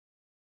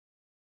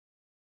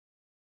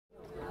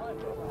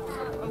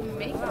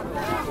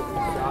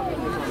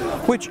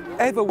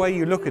Whichever way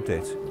you look at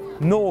it,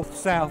 north,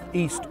 south,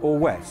 east or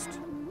west,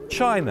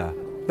 China,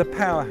 the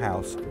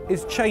powerhouse,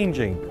 is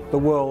changing the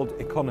world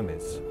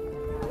economies.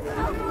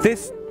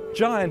 This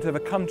giant of a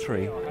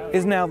country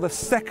is now the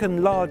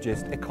second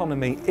largest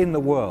economy in the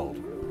world.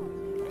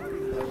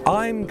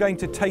 I'm going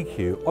to take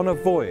you on a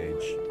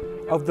voyage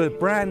of the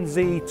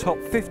BrandZ Top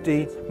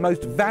 50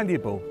 most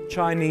valuable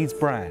Chinese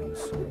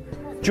brands.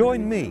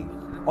 Join me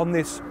on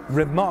this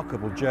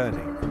remarkable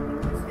journey.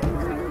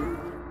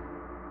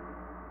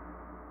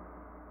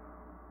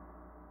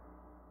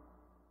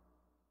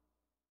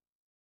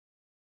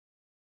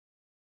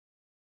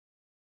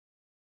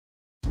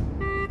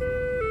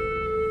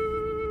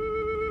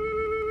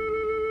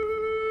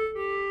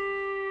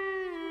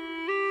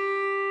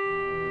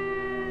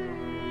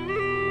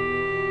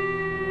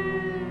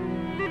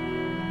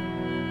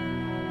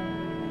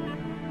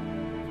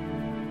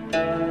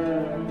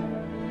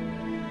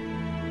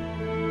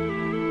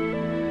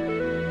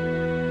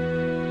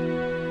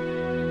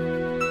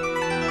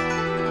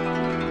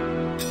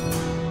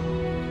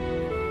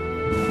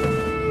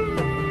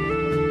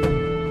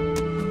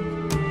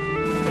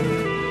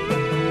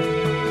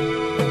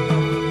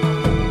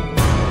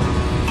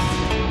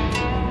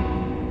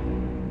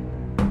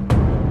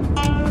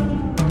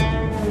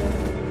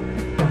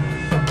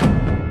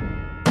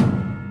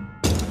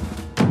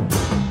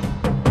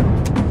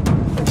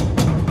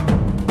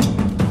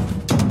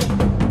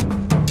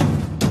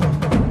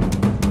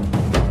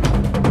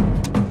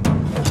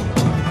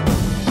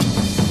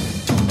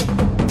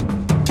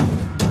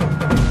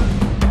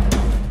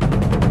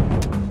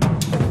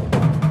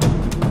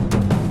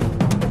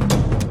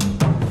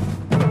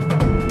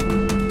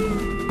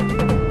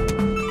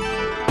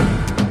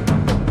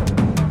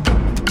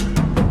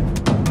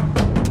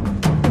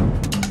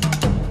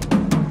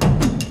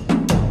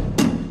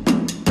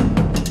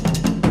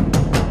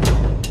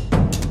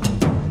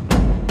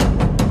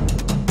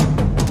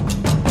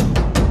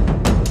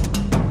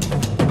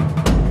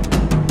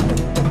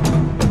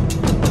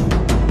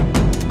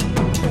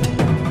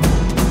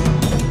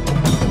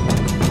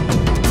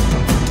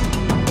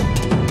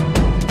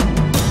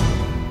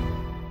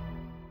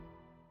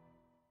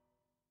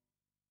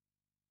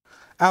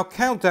 Our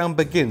countdown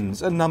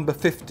begins at number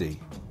 50,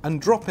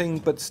 and dropping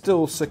but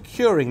still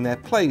securing their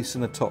place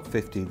in the top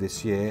 50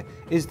 this year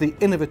is the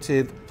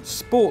innovative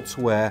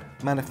sportswear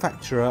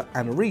manufacturer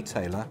and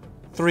retailer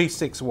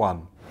 361.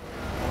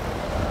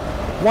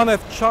 One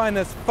of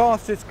China's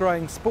fastest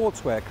growing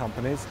sportswear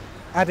companies,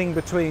 adding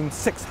between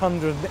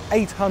 600 and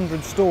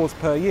 800 stores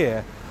per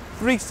year,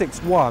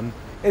 361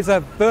 is a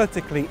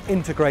vertically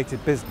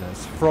integrated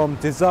business from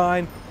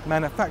design,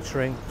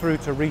 manufacturing through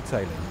to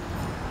retailing.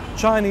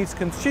 Chinese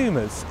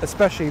consumers,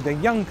 especially the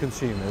young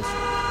consumers,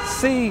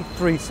 see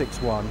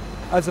 361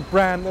 as a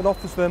brand that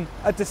offers them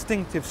a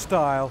distinctive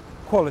style,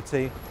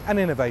 quality and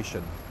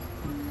innovation.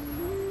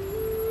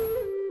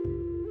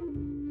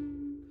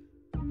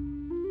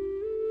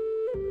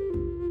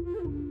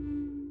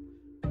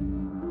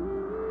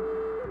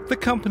 The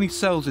company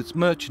sells its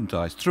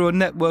merchandise through a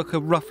network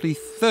of roughly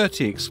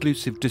 30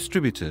 exclusive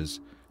distributors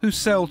who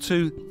sell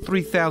to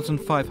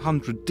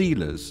 3,500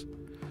 dealers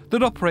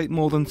that operate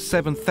more than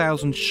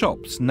 7,000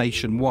 shops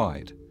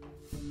nationwide.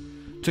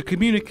 To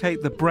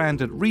communicate the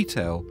brand at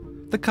retail,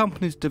 the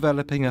company is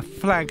developing a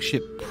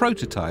flagship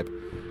prototype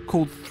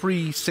called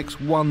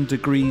 361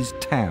 Degrees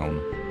Town.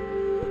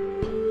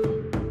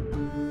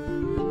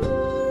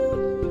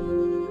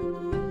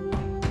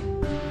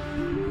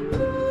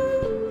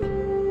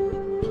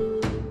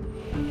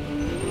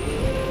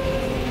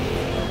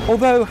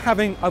 Although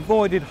having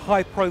avoided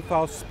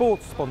high-profile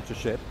sports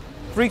sponsorship,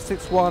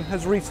 361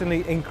 has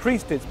recently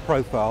increased its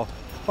profile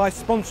by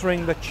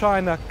sponsoring the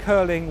China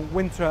Curling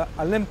Winter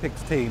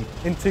Olympics team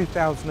in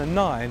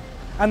 2009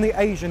 and the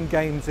Asian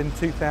Games in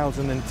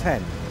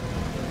 2010.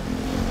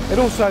 It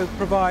also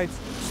provides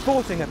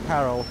sporting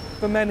apparel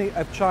for many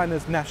of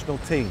China's national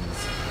teams.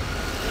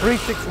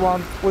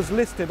 361 was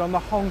listed on the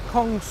Hong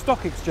Kong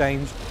Stock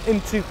Exchange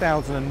in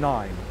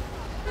 2009.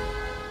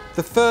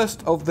 The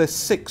first of the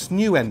 6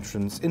 new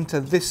entrants into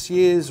this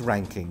year's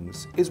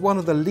rankings is one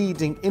of the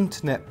leading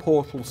internet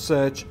portal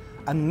search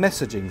and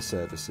messaging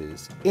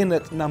services. In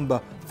at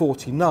number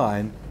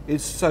 49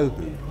 is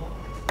Sohu.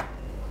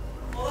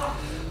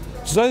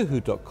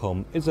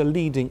 Sohu.com is a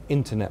leading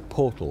internet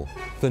portal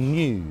for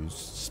news,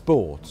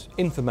 sport,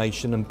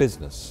 information and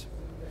business.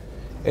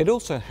 It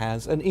also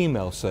has an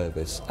email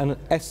service and an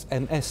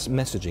SMS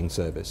messaging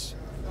service.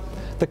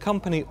 The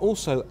company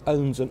also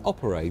owns and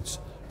operates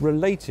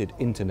related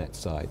internet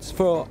sites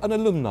for an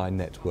alumni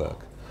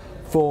network,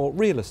 for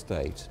real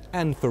estate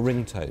and for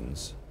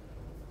ringtones.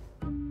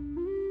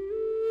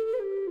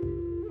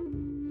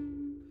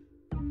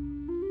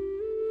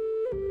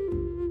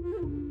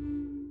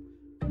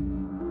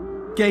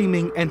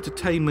 Gaming,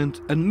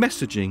 entertainment and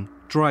messaging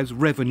drives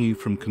revenue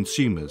from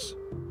consumers.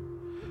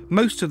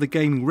 Most of the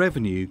gaming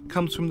revenue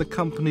comes from the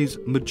company's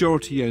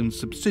majority-owned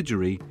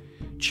subsidiary,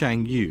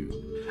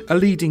 Changyu, a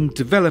leading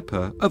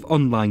developer of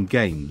online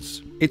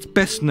games. Its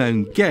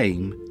best-known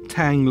game,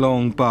 Tang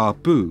Long Ba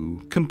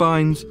Bu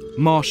combines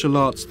martial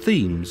arts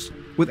themes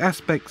with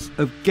aspects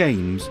of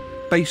games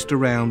based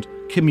around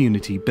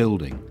community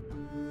building.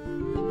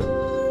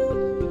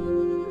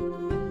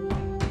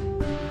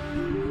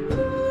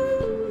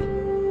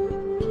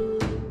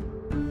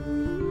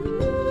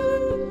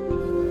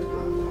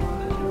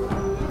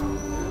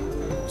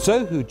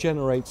 Sohu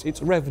generates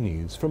its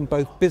revenues from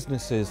both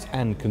businesses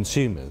and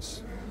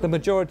consumers. The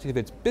majority of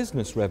its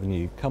business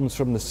revenue comes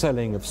from the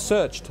selling of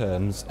search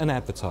terms and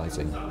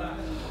advertising.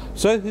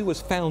 Sohu was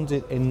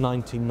founded in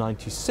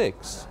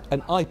 1996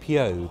 and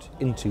IPO'd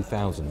in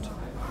 2000.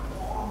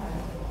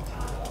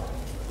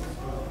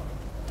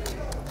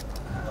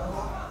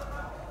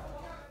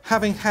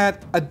 Having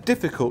had a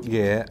difficult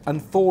year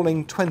and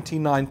falling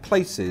 29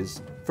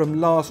 places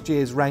from last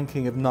year's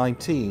ranking of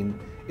 19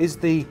 is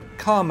the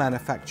car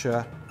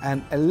manufacturer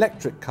and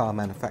electric car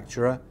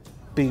manufacturer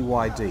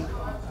BYD.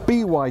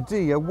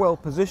 BYD are well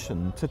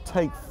positioned to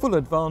take full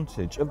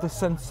advantage of the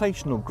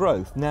sensational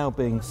growth now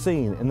being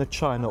seen in the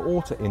China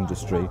auto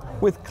industry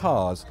with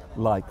cars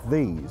like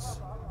these.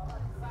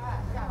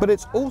 But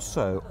it's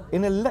also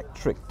in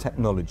electric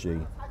technology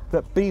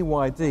that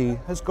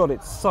BYD has got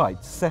its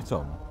sights set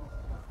on.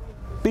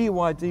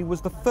 BYD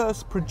was the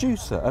first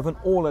producer of an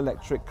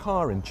all-electric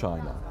car in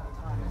China,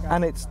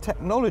 and its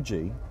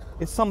technology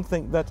is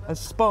something that has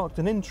sparked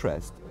an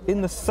interest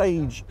in the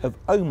Sage of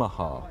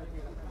Omaha.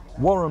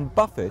 Warren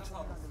Buffett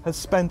has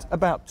spent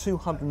about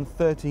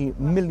 $230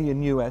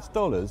 million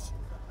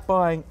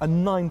buying a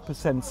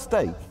 9%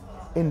 stake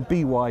in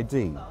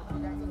BYD.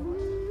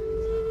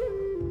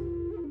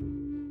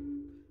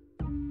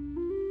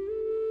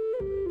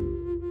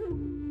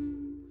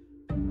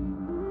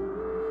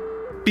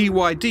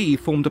 BYD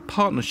formed a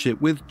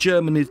partnership with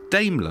Germany's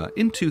Daimler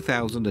in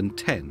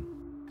 2010,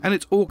 and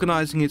it's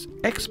organising its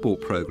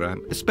export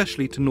programme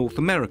especially to North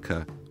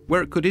America,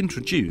 where it could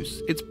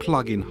introduce its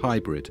plug-in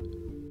hybrid.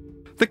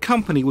 The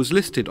company was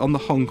listed on the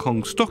Hong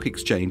Kong Stock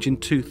Exchange in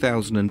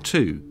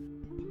 2002,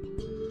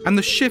 and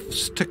the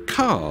shifts to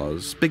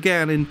cars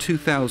began in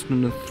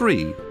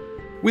 2003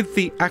 with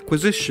the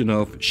acquisition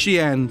of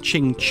Xi'an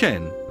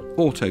Qingchen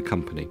Auto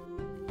Company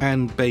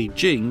and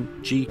Beijing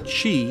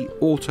Jiqi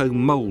Auto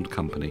Mold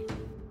Company.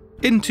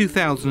 In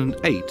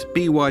 2008,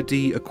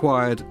 BYD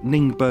acquired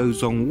Ningbo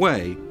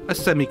Zhongwei, a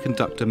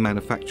semiconductor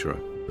manufacturer.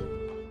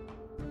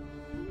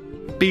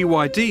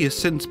 BYD has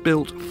since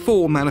built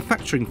 4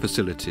 manufacturing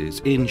facilities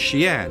in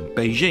Xi'an,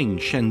 Beijing,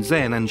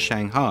 Shenzhen and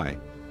Shanghai.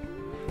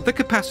 The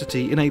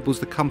capacity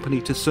enables the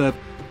company to serve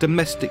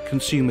domestic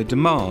consumer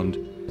demand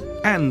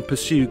and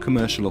pursue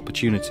commercial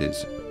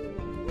opportunities.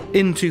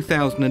 In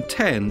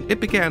 2010,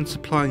 it began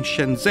supplying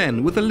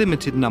Shenzhen with a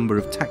limited number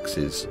of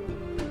taxis,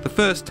 the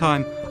first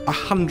time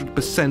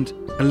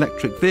 100%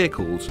 electric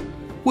vehicles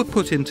were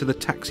put into the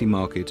taxi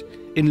market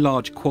in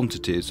large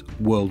quantities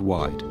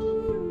worldwide.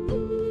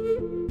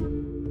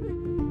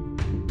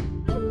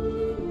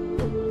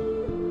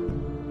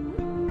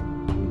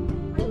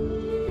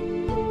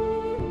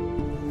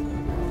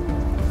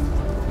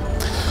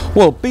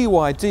 Well,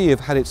 BYD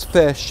have had its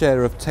fair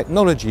share of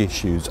technology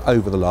issues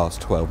over the last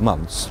 12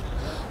 months,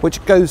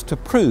 which goes to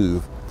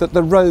prove that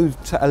the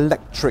road to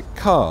electric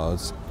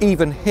cars,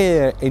 even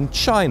here in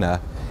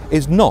China,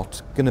 is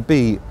not going to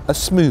be a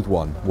smooth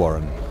one,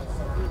 Warren.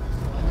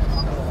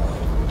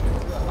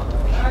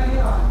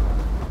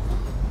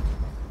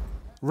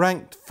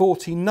 Ranked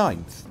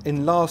 49th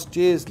in last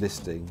year's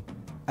listing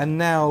and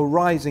now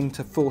rising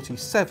to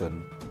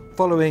 47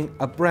 following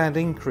a brand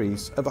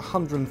increase of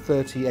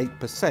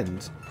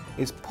 138%,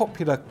 is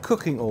popular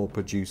cooking oil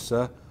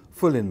producer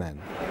Fullerman.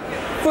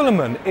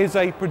 Fullerman is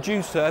a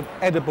producer of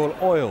edible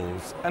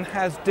oils and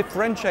has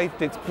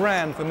differentiated its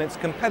brand from its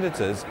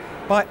competitors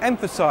by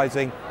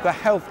emphasising the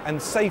health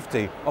and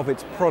safety of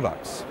its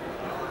products.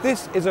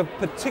 This is of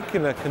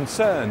particular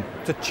concern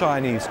to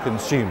Chinese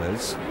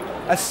consumers,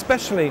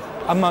 especially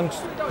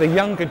amongst the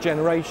younger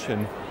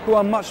generation who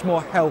are much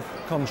more health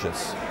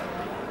conscious.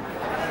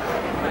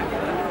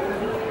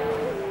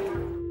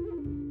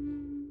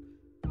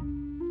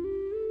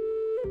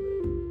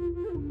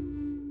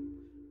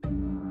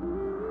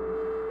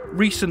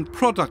 Recent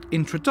product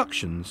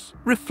introductions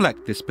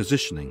reflect this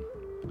positioning.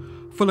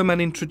 Fullerman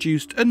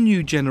introduced a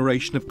new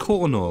generation of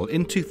corn oil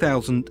in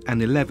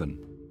 2011.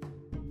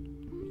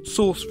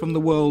 Sourced from the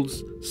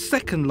world's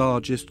second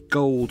largest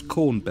gold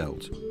corn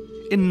belt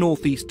in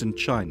northeastern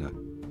China.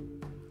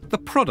 The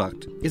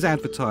product is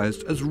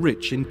advertised as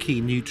rich in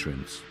key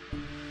nutrients.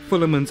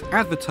 Fullerman's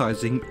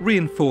advertising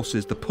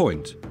reinforces the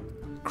point,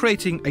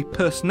 creating a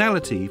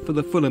personality for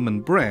the Fullerman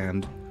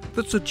brand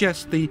that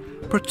suggests the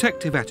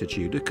protective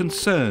attitude a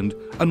concerned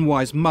and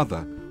wise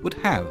mother would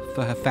have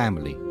for her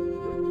family.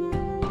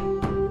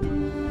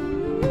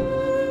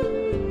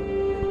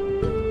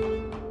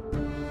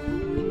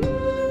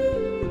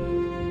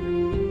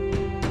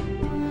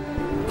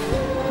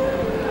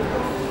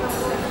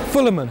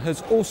 Fullerman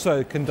has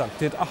also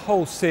conducted a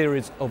whole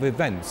series of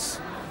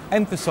events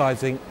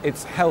emphasising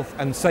its health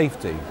and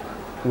safety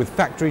with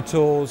factory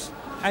tours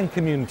and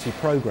community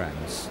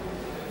programmes.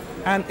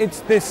 And it's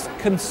this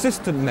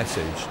consistent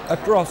message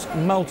across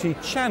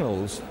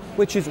multi-channels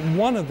which is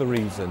one of the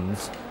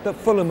reasons that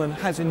Fullerman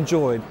has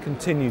enjoyed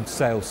continued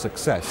sales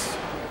success.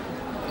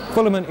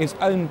 Fullerman is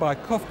owned by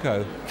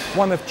COFCO,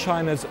 one of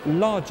China's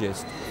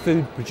largest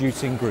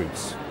food-producing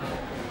groups.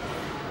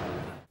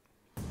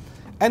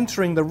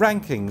 Entering the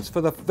rankings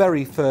for the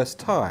very first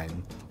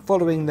time,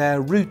 following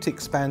their route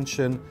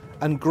expansion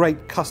and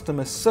great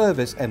customer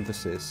service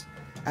emphasis,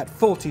 at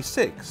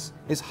 46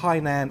 is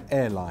Hainan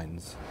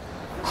Airlines.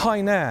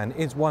 Hainan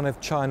is one of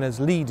China's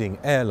leading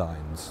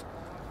airlines,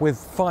 with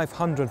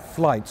 500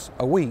 flights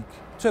a week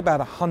to about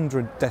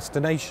 100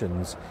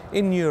 destinations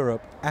in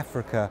Europe,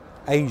 Africa,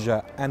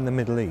 Asia and the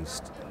Middle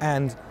East,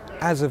 and,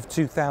 as of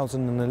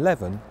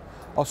 2011,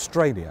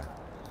 Australia.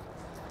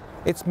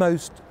 Its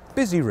most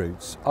busy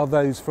routes are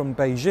those from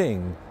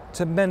Beijing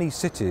to many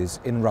cities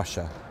in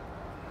Russia.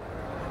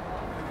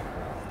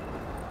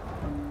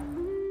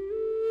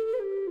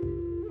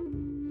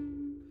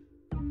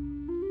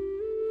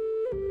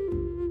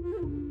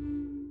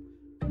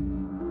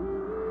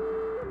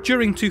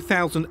 During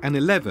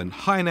 2011,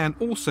 Hainan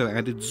also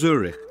added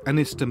Zurich and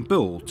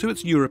Istanbul to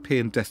its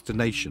European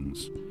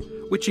destinations,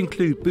 which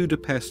include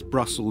Budapest,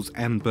 Brussels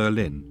and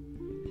Berlin.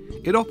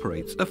 It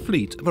operates a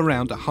fleet of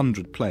around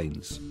 100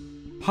 planes.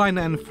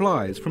 Hainan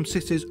flies from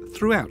cities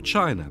throughout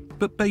China,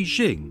 but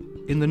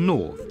Beijing in the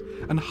north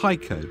and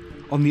Haikou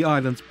on the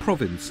island's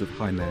province of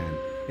Hainan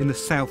in the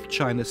South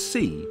China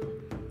Sea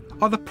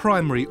are the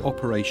primary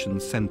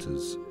operations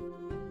centres.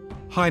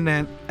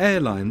 Hainan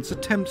Airlines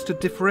attempts to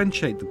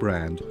differentiate the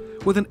brand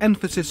with an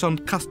emphasis on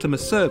customer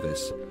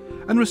service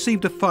and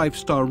received a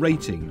 5-star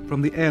rating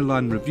from the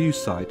airline review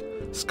site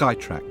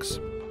Skytrax.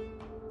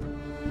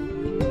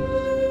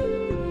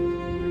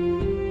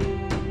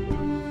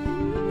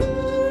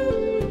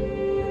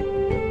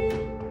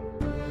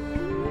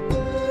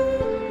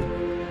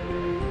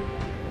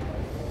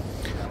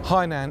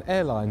 Hainan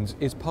Airlines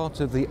is part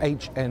of the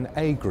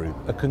HNA Group,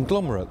 a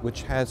conglomerate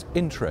which has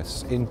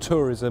interests in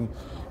tourism,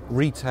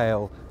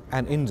 retail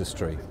and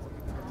industry.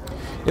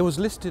 It was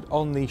listed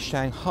on the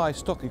Shanghai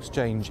Stock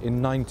Exchange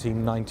in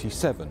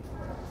 1997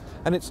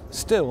 and it's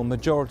still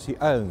majority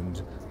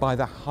owned by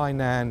the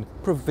Hainan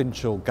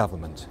provincial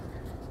government.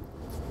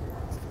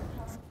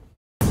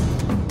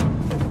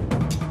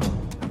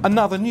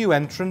 Another new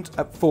entrant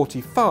at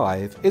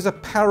 45 is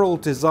apparel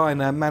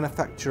designer,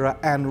 manufacturer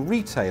and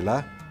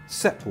retailer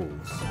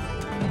Sepwolves.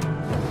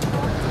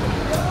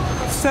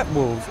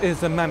 Sepwolves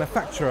is a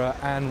manufacturer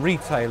and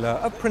retailer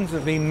of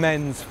principally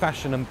men's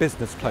fashion and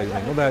business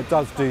clothing, although it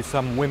does do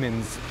some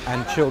women's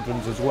and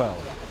children's as well.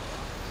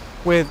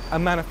 With a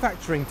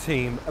manufacturing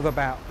team of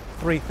about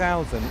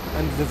 3,000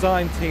 and a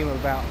design team of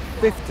about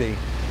 50,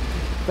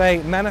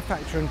 they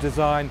manufacture and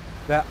design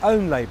their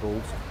own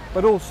labels,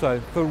 but also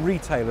for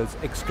retailers'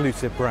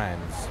 exclusive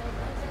brands.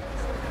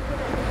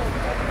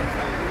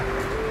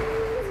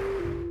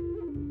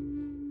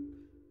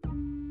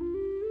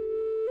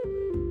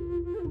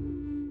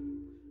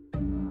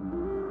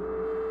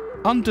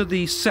 Under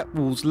the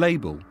Sepwolves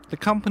label, the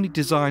company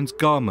designs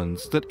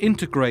garments that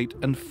integrate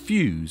and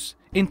fuse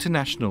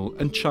international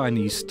and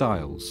Chinese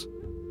styles.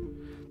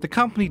 The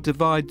company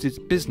divides its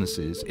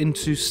businesses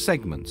into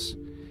segments: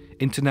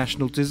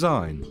 international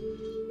design,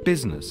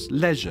 business,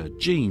 leisure,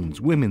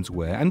 jeans, women's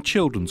wear and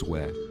children's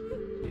wear.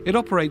 It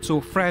operates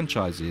all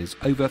franchises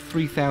over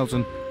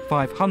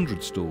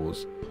 3,500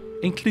 stores,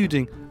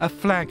 including a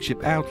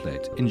flagship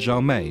outlet in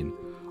Xiamen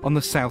on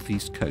the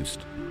southeast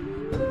coast.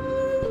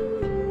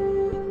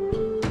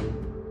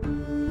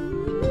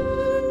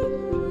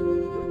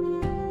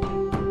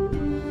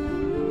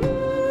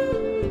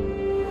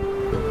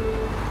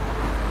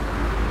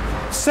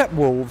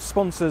 Sepwolves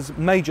sponsors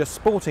major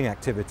sporting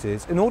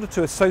activities in order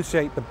to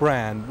associate the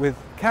brand with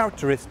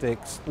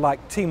characteristics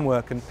like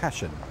teamwork and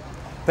passion.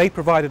 They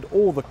provided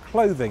all the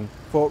clothing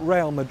for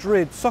Real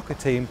Madrid soccer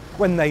team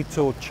when they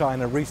toured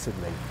China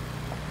recently.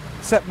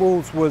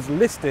 Sepwolves was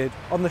listed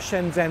on the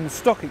Shenzhen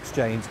Stock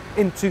Exchange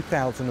in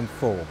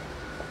 2004.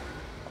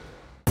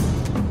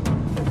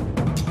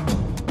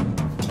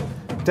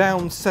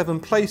 Down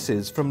 7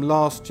 places from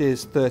last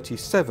year's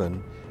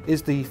 37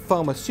 is the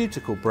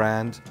pharmaceutical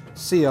brand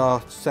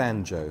CR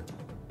Sanzhou.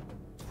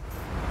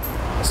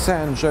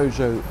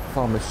 Sanzhou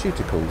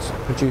Pharmaceuticals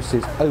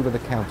produces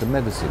over-the-counter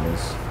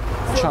medicines,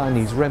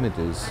 Chinese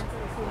remedies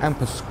and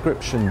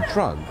prescription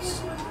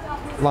drugs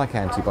like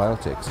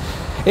antibiotics.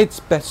 It's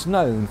best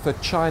known for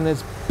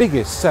China's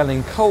biggest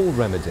selling cold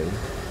remedy,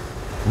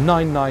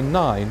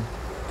 999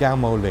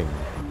 Gaomoling.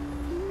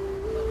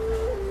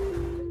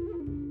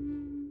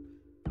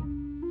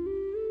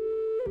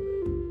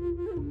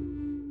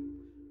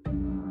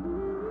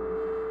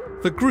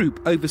 The group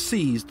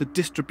oversees the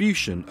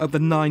distribution of the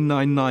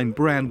 999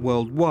 brand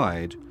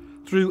worldwide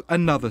through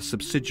another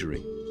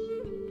subsidiary.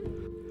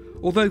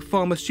 Although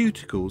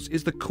pharmaceuticals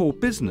is the core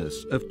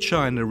business of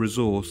China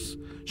Resource,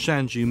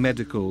 Shanzhou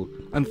Medical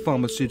and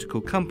Pharmaceutical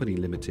Company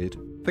Limited,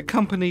 the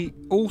company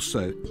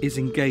also is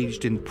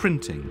engaged in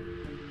printing,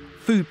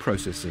 food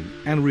processing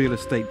and real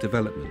estate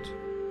development.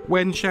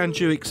 When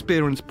Shanzhou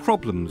experienced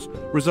problems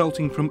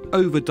resulting from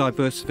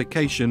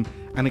over-diversification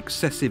and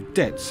excessive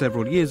debt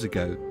several years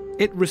ago,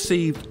 it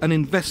received an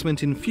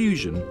investment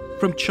infusion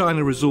from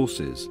China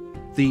Resources,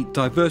 the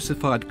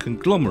diversified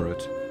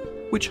conglomerate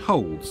which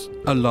holds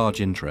a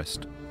large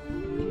interest.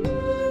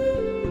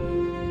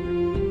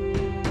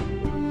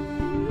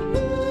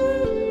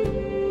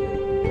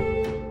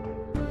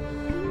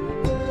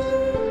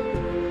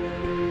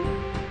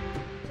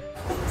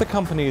 The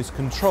company is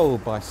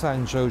controlled by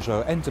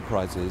Sanzhozhou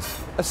Enterprises,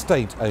 a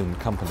state-owned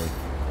company.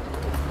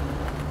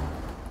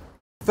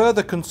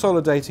 Further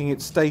consolidating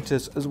its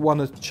status as one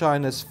of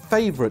China's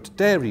favourite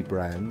dairy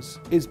brands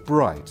is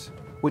Bright,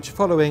 which,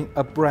 following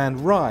a brand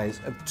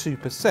rise of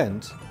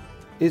 2%,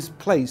 is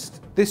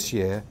placed this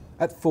year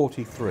at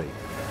 43.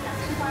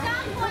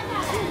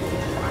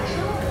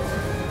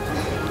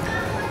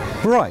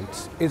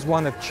 Bright is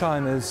one of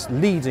China's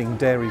leading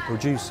dairy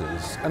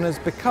producers and has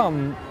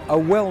become a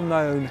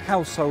well-known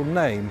household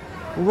name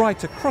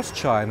right across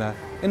China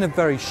in a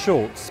very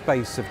short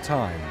space of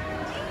time.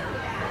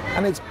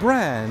 And its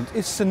brand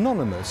is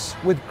synonymous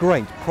with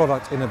great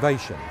product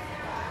innovation.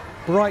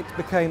 Bright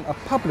became a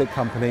public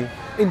company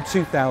in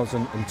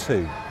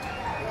 2002.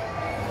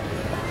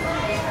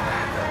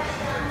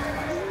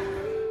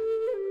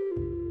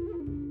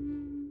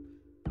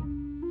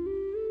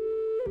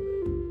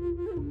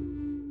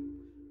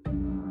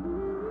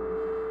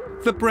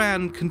 The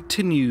brand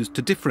continues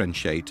to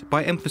differentiate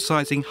by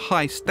emphasising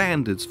high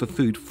standards for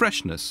food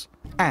freshness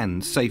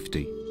and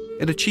safety.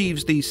 It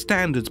achieves these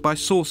standards by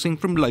sourcing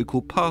from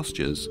local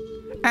pastures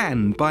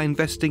and by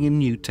investing in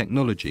new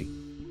technology.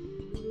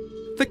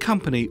 The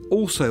company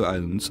also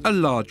owns a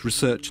large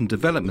research and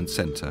development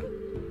centre,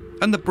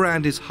 and the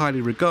brand is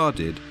highly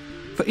regarded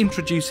for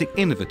introducing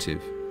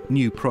innovative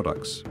new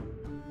products.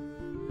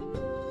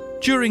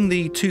 During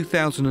the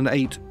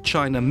 2008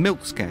 China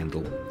milk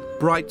scandal,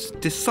 Bright's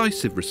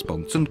decisive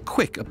response and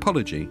quick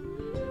apology,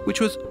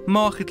 which was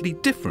markedly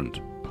different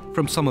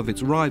from some of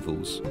its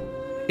rivals,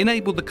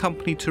 enabled the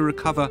company to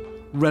recover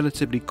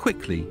relatively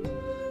quickly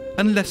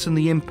and lessen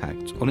the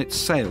impact on its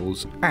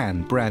sales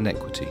and brand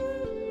equity.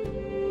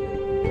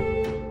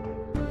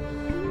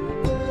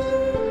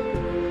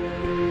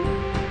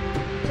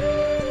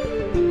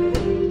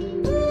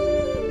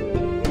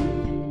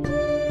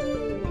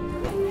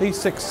 The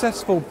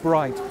successful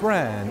Bright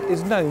brand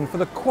is known for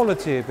the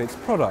quality of its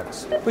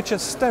products, which are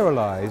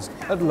sterilised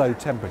at low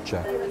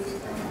temperature.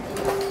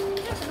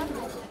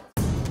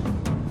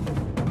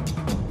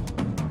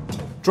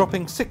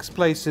 Dropping 6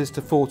 places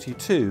to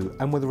 42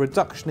 and with a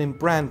reduction in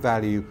brand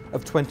value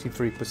of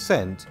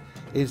 23%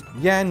 is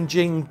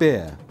Yanjing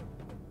beer.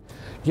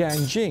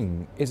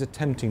 Yanjing is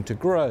attempting to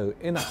grow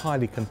in a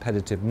highly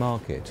competitive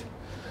market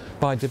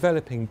by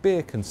developing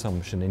beer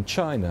consumption in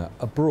China,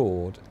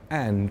 abroad,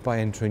 and by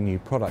entering new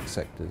product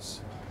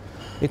sectors.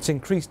 It's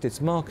increased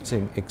its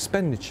marketing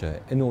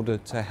expenditure in order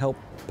to help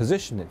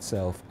position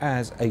itself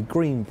as a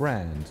green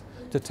brand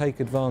to take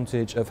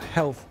advantage of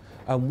health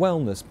and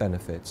wellness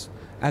benefits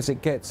as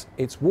it gets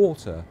its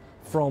water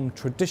from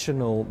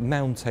traditional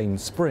mountain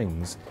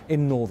springs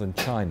in northern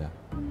China.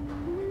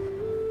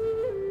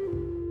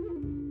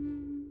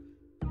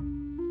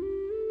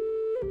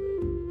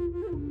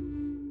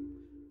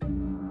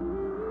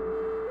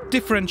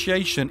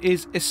 Differentiation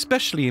is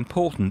especially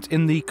important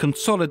in the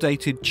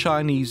consolidated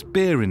Chinese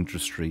beer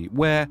industry,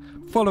 where,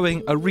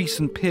 following a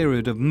recent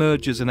period of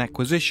mergers and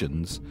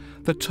acquisitions,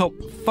 the top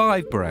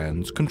 5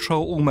 brands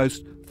control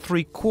almost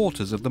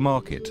 3/4 of the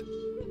market.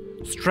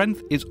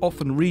 Strength is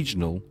often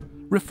regional,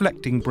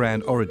 reflecting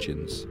brand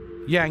origins.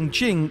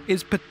 Yanjing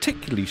is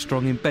particularly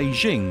strong in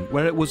Beijing,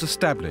 where it was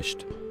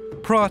established.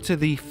 Prior to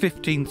the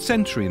 15th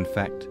century, in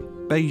fact,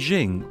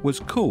 Beijing was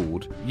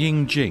called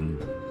Yingjing.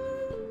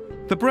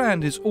 The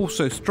brand is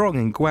also strong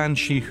in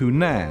Guangxi,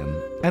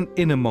 Hunan and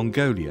Inner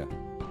Mongolia.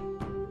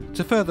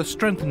 To further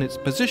strengthen its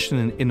position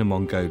in Inner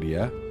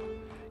Mongolia,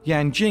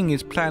 Yanjing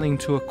is planning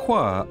to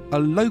acquire a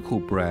local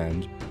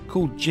brand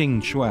called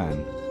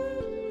Jingchuan.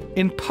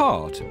 In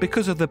part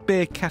because of the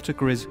beer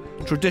category's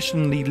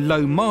traditionally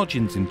low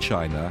margins in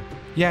China,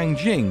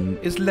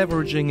 Yanjing is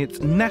leveraging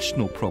its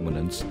national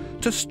prominence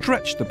to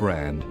stretch the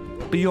brand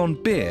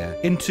beyond beer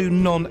into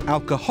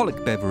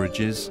non-alcoholic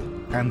beverages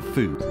and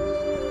food.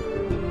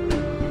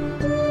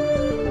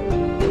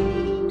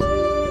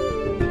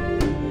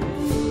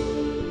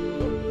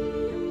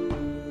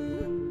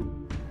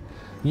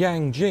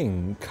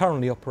 Yanjing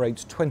currently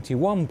operates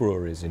 21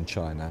 breweries in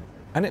China,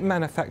 and it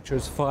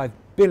manufactures 5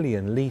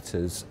 billion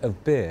litres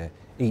of beer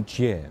each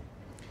year.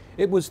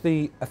 It was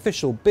the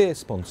official beer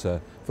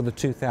sponsor for the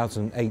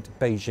 2008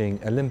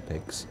 Beijing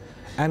Olympics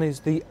and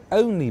is the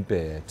only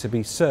beer to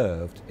be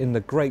served in the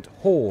Great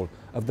Hall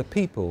of the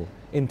People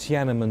in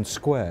Tiananmen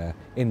Square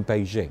in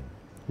Beijing.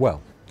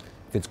 Well,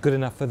 if it's good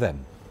enough for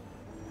them.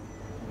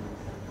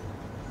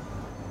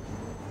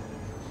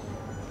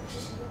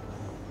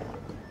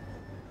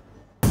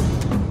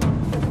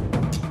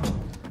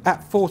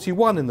 At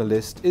 41 in the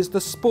list is the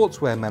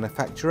sportswear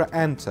manufacturer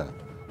Anta,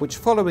 which,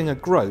 following a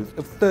growth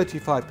of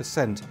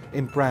 35%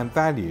 in brand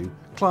value,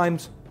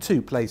 climbs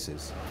two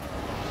places.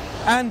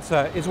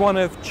 Anta is one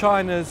of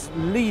China's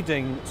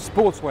leading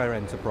sportswear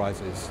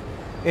enterprises.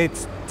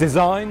 It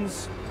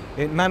designs,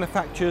 it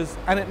manufactures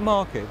and it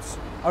markets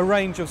a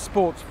range of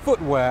sports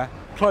footwear,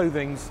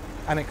 clothing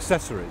and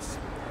accessories.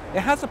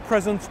 It has a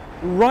presence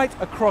right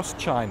across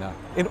China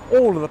in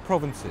all of the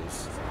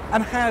provinces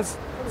and has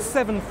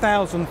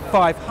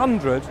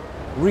 7,500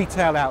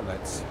 retail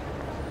outlets.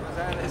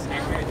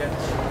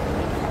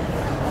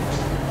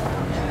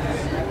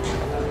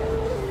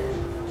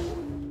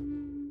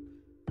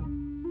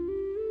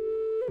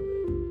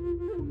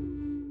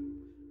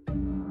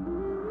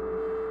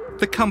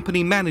 The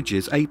company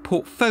manages a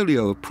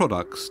portfolio of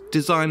products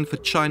designed for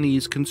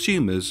Chinese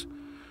consumers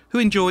who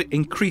enjoy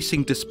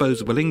increasing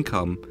disposable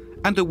income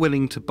and are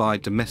willing to buy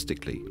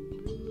domestically.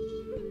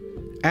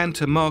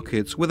 Anta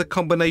markets with a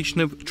combination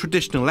of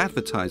traditional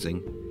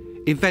advertising,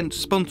 event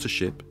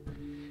sponsorship,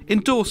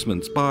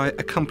 endorsements by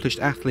accomplished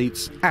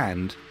athletes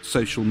and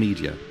social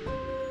media.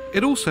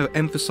 It also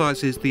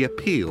emphasises the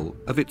appeal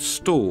of its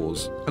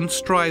stores and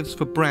strives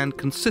for brand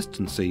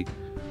consistency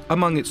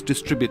among its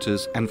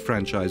distributors and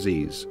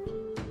franchisees.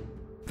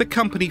 The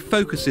company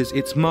focuses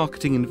its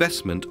marketing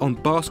investment on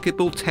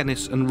basketball,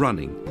 tennis and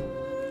running.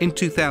 In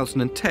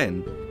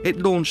 2010, it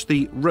launched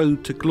the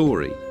Road to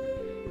Glory,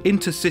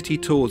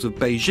 intercity tours of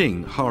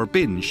Beijing,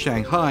 Harbin,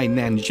 Shanghai,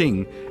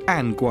 Nanjing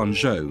and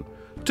Guangzhou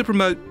to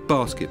promote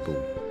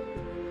basketball.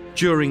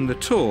 During the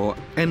tour,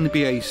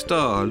 NBA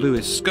star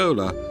Louis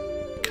Scola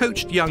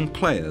coached young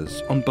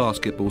players on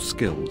basketball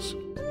skills.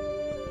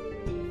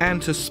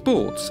 Anta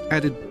Sports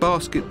added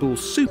basketball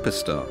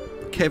superstar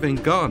Kevin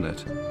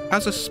Garnett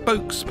as a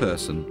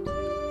spokesperson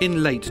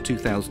in late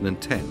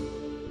 2010.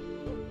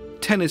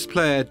 Tennis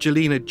player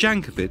Jelena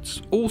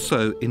Jankovic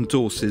also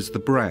endorses the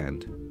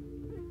brand.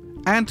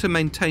 Anta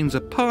maintains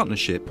a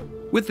partnership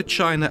with the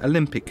China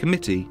Olympic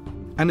Committee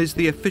and is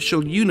the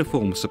official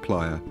uniform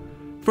supplier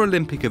for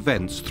Olympic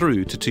events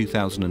through to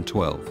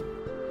 2012.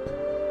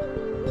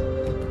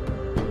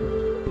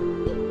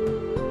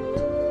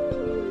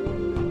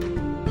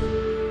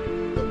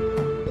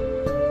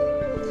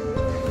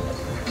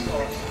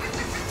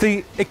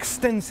 The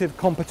extensive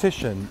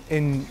competition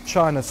in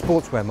China's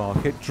sportswear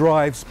market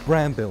drives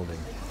brand building,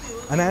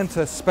 and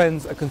Anta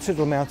spends a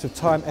considerable amount of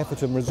time,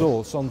 effort and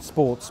resource on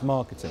sports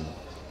marketing.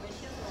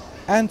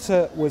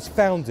 Anta was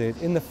founded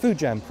in the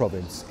Fujian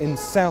province in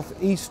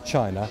southeast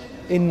China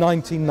in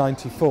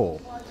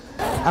 1994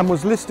 and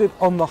was listed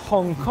on the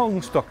Hong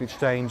Kong Stock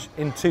Exchange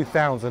in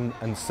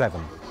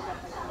 2007.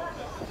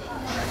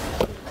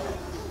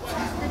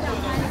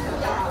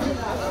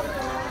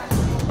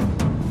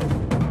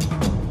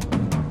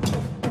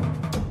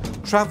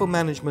 Travel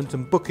management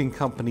and booking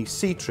company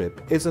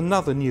Ctrip is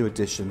another new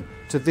addition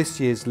to this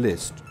year's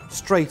list,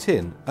 straight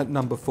in at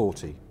number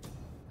 40.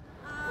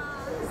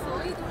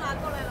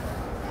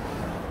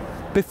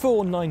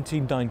 Before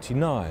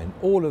 1999,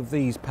 all of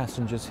these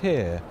passengers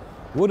here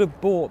would have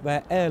bought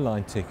their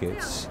airline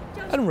tickets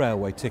and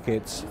railway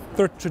tickets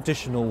the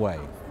traditional way.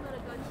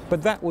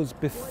 But that was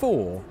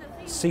before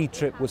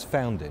Ctrip was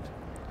founded.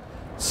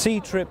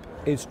 Ctrip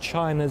is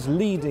China's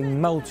leading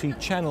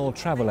multi-channel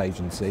travel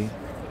agency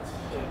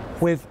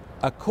with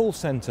a call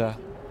centre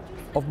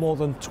of more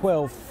than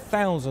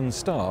 12,000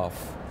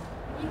 staff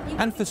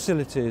and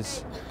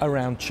facilities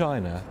around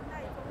China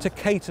to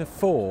cater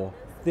for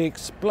the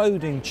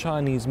exploding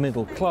Chinese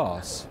middle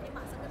class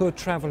who are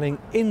travelling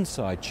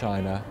inside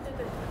China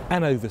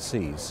and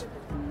overseas.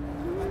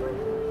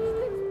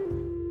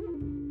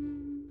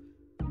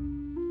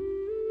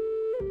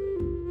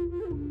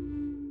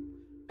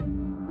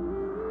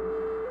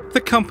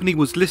 The company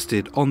was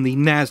listed on the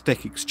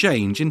Nasdaq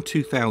exchange in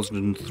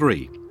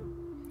 2003.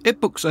 It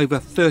books over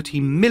 30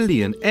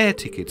 million air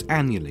tickets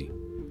annually,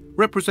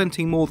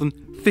 representing more than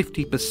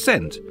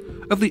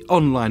 50% of the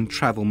online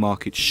travel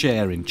market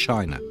share in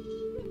China.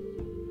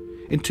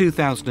 In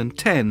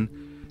 2010,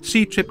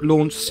 Ctrip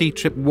launched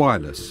Ctrip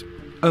Wireless,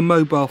 a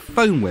mobile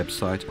phone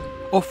website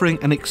offering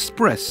an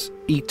express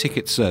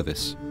e-ticket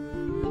service.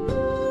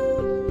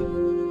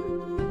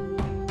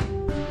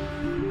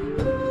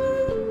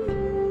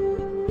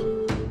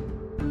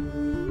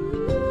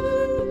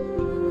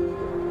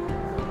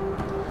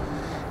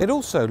 It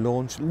also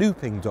launched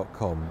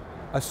looping.com,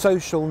 a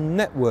social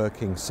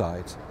networking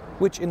site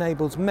which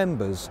enables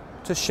members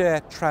to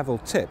share travel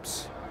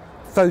tips,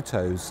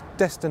 photos,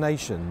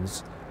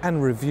 destinations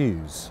and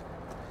reviews.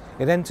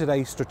 It entered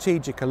a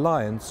strategic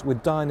alliance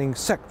with Dining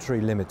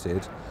Secretary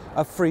Limited,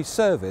 a free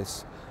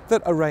service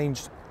that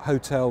arranged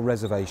hotel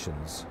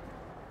reservations.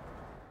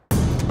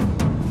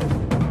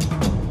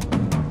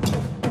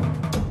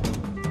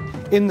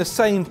 In the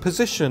same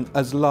position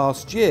as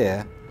last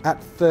year,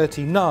 at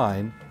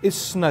 39, is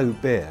Snow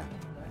Beer.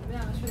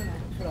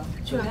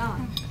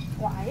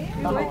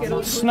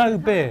 Snow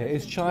Beer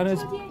is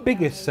China's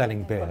biggest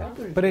selling beer,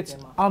 but it's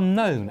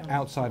unknown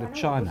outside of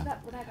China.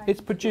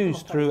 It's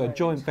produced through a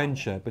joint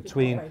venture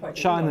between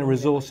China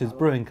Resources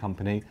Brewing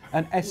Company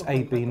and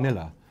SAB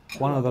Miller,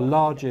 one of the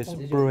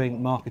largest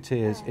brewing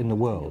marketeers in the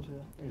world.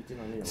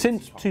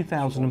 Since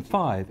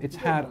 2005, it's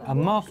had a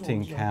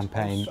marketing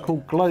campaign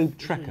called Globe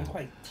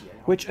Trekker,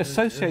 which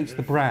associates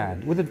the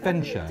brand with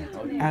adventure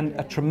and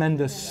a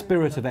tremendous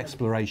spirit of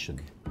exploration.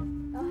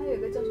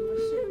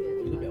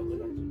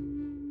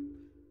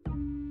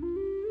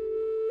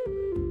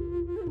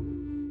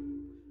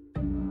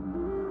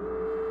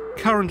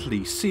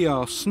 Currently,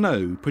 CR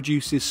Snow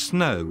produces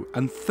Snow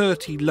and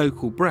 30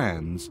 local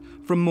brands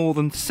from more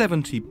than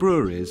 70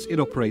 breweries it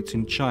operates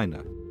in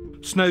China.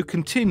 Snow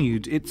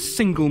continued its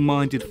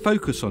single-minded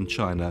focus on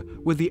China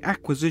with the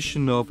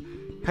acquisition of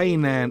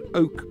Hainan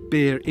Oak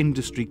Beer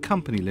Industry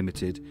Company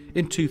Limited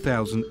in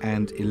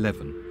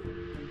 2011.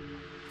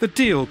 The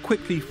deal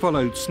quickly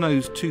followed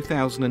Snow's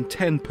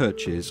 2010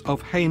 purchase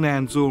of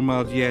Hainan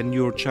Zhormadian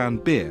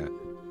Yurchan Beer.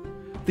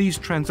 These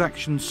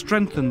transactions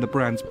strengthened the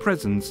brand's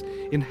presence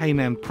in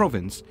Hainan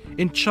province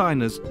in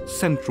China's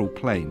Central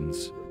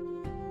Plains.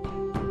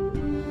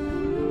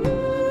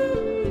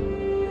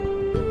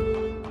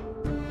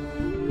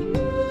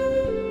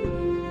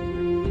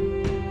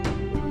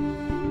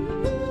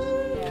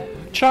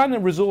 China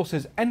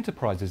Resources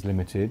Enterprises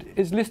Limited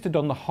is listed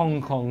on the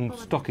Hong Kong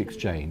Stock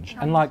Exchange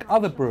and, like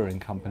other brewing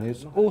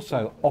companies,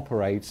 also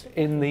operates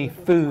in the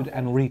food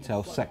and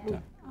retail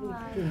sector.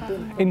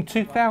 In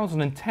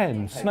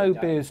 2010, Snow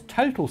Beer's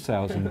total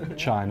sales in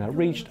China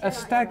reached a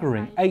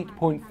staggering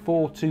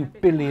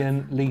 8.42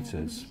 billion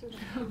litres.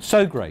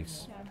 So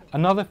Grace,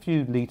 another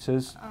few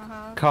litres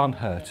can't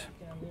hurt.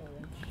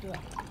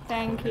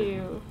 Thank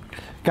you.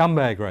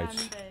 Ganbei,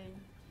 Grace.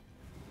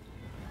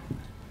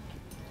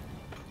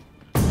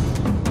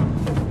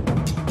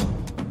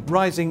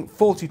 Rising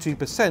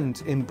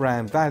 42% in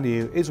brand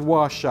value is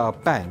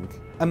Huaxia Bank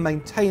and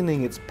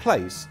maintaining its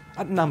place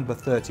at number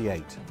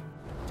 38.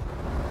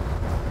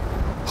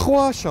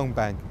 Huaxiong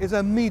Bank is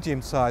a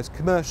medium-sized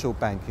commercial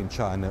bank in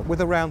China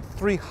with around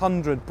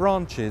 300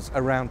 branches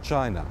around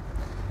China.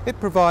 It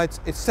provides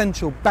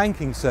essential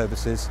banking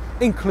services,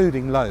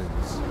 including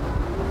loans.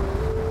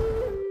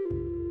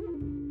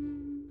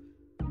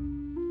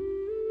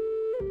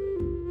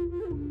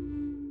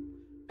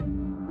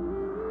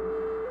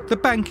 The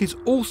bank is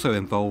also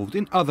involved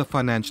in other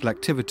financial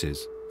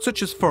activities,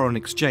 such as foreign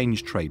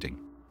exchange trading.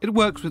 It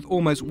works with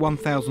almost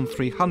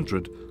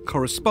 1,300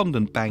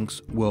 correspondent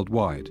banks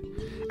worldwide,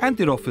 and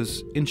it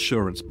offers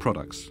insurance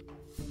products.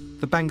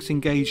 The bank's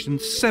engaged in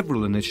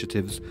several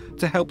initiatives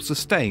to help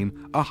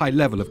sustain a high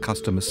level of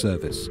customer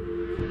service.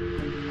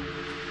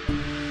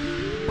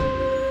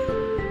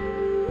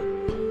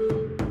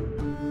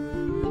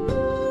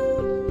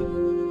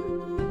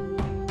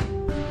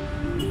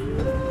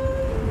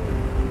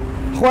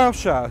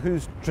 Huaxia,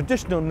 whose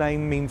traditional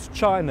name means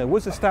China,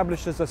 was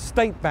established as a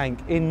state bank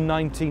in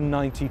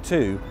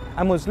 1992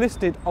 and was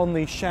listed on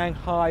the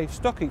Shanghai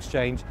Stock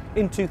Exchange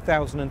in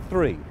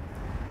 2003.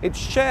 Its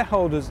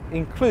shareholders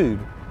include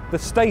the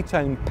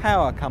state-owned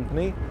power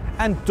company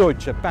and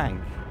Deutsche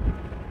Bank.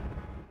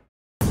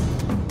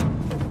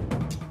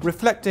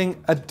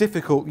 Reflecting a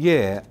difficult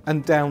year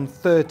and down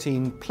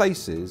 13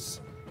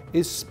 places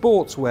is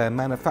sportswear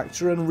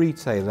manufacturer and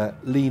retailer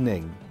Li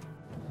Ning.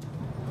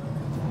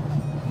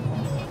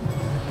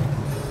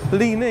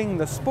 Li Ning,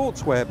 the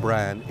sportswear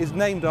brand, is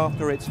named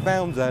after its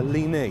founder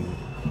Li Ning,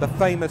 the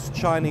famous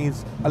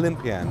Chinese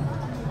Olympian,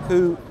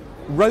 who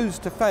rose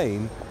to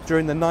fame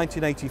during the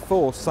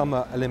 1984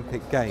 Summer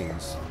Olympic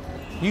Games.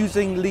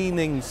 Using Li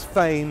Ning's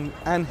fame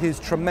and his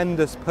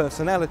tremendous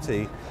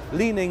personality,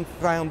 Li Ning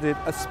founded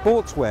a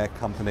sportswear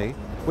company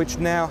which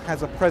now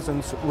has a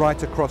presence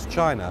right across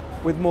China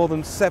with more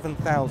than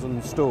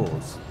 7,000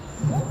 stores.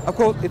 Of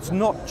course, it's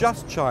not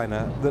just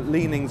China that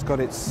Li Ning's got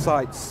its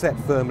sights set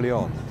firmly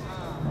on.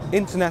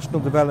 International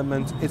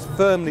development is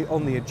firmly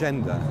on the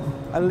agenda,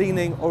 and Li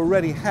Ning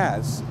already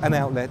has an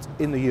outlet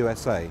in the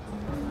USA.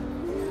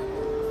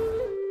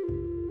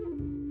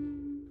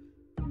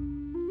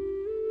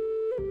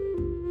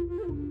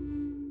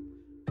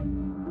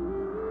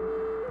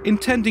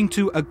 Intending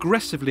to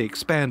aggressively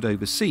expand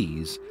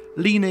overseas,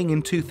 Li Ning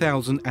in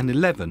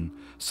 2011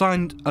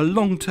 signed a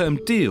long-term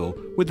deal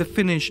with the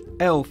Finnish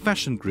L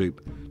Fashion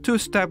Group to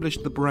establish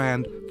the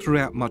brand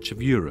throughout much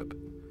of Europe.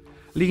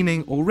 Li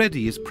Ning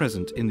already is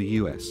present in the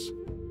US.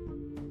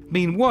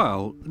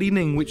 Meanwhile, Li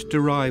Ning, which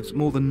derives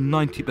more than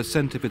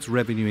 90% of its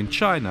revenue in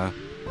China,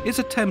 is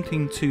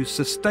attempting to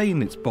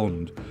sustain its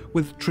bond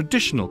with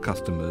traditional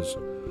customers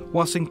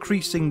whilst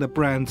increasing the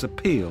brand's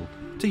appeal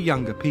to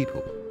younger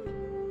people.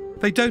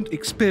 They don't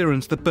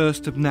experience the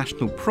burst of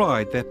national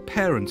pride their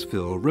parents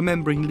feel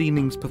remembering Li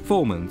Ning's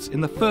performance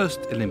in the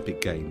first Olympic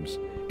Games,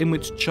 in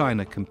which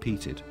China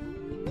competed.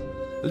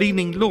 Li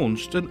Ning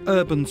launched an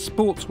urban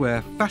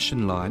sportswear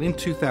fashion line in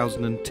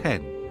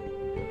 2010,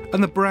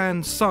 and the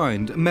brand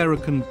signed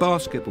American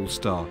basketball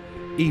star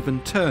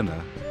Evan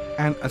Turner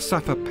and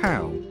Asafa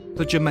Powell,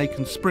 the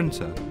Jamaican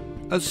sprinter,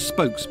 as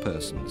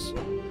spokespersons.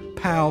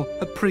 Powell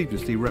had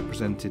previously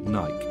represented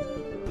Nike.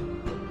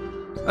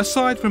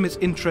 Aside from its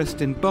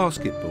interest in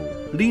basketball,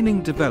 Li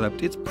Ning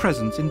developed its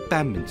presence in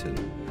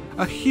badminton,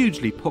 a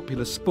hugely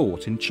popular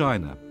sport in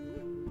China.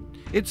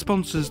 it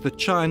sponsors the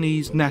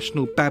Chinese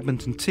national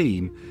badminton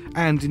team,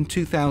 and in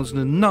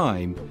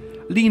 2009,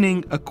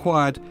 Li-Ning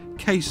acquired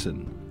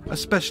Kaisen, a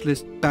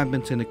specialist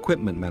badminton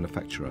equipment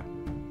manufacturer.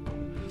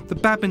 The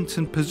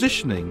badminton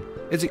positioning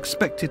is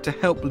expected to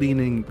help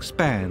Li-Ning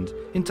expand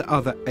into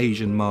other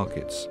Asian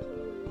markets.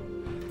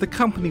 The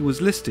company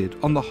was listed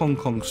on the Hong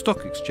Kong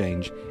Stock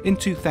Exchange in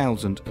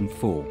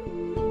 2004.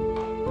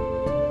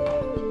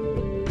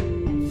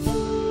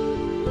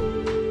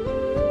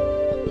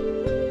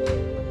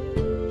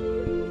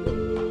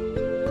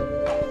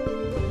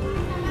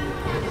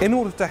 In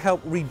order to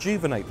help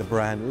rejuvenate the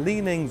brand,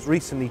 Li-Ning's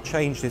recently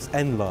changed its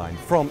end line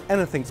from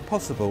 "anything's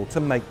possible" to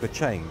 "make the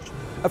change."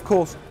 Of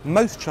course,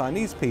 most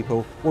Chinese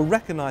people will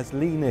recognise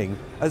Li-Ning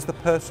as the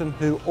person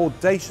who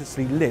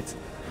audaciously lit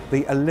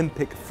the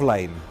Olympic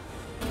flame.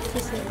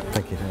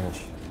 Thank you very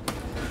much.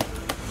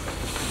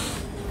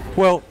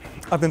 Well,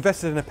 I've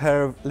invested in a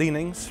pair of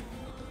Li-Nings.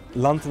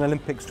 London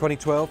Olympics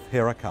 2012,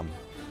 here I come.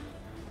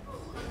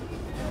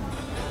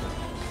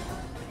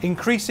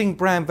 Increasing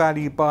brand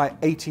value by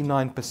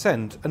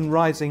 89% and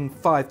rising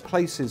 5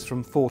 places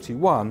from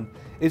 41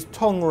 is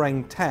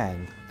Tongreng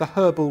Tang, the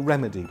herbal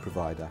remedy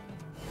provider.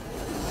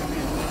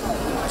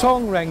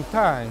 Tongreng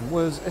Tang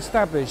was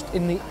established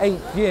in the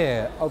 8th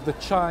year of the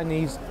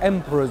Chinese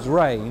emperor's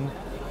reign,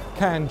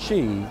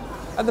 Kanchi,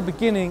 at the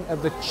beginning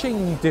of the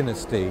Qing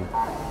dynasty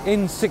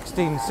in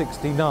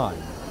 1669.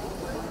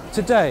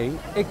 Today,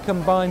 it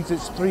combines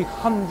its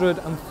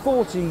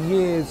 340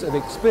 years of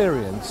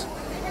experience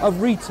of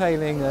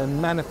retailing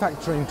and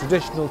manufacturing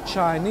traditional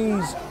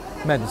Chinese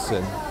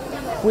medicine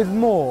with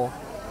more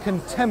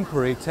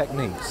contemporary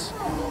techniques.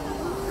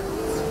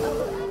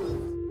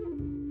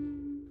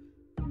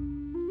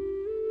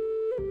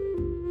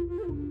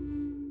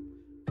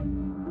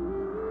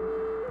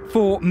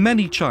 For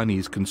many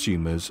Chinese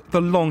consumers,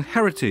 the long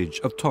heritage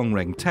of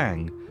Tongreng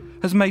Tang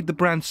has made the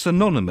brand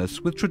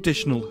synonymous with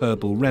traditional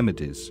herbal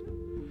remedies.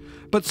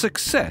 But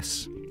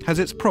success has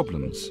its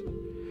problems,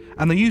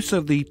 and the use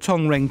of the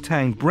Tongreng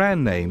Tang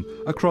brand name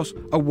across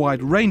a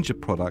wide range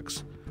of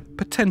products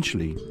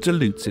potentially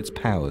dilutes its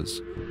powers.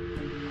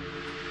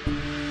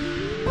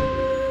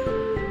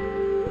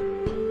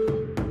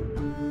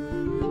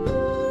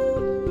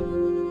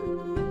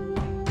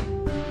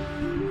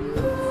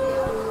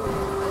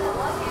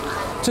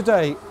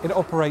 Today, it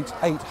operates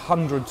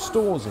 800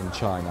 stores in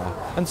China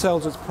and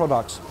sells its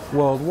products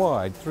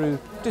worldwide through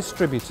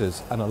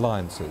distributors and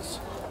alliances.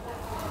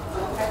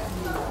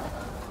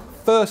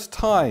 First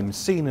time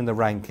seen in the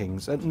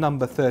rankings at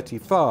number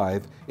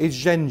 35 is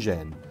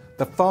Zhenzhen,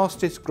 the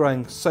fastest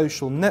growing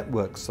social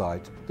network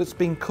site that's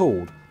been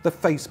called the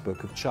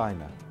Facebook of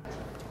China.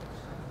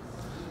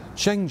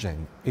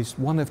 Zhenzhen is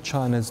one of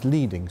China's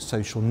leading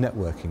social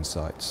networking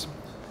sites.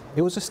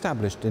 It was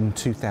established in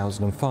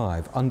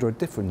 2005 under a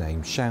different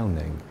name,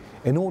 Xiaoning,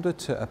 in order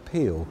to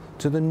appeal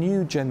to the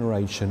new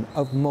generation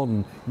of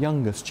modern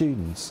younger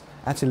students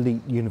at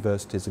elite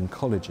universities and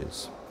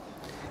colleges.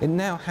 It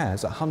now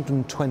has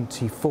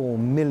 124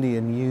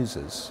 million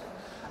users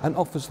and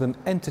offers them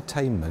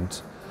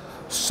entertainment,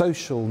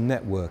 social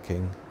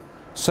networking,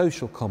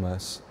 social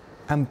commerce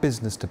and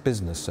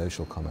business-to-business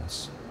social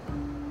commerce.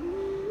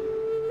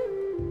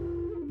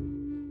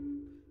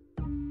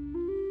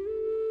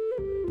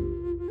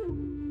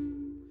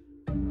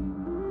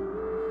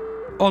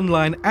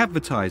 Online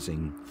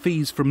advertising,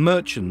 fees from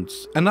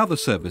merchants and other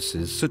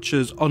services such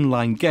as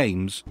online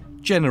games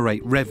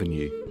generate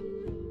revenue.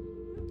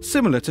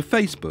 Similar to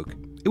Facebook,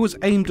 it was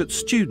aimed at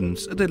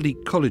students at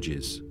elite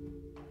colleges.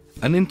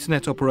 An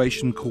internet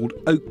operation called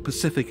Oak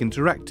Pacific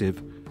Interactive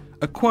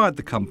acquired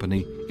the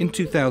company in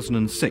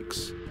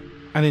 2006,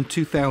 and in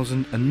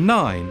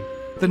 2009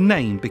 the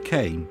name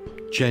became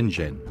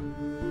Zhenzhen.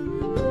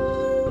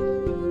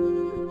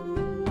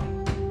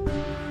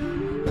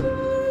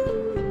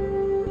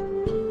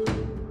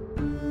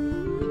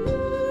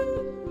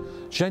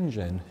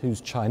 Zhenzhen, whose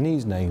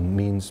Chinese name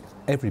means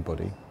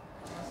everybody,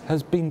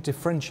 has been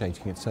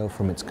differentiating itself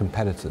from its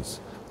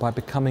competitors by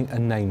becoming a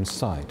named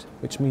site,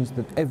 which means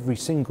that every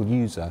single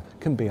user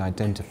can be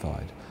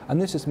identified. And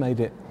this has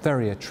made it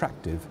very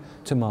attractive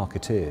to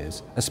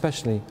marketeers,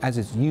 especially as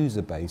its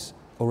user base,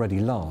 already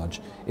large,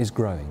 is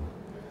growing.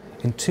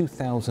 In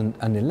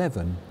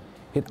 2011,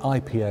 it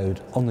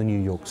IPO'd on the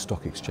New York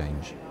Stock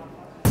Exchange.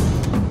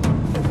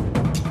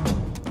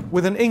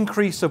 With an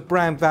increase of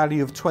brand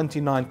value of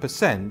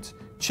 29%,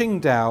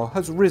 Qingdao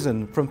has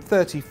risen from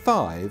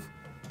 35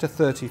 to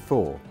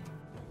 34.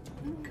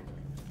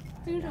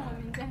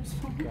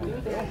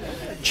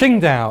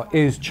 Qingdao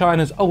is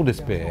China's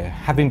oldest beer,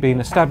 having been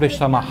established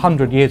some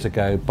 100 years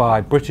ago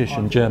by British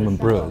and German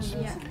brewers.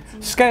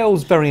 Scale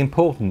is very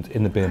important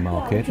in the beer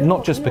market,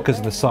 not just because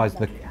of the size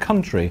of the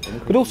country,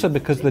 but also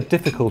because of the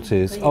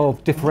difficulties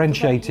of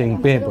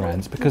differentiating beer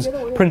brands, because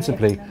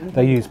principally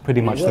they use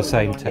pretty much the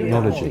same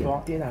technology.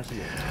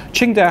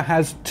 Qingdao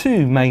has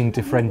two main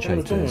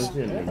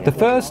differentiators. The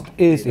first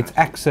is its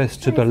access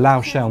to the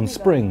Laoshan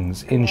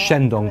Springs in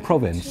Shandong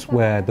province,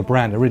 where the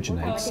brand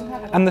originates,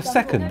 and the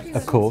second,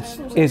 of course,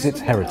 is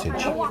its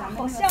heritage.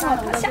 像啊，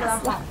他吓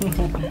死了。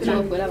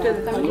就回来吧，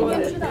咱们明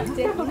天吃的，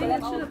回来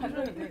吃的排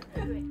队。对。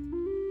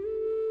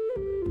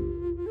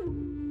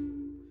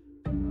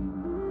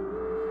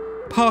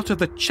 Part of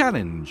the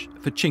challenge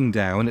for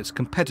Qingdao and its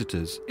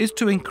competitors is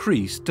to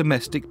increase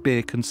domestic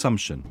beer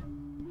consumption.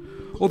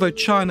 Although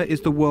China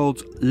is the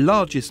world's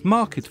largest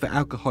market for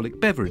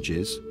alcoholic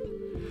beverages,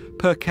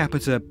 per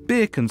capita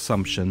beer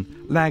consumption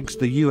lags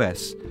the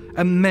US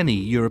and many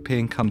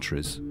European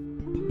countries.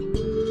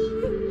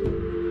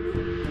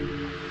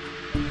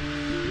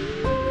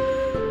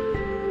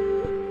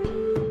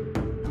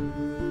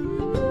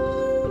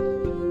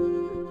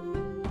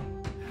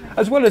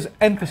 As well as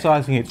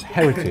emphasising its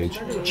heritage,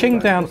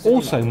 Qingdao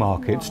also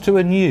markets to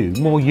a new,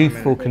 more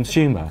youthful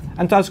consumer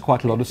and does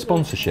quite a lot of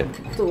sponsorship.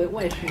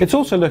 It's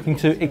also looking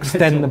to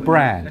extend the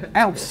brand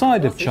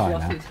outside of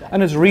China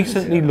and has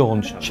recently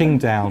launched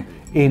Qingdao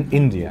in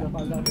India.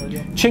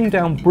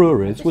 Qingdao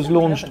Breweries was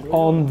launched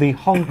on the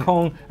Hong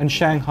Kong and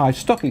Shanghai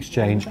Stock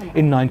Exchange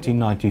in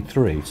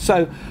 1993.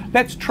 So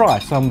let's try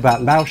some of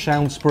that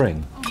Laoshan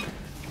Spring.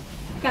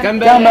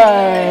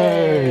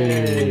 Ganbei!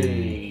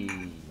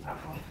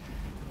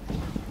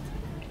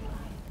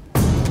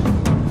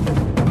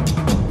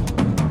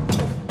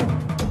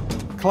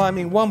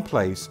 Climbing one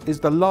place is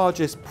the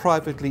largest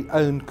privately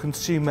owned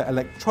consumer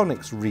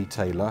electronics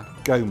retailer,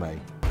 Gomei.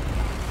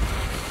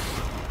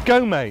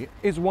 Gomei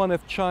is one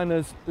of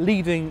China's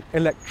leading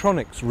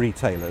electronics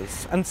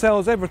retailers and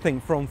sells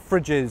everything from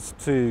fridges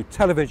to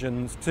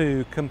televisions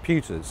to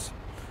computers.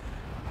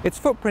 Its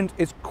footprint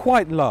is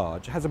quite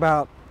large, has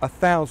about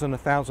 1,000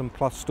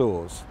 plus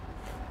stores,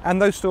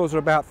 and those stores are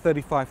about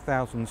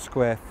 35,000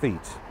 square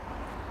feet.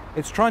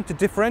 It's trying to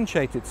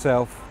differentiate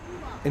itself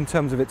in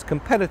terms of its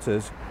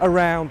competitors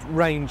around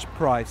range,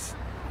 price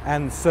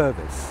and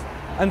service,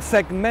 and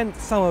segment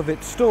some of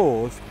its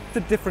stores to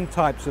different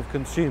types of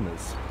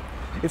consumers.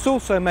 It's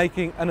also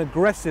making an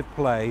aggressive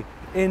play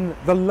in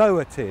the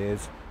lower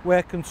tiers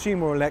where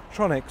consumer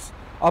electronics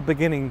are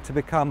beginning to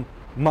become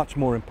much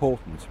more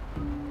important.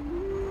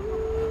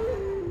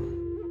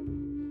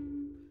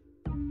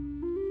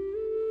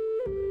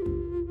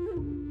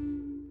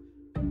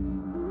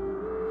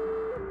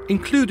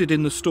 Included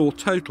in the store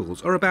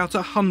totals are about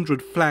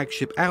 100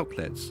 flagship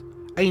outlets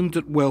aimed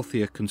at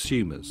wealthier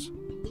consumers.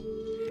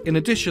 In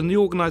addition, the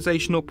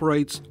organisation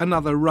operates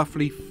another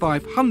roughly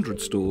 500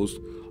 stores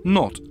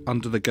not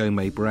under the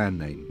Gomei brand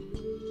name.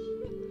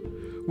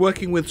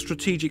 Working with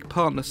strategic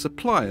partner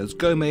suppliers,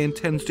 Gomei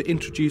intends to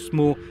introduce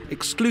more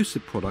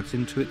exclusive products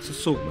into its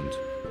assortment.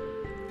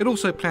 It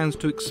also plans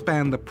to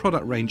expand the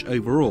product range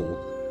overall,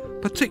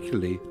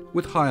 particularly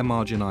with higher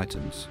margin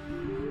items.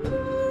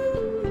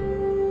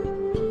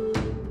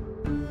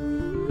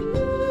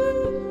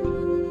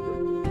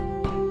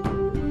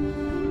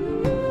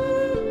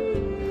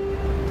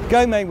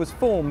 Gomei was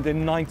formed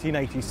in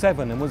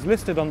 1987 and was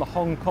listed on the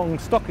Hong Kong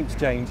Stock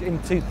Exchange in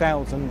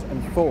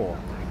 2004.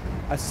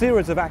 A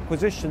series of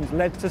acquisitions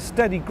led to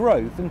steady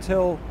growth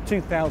until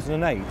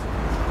 2008,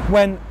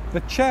 when the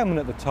chairman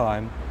at the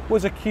time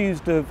was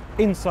accused of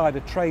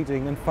insider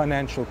trading and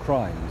financial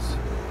crimes.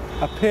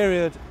 A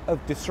period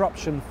of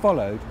disruption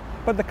followed,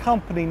 but the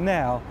company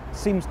now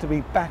seems to be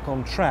back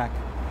on track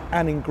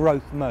and in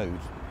growth mode.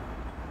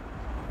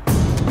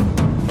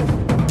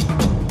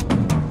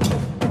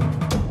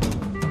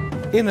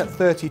 In at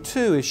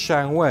 32 is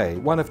Shanhui,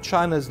 one of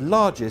China's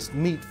largest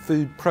meat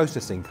food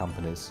processing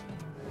companies.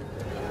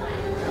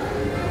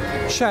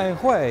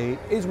 Shanhui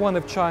is one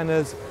of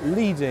China's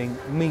leading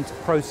meat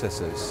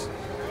processors.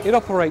 It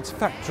operates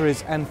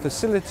factories and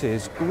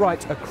facilities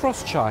right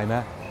across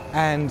China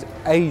and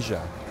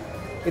Asia.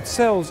 It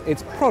sells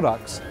its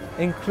products,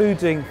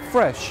 including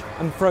fresh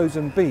and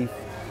frozen beef,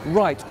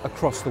 right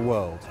across the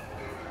world.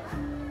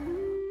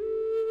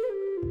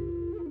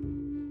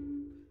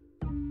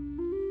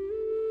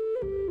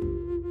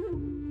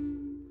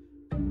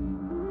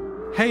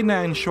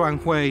 Hainan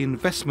Shanhui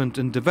Investment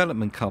and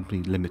Development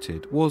Company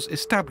Limited was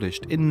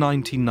established in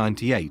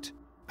 1998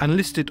 and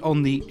listed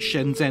on the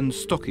Shenzhen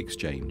Stock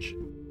Exchange.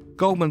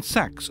 Goldman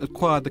Sachs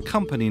acquired the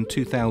company in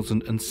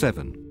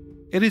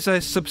 2007. It is a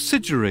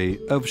subsidiary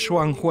of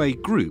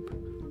Shanhui Group,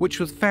 which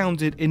was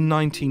founded in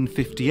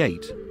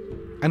 1958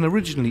 and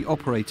originally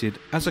operated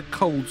as a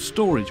cold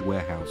storage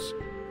warehouse,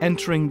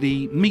 entering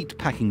the meat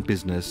packing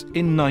business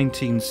in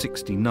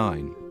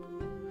 1969.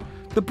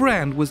 The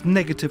brand was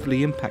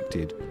negatively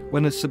impacted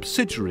when a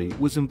subsidiary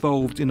was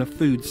involved in a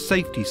food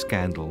safety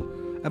scandal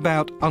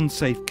about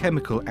unsafe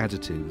chemical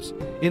additives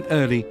in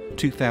early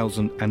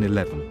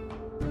 2011.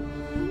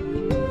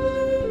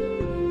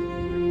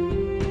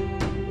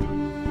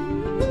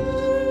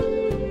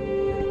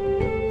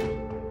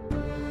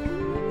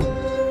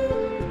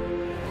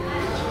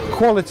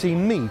 Quality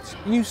meat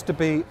used to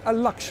be a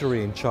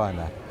luxury in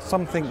China,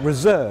 something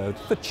reserved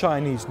for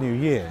Chinese New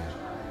Year.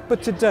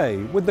 But today,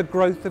 with the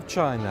growth of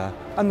China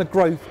and the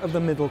growth of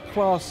the middle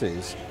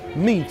classes,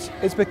 meat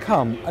has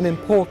become an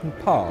important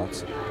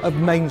part of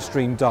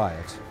mainstream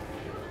diet.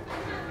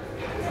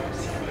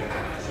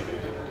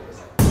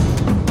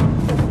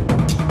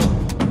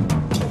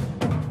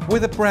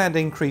 With a brand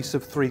increase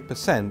of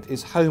 3%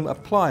 is home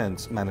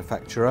appliance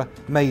manufacturer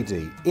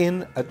BrandZ,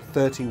 in at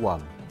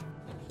 31.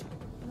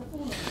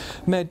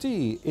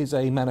 BrandZ is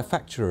a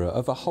manufacturer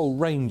of a whole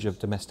range of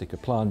domestic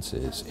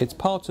appliances. It's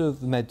part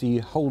of the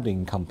BrandZ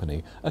Holding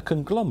Company, a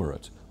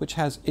conglomerate which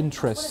has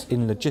interests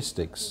in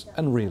logistics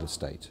and real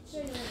estate.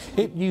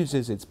 It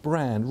uses its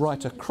brand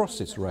right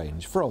across its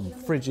range, from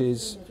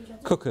fridges,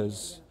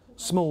 cookers,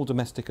 small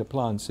domestic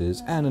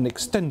appliances and an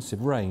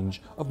extensive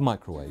range of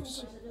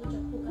microwaves.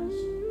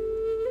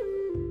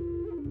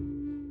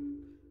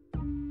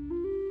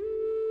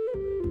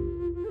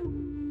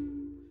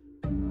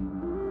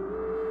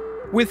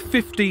 With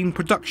 15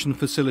 production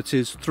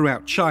facilities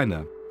throughout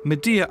China,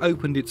 BrandZ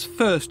opened its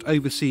first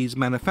overseas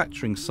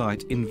manufacturing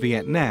site in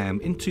Vietnam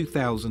in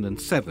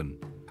 2007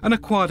 and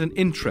acquired an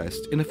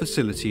interest in a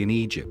facility in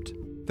Egypt.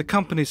 The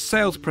company's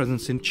sales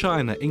presence in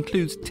China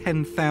includes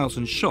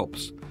 10,000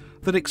 shops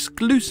that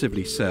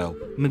exclusively sell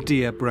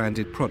BrandZ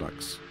branded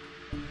products.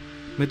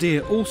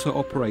 BrandZ also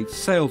operates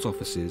sales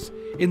offices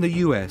in the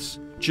US,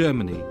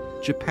 Germany,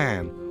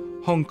 Japan,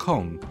 Hong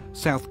Kong,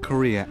 South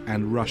Korea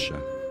and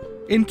Russia.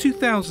 In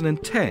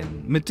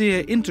 2010,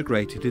 BrandZ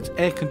integrated its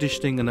air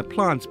conditioning and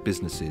appliance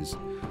businesses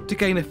to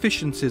gain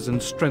efficiencies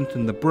and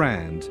strengthen the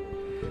brand,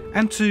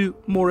 and to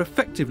more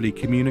effectively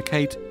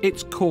communicate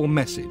its core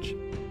message,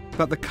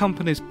 that the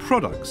company's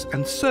products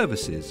and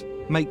services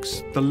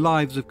makes the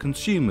lives of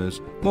consumers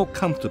more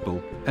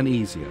comfortable and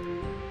easier.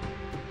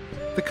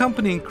 The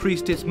company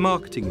increased its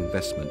marketing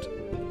investment,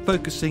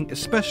 focusing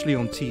especially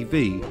on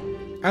TV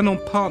and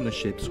on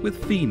partnerships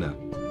with FINA,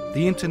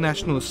 the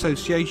International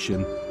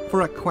Association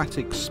for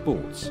Aquatic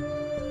Sports.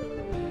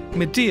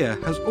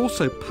 BrandZ has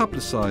also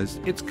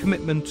publicised its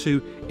commitment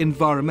to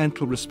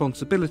environmental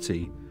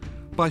responsibility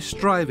by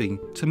striving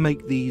to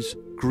make these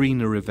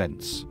greener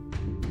events.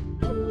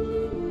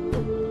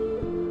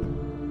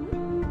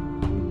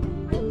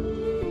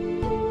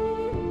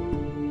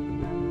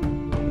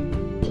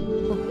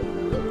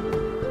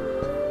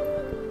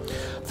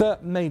 The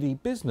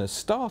BrandZ business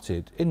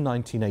started in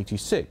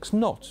 1986,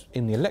 not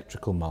in the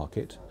electrical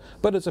market,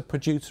 but as a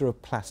producer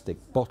of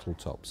plastic bottle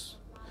tops.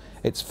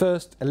 Its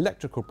first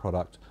electrical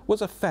product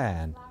was a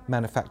fan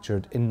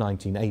manufactured in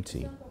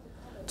 1980.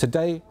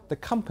 Today, the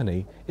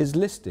company is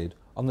listed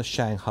on the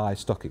Shanghai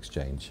Stock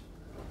Exchange.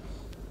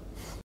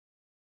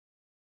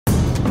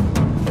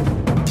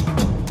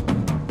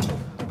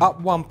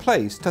 Up one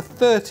place to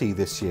 30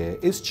 this year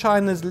is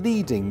China's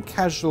leading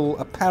casual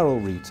apparel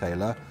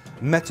retailer,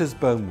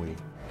 BrandZ.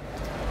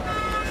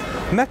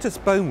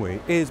 BrandZ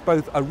is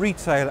both a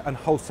retailer and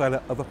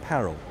wholesaler of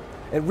apparel.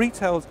 It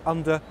retails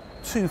under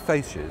two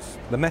fascias,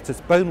 the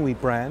BrandZ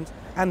brand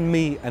and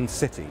Me and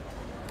City.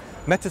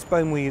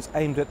 BrandZ is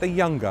aimed at the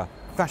younger,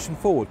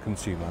 fashion-forward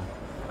consumer,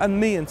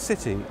 and Me and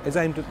City is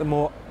aimed at the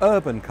more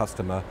urban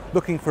customer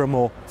looking for a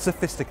more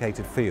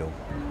sophisticated feel.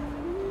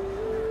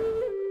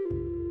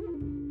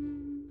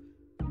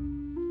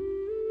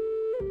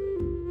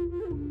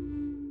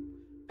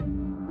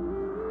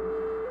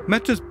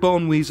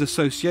 BrandZ's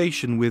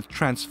association with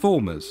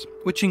Transformers,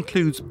 which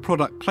includes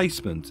product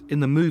placement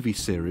in the movie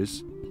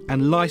series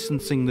and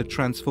licensing the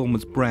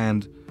Transformers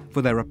brand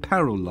for their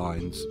apparel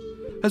lines,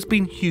 has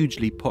been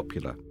hugely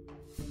popular.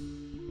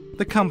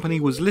 The company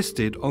was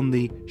listed on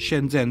the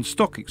Shenzhen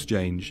Stock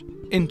Exchange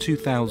in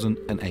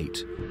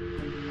 2008.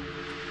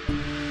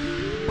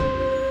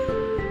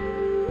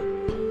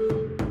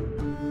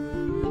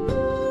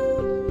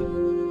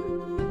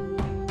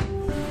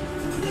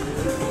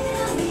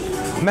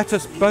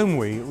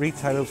 BrandZ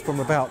retails from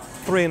about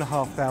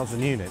 3,500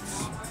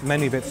 units,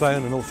 many of its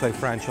own and also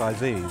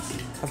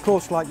franchisees. Of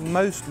course, like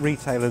most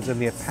retailers in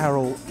the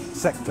apparel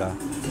sector,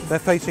 they're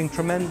facing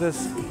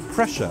tremendous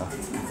pressure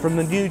from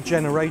the new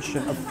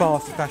generation of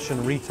fast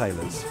fashion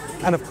retailers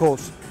and, of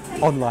course,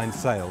 online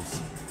sales.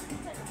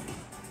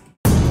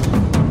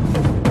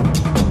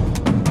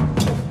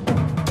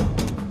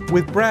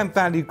 With brand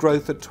value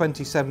growth at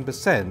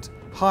 27%,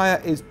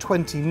 Haier is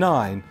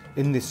 29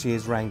 in this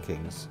year's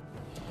rankings.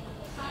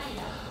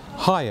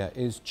 Haier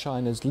is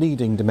China's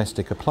leading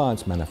domestic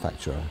appliance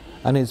manufacturer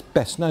and is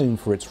best known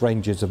for its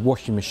ranges of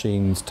washing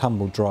machines,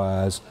 tumble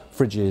dryers,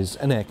 fridges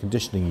and air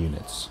conditioning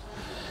units.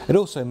 It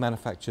also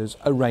manufactures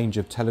a range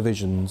of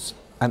televisions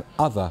and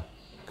other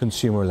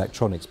consumer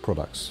electronics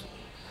products.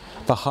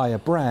 The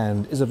Haier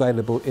brand is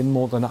available in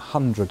more than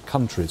 100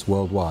 countries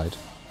worldwide.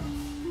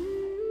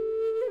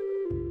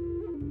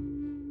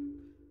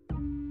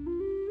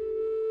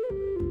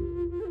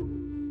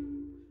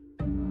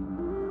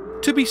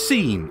 To be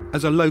seen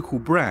as a local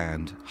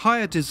brand,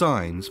 Haier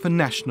designs for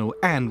national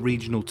and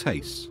regional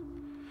tastes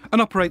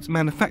and operates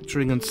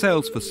manufacturing and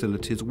sales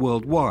facilities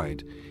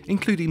worldwide,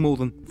 including more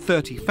than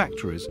 30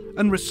 factories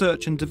and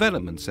research and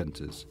development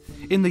centres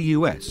in the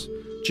US,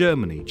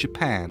 Germany,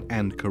 Japan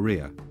and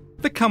Korea.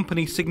 The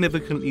company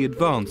significantly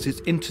advanced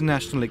its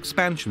international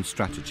expansion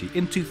strategy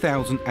in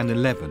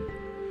 2011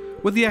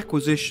 with the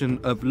acquisition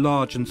of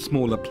large and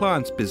small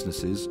appliance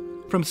businesses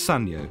from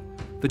Sanyo,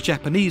 the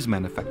Japanese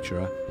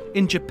manufacturer,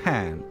 in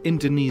Japan,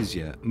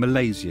 Indonesia,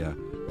 Malaysia,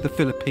 the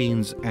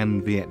Philippines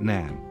and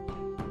Vietnam.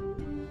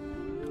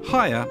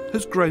 Haier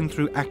has grown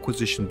through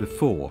acquisition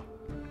before,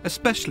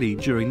 especially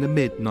during the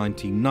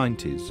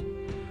mid-1990s,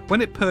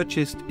 when it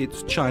purchased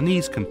its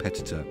Chinese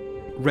competitor,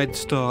 Red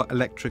Star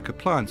Electric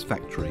Appliance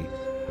Factory,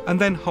 and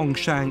then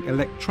Hongshan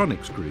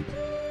Electronics Group,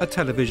 a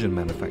television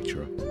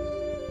manufacturer.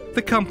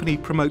 The company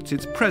promotes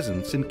its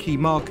presence in key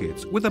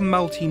markets with a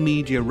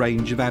multimedia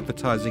range of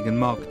advertising and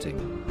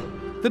marketing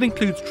that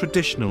includes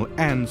traditional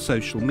and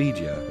social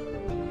media,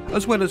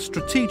 as well as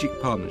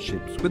strategic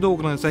partnerships with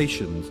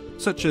organisations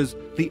such as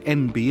the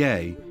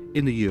NBA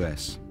in the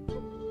US.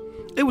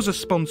 It was a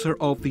sponsor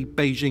of the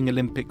Beijing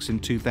Olympics in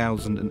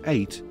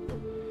 2008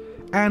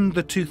 and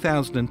the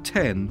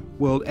 2010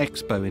 World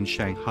Expo in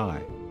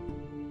Shanghai.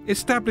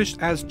 Established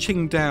as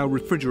Qingdao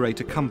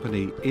Refrigerator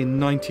Company in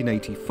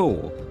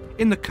 1984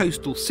 in the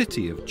coastal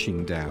city of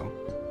Qingdao,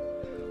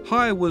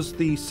 Haier was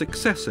the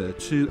successor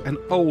to an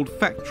old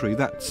factory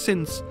that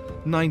since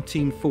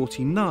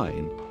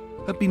 1949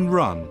 had been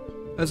run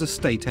as a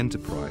state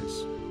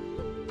enterprise.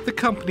 The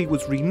company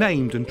was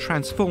renamed and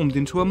transformed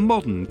into a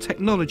modern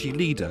technology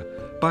leader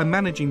by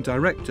Managing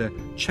Director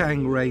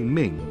Chang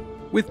Rui-Ming,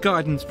 with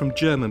guidance from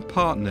German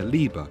partner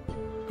Liebherr,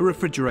 a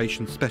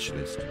refrigeration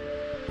specialist.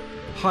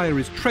 Haier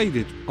is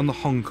traded on the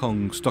Hong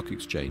Kong Stock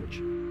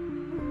Exchange.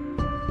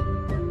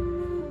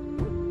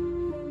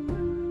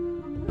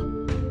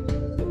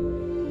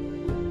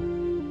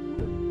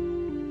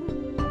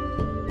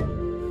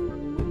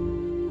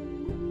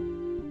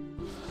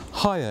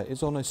 Haier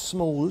is on a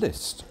small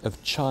list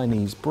of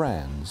Chinese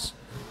brands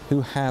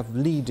who have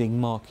leading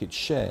market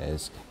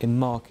shares in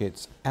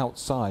markets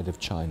outside of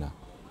China.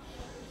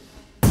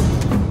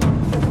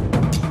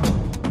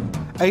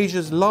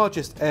 Asia's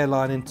largest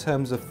airline in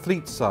terms of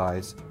fleet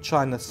size,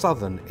 China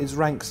Southern, is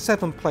ranked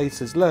 7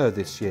 places lower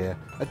this year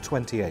at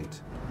 28.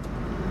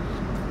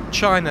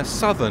 China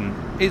Southern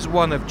is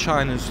one of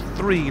China's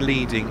 3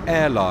 leading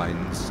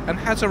airlines and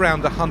has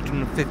around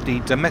 150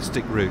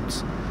 domestic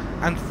routes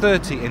and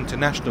 30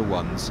 international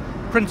ones,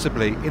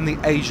 principally in the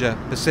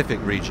Asia-Pacific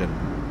region.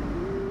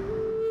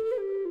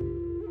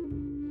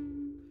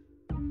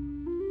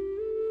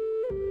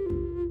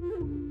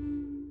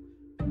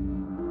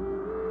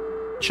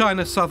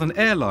 China Southern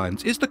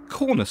Airlines is the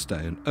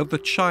cornerstone of the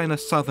China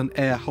Southern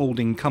Air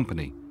Holding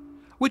Company,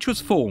 which was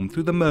formed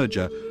through the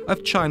merger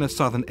of China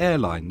Southern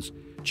Airlines,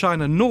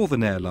 China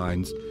Northern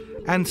Airlines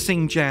and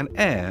Xinjiang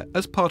Air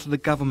as part of the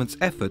government's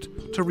effort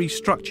to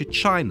restructure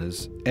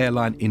China's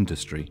airline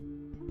industry.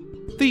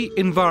 The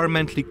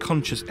environmentally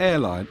conscious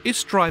airline is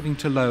striving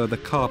to lower the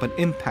carbon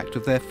impact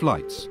of their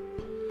flights,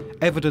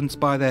 evidenced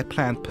by their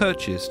planned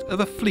purchase of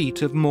a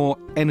fleet of more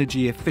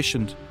energy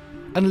efficient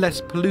and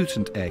less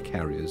pollutant air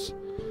carriers,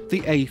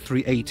 the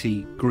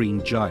A380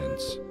 Green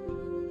Giants.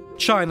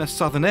 China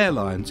Southern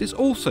Airlines is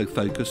also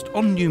focused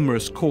on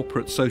numerous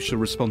corporate social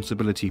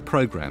responsibility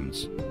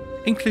programs,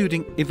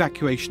 including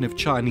evacuation of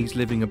Chinese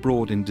living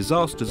abroad in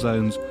disaster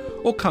zones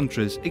or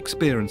countries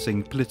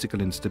experiencing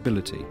political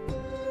instability,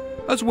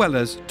 as well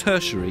as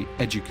tertiary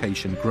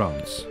education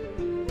grants.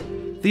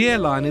 The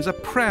airline is a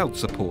proud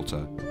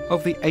supporter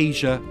of the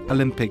Asia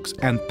Olympics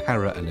and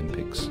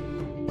Paralympics.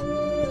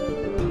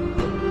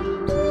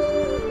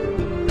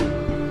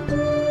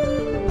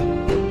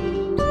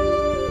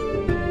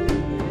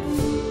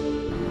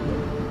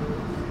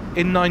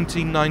 In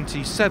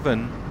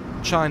 1997,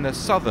 China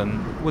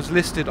Southern was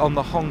listed on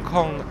the Hong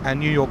Kong and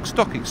New York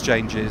stock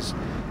exchanges,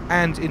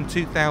 and in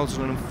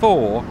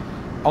 2004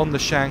 on the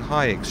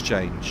Shanghai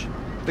exchange.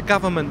 The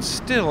government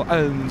still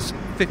owns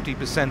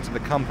 50% of the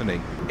company.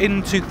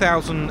 In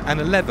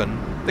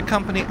 2011, the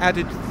company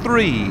added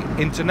 3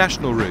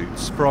 international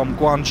routes from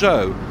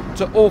Guangzhou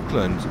to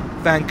Auckland,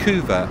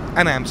 Vancouver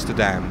and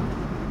Amsterdam.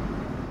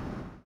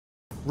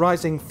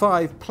 Rising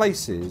 5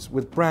 places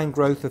with brand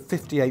growth of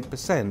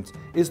 58%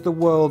 is the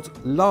world's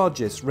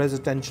largest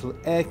residential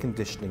air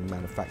conditioning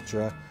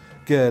manufacturer,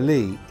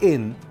 Gerli,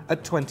 in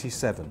at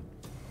 27.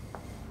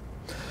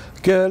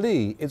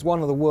 Gerli is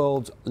one of the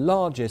world's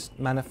largest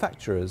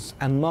manufacturers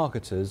and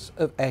marketers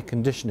of air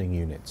conditioning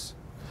units,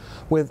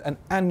 with an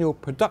annual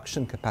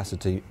production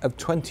capacity of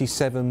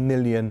 27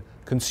 million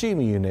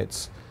consumer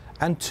units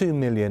and 2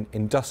 million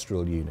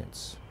industrial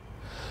units.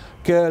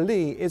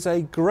 Gerli is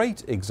a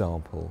great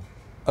example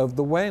of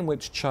the way in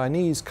which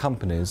Chinese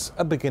companies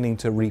are beginning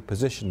to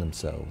reposition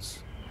themselves.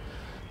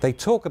 They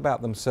talk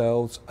about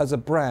themselves as a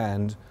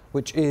brand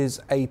which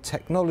is a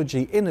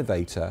technology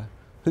innovator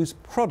whose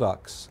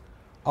products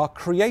are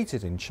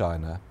created in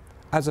China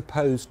as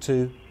opposed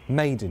to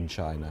made in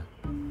China.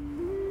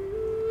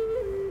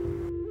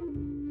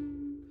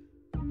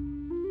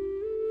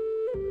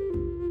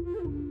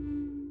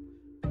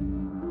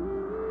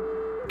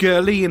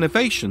 Gerli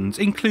innovations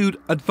include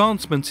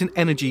advancements in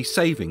energy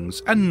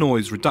savings and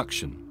noise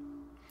reduction.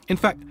 In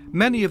fact,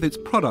 many of its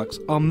products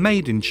are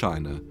made in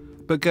China,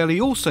 but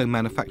Gerli also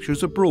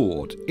manufactures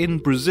abroad in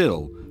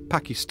Brazil,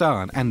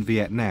 Pakistan and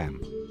Vietnam.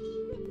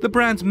 The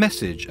brand's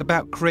message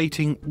about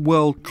creating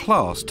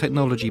world-class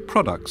technology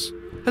products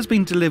has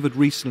been delivered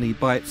recently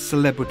by its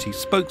celebrity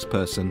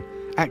spokesperson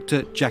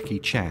actor Jackie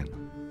Chan.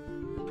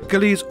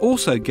 Geely has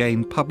also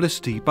gained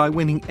publicity by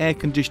winning air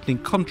conditioning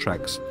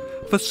contracts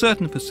for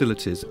certain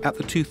facilities at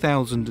the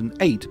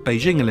 2008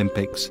 Beijing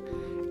Olympics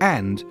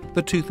and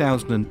the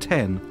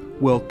 2010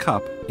 World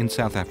Cup in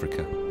South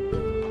Africa.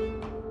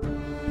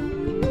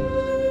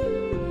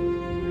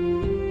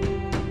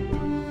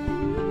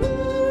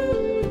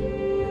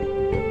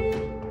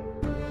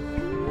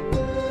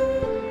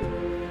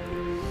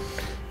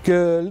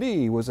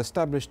 Geely was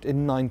established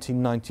in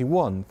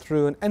 1991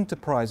 through an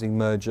enterprising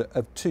merger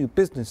of two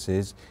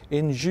businesses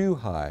in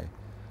Zhuhai,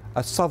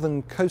 a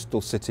southern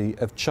coastal city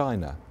of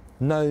China,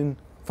 known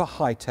for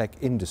high-tech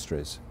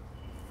industries.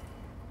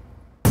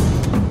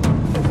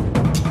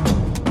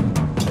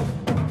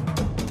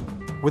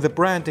 With a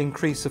brand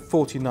increase of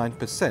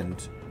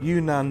 49%,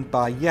 Yunnan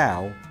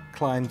Baiyao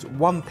climbed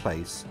one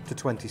place to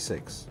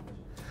 26.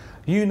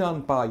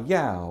 Yunnan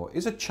Baiyao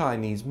is a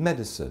Chinese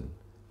medicine,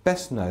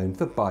 best known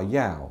for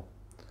Baiyao.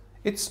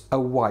 It's a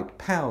white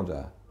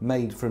powder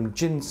made from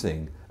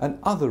ginseng and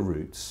other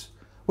roots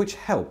which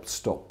help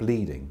stop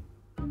bleeding.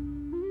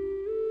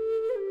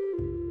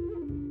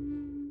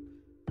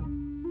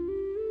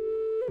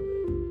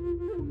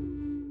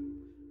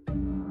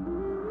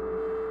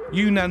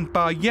 Yunnan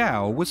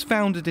Baiyao was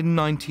founded in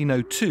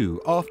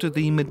 1902 after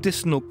the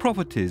medicinal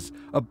properties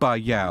of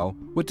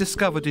Baiyao were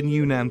discovered in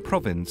Yunnan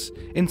province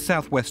in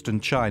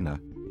southwestern China.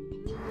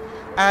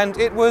 And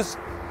it was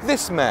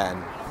this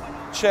man,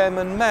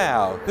 Chairman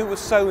Mao, who was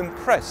so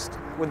impressed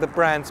with the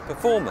brand's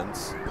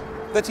performance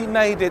that he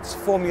made its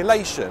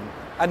formulation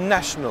a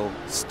national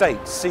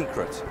state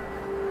secret.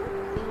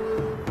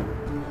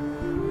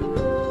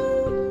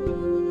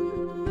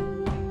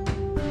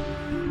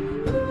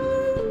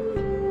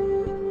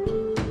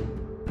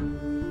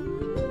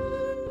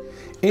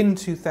 In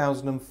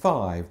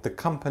 2005, the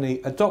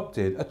company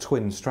adopted a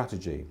twin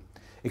strategy,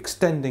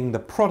 extending the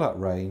product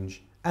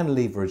range and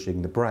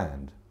leveraging the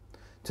brand.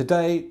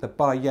 Today, the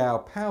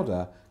Baiyao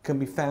powder can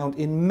be found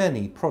in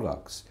many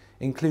products,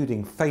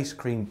 including face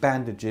cream,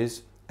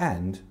 bandages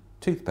and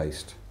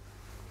toothpaste.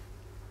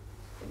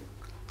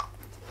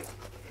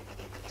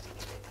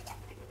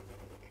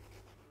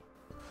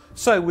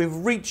 So we've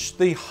reached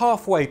the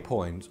halfway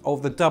point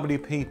of the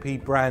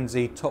WPP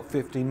BrandZ Top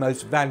 50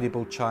 Most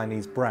Valuable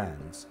Chinese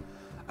Brands.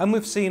 And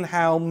we've seen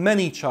how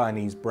many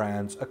Chinese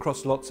brands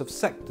across lots of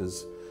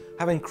sectors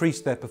have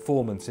increased their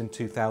performance in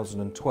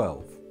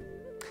 2012.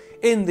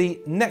 In the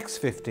next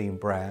 15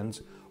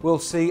 brands, we'll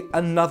see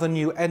another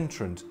new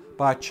entrant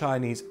by a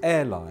Chinese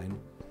airline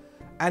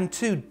and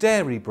two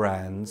dairy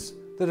brands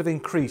that have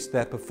increased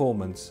their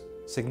performance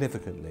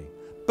significantly.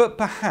 But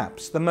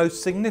perhaps the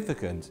most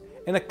significant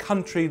in a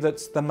country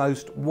that's the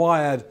most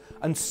wired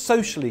and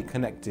socially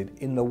connected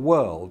in the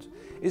world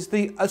is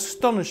the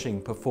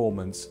astonishing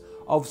performance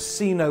of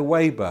Sina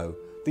Weibo,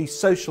 the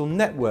social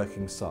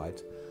networking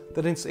site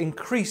that has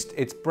increased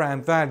its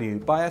brand value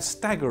by a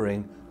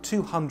staggering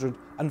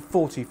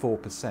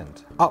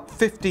 244%, up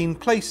 15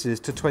 places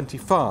to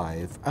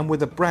 25, and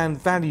with a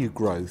brand value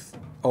growth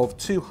of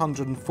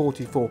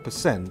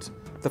 244%,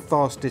 the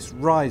fastest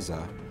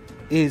riser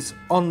is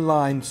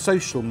online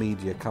social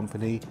media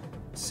company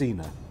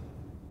Sina.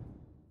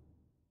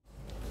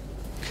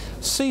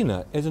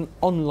 Sina is an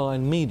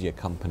online media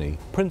company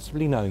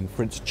principally known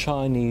for its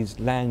Chinese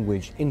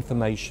language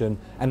information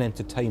and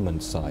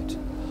entertainment site.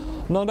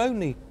 Not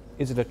only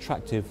is it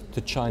attractive to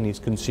Chinese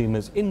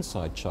consumers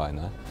inside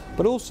China,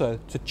 but also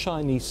to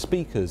Chinese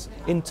speakers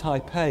in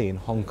Taipei, in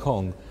Hong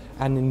Kong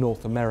and in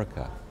North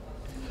America.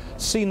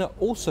 Sina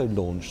also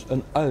launched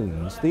and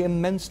owns the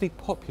immensely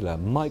popular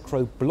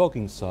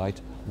micro-blogging site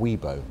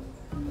Weibo.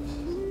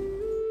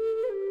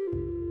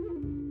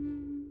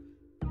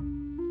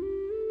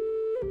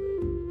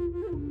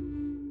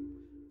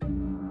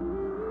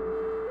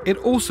 It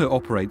also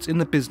operates in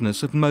the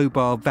business of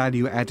mobile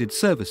value-added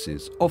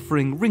services,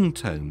 offering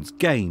ringtones,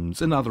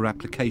 games and other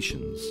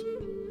applications.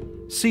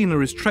 Sina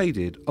is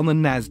traded on the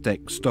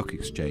Nasdaq Stock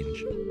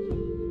Exchange.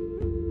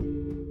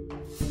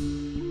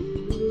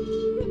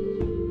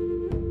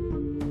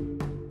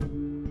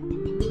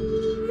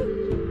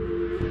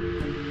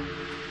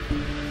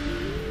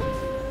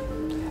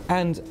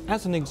 And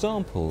as an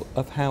example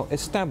of how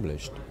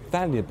established,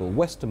 valuable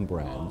Western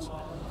brands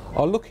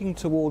are looking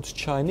towards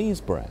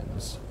Chinese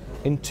brands,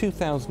 in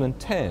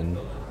 2010,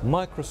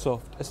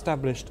 Microsoft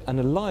established an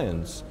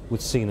alliance with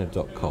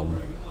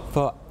Sina.com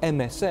for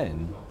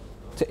MSN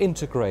to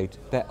integrate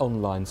their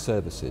online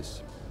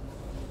services.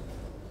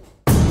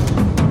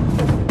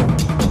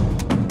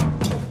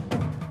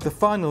 The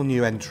final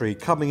new entry,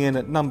 coming in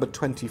at number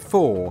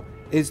 24,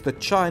 is the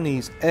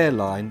Chinese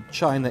airline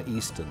China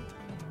Eastern.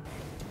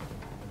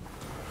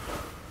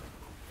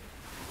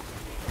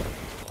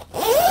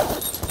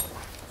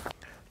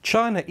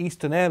 China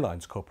Eastern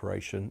Airlines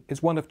Corporation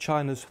is one of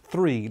China's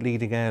 3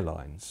 leading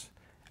airlines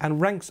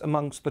and ranks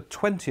amongst the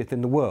 20th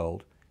in the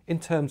world in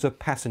terms of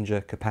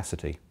passenger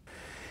capacity.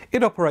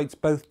 It operates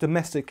both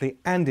domestically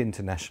and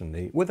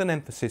internationally with an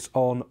emphasis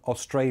on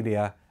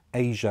Australia,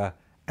 Asia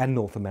and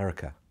North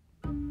America.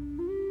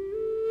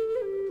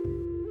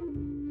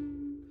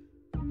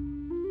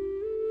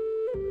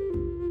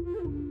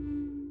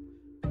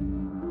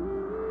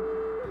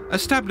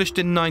 Established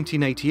in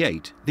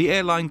 1988, the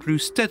airline grew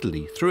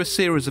steadily through a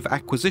series of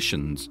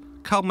acquisitions,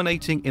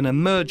 culminating in a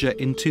merger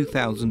in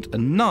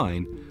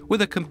 2009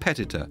 with a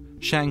competitor,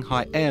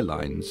 Shanghai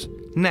Airlines,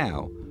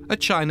 now a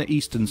China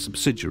Eastern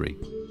subsidiary.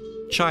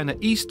 China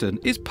Eastern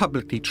is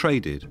publicly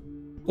traded,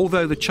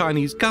 although the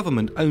Chinese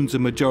government owns a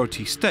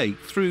majority stake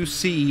through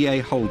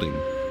CEA Holding.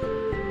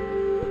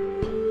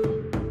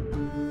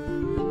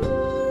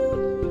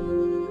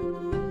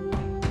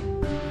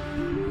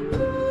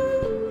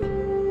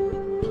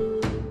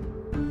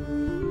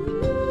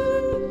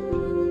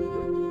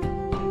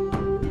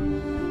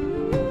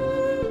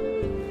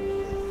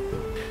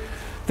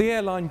 The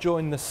airline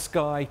joined the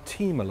Sky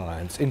Team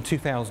Alliance in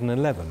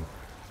 2011,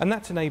 and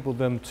that's enabled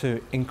them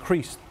to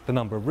increase the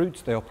number of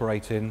routes they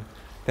operate in,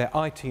 their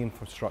IT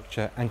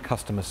infrastructure and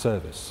customer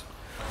service.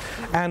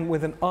 And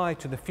with an eye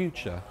to the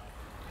future,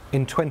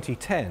 in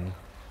 2010,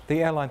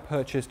 the airline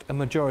purchased a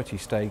majority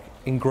stake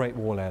in Great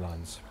Wall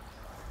Airlines.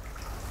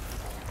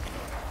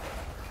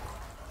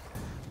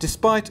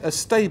 Despite a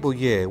stable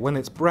year when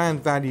its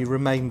brand value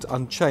remained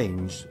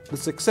unchanged, the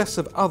success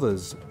of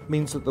others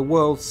means that the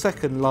world's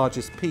second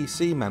largest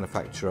PC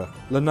manufacturer,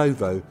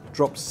 Lenovo,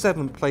 dropped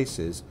 7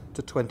 places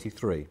to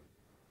 23.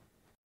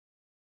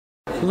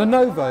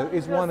 Lenovo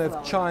is one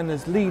of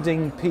China's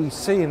leading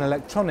PC and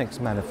electronics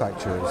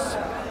manufacturers.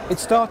 It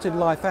started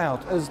life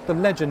out as the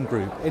Legend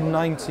Group in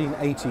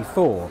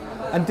 1984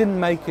 and didn't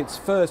make its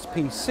first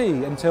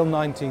PC until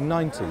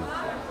 1990.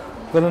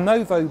 The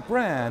Lenovo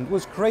brand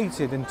was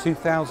created in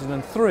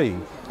 2003,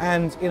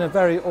 and in a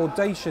very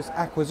audacious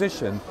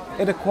acquisition,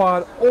 it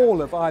acquired all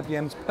of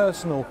IBM's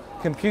personal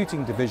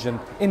computing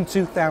division in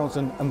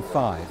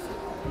 2005.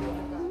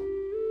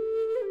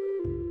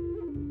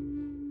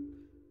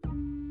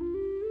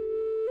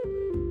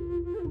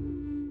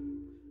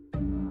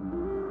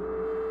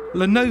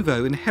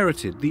 Lenovo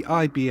inherited the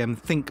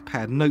IBM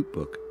ThinkPad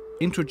notebook,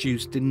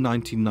 introduced in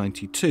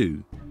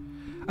 1992,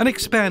 and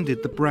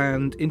expanded the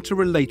brand into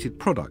related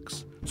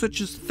products, such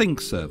as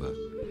ThinkServer,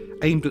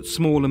 aimed at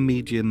small and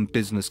medium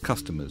business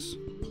customers.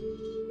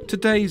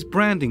 Today's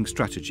branding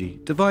strategy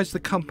divides the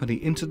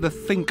company into the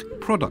Think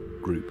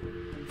product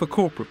group for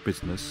corporate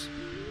business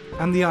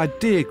and the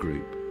Idea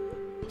group,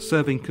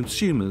 serving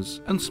consumers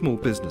and small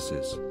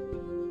businesses.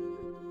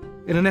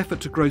 In an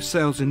effort to grow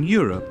sales in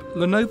Europe,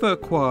 Lenovo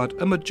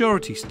acquired a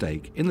majority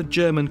stake in the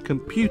German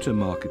computer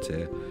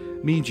marketeer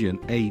Medion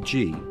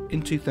AG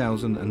in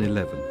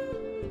 2011.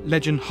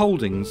 Legend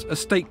Holdings, a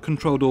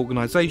state-controlled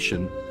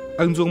organisation,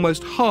 owns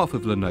almost half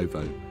of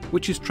Lenovo,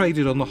 which is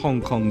traded on the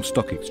Hong Kong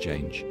Stock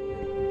Exchange.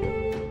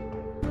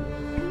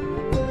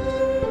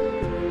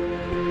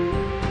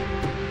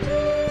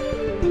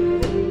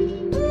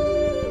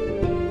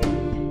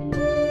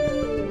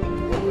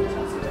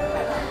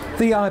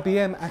 The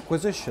IBM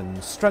acquisition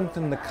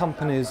strengthened the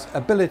company's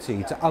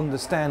ability to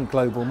understand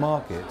global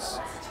markets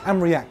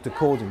and react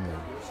accordingly.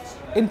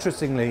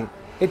 Interestingly,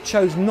 it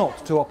chose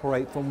not to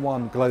operate from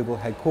one global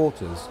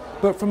headquarters,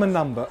 but from a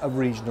number of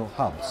regional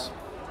hubs.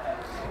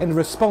 In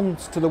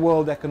response to the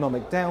world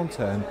economic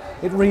downturn,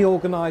 it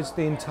reorganised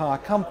the entire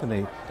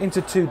company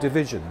into 2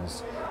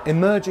 divisions,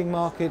 emerging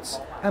markets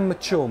and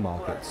mature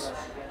markets.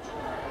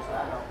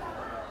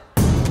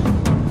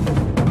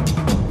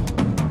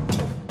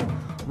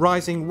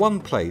 Rising 1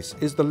 place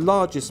is the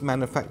largest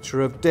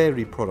manufacturer of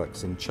dairy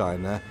products in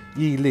China,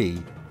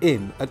 Yili,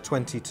 in at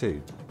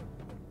 22.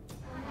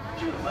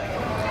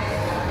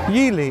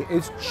 Yili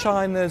is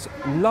China's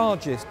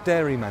largest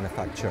dairy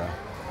manufacturer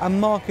and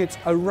markets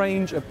a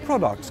range of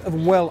products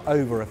of well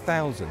over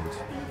 1,000.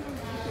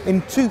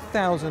 In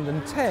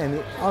 2010,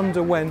 it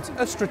underwent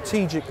a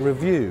strategic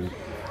review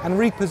and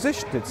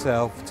repositioned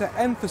itself to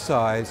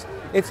emphasise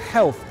its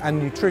health and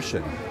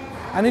nutrition,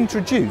 and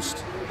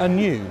introduced a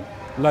new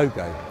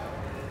logo.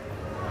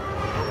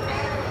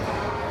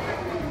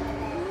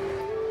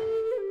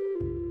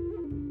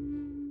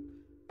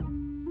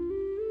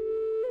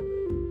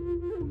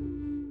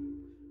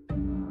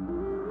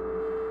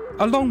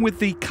 Along with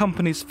the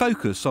company's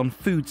focus on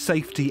food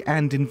safety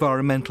and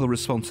environmental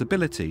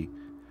responsibility,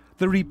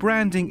 the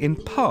rebranding in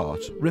part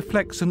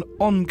reflects an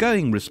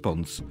ongoing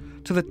response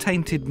to the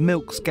tainted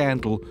milk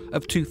scandal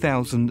of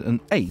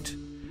 2008,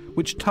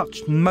 which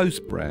touched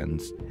most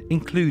brands,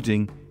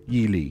 including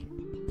Yili.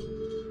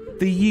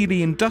 The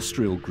Yili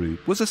Industrial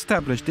Group was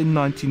established in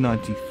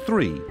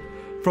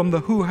 1993 from the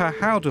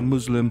Huhehaude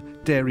Muslim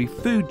Dairy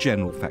Food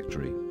General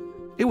Factory.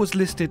 It was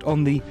listed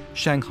on the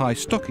Shanghai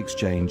Stock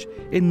Exchange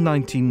in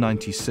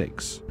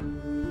 1996.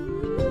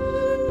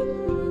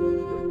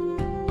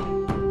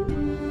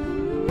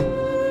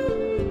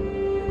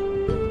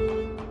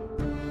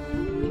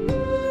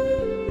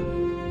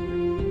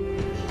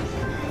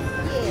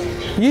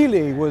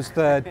 Yili was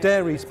the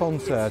dairy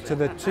sponsor to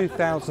the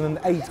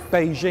 2008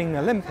 Beijing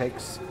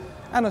Olympics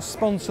and a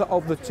sponsor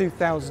of the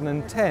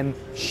 2010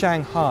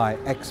 Shanghai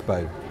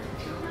Expo.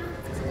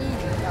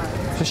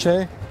 谢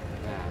谢。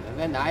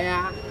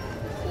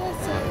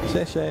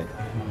谢谢。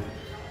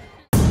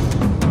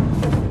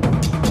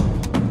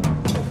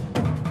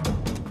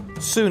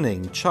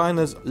Suning,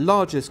 China's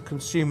largest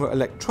consumer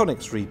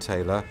electronics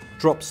retailer,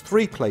 drops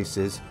 3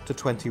 places to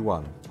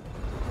 21.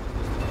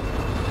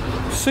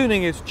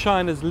 Suning is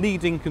China's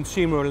leading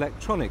consumer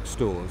electronics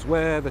stores,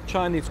 where the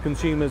Chinese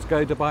consumers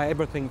go to buy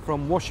everything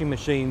from washing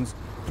machines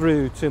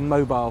through to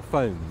mobile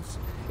phones.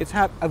 It's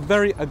had a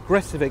very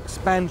aggressive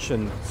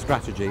expansion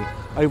strategy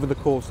over the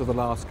course of the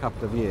last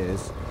couple of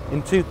years.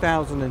 In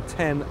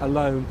 2010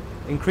 alone,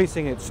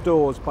 increasing its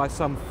stores by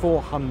some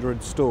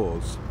 400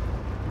 stores.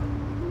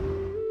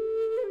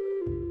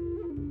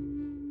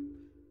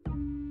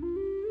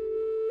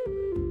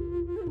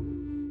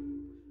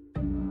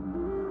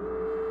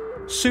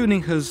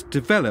 Suning has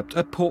developed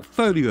a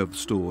portfolio of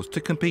stores to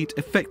compete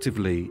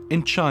effectively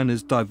in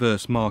China's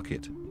diverse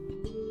market.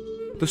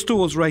 The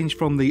stores range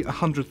from the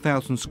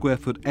 100,000 square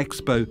foot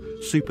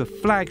Expo super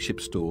flagship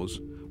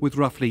stores with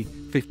roughly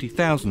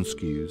 50,000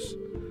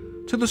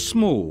 SKUs to the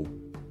small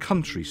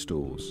country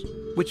stores,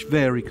 which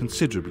vary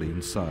considerably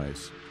in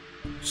size.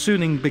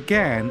 Suning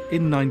began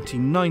in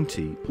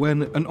 1990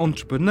 when an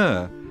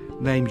entrepreneur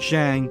named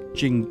Zhang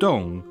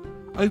Jingdong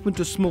opened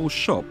a small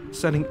shop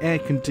selling air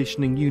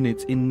conditioning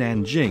units in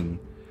Nanjing,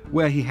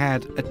 where he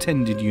had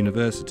attended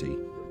university.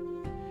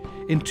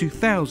 In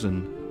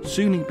 2000,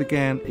 Suning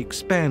began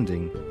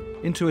expanding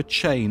into a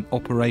chain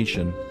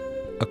operation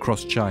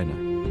across China.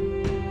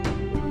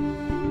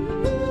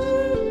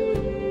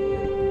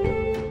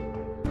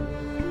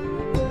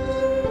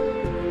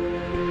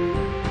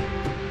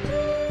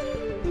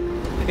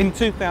 In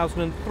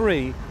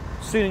 2003,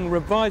 Suning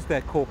revised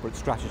their corporate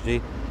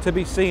strategy to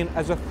be seen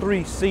as a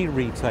 3C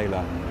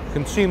retailer: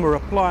 consumer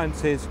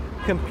appliances,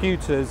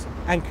 computers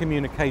and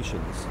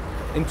communications.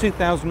 In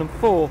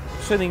 2004,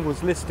 Suning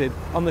was listed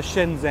on the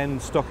Shenzhen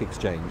Stock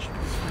Exchange.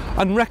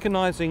 And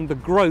recognising the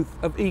growth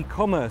of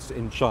e-commerce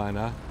in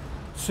China,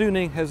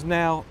 Suning has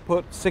now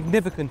put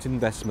significant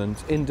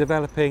investment in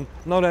developing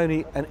not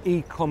only an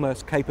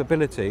e-commerce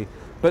capability,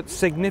 but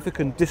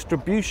significant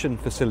distribution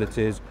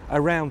facilities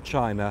around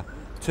China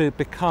to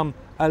become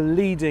a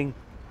leading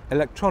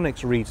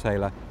electronics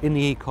retailer in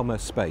the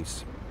e-commerce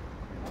space.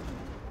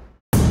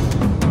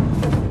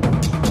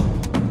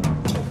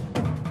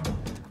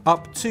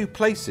 Up 2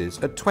 places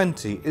at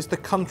 20 is the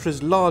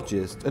country's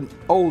largest and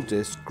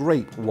oldest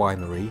grape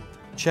winery,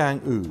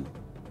 Chang'u.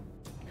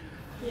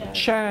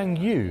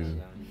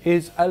 Chang'u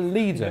is a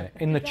leader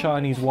in the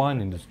Chinese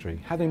wine industry,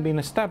 having been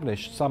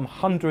established some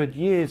 100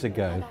 years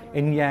ago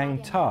in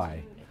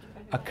Yantai,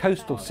 a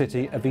coastal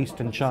city of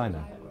eastern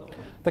China.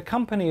 The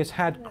company has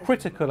had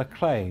critical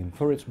acclaim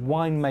for its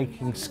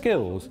winemaking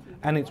skills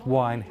and its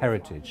wine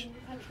heritage.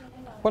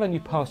 Why don't you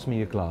pass me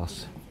your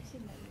glass?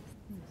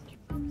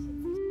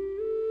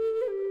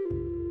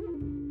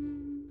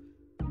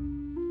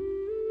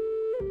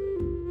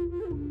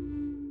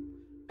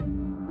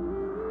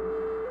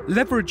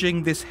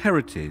 Leveraging this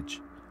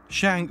heritage,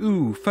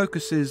 Chang'u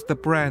focuses the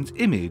brand's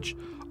image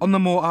on the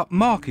more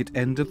upmarket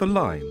end of the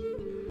line,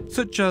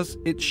 such as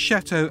its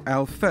Chateau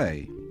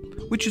Alphée,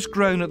 which is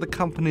grown at the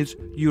company's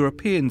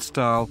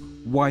European-style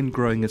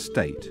wine-growing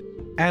estate,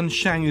 and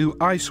Chang'u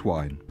Ice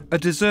Wine, a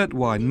dessert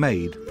wine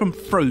made from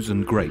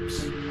frozen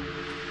grapes.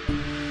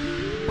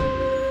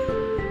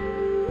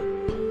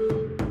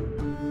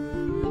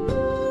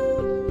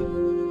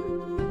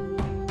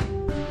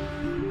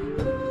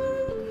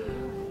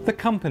 The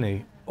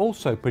company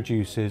also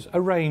produces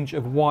a range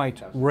of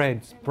white,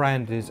 reds,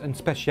 brandies and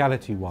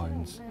specialty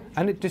wines,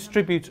 and it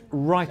distributes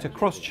right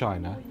across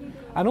China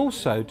and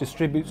also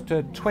distributes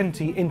to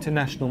 20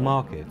 international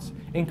markets,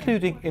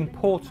 including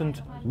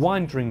important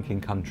wine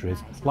drinking countries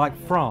like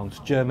France,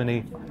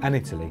 Germany and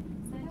Italy.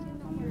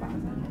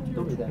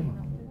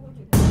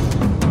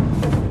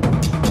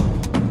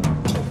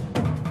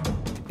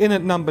 In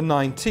at number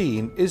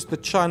 19 is the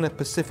China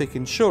Pacific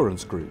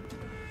Insurance Group,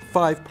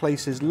 5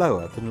 places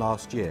lower than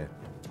last year.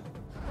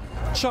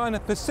 China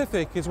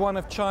Pacific is one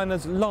of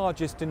China's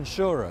largest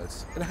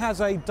insurers. It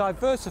has a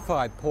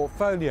diversified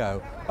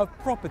portfolio of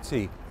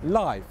property,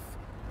 life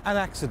and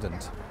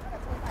accident.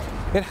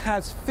 It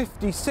has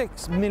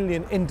 56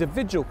 million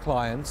individual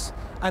clients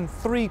and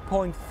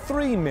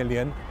 3.3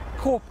 million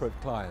corporate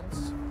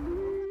clients.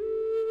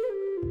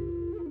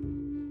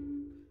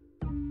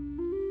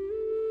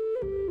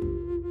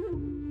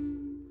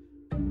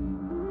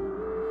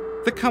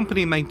 The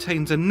company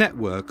maintains a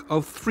network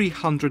of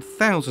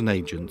 300,000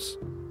 agents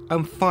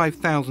and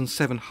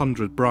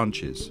 5,700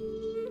 branches.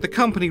 The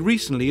company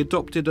recently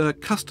adopted a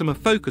customer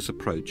focus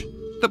approach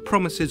that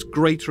promises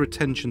greater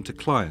attention to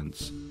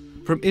clients,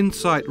 from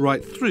insight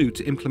right through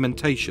to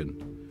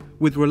implementation,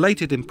 with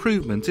related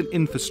improvements in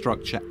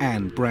infrastructure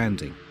and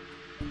branding.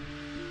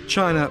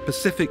 China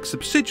Pacific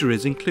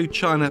subsidiaries include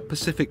China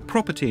Pacific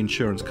Property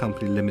Insurance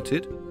Company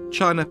Limited,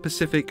 China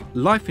Pacific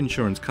Life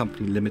Insurance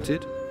Company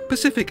Limited,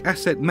 Pacific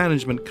Asset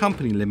Management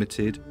Company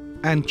Limited,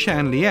 and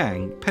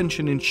Chanliang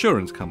Pension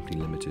Insurance Company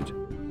Limited.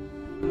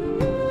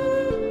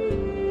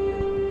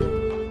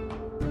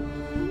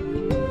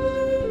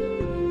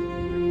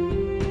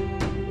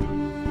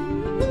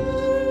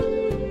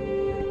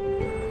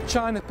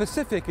 China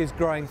Pacific is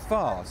growing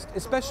fast,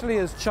 especially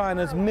as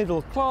China's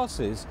middle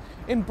classes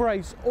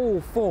embrace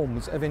all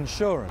forms of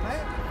insurance.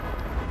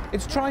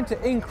 It's trying to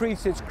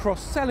increase its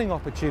cross-selling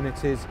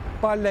opportunities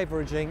by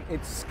leveraging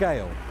its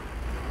scale.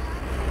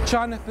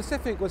 China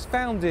Pacific was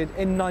founded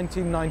in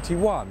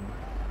 1991,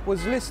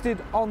 was listed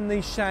on the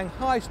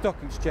Shanghai Stock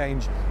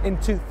Exchange in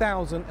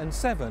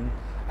 2007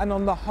 and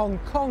on the Hong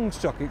Kong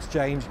Stock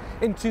Exchange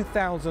in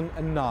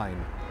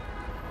 2009.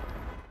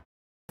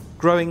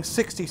 Growing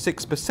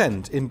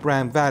 66% in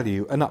brand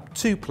value and up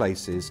 2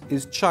 places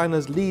is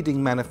China's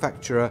leading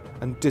manufacturer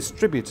and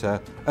distributor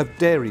of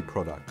dairy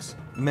products,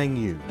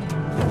 Mengniu.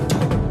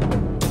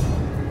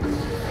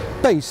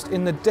 Based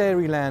in the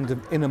dairy land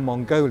of Inner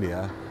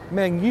Mongolia,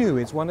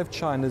 Mengniu is one of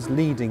China's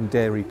leading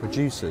dairy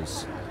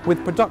producers,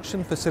 with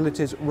production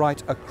facilities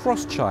right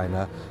across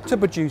China to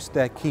produce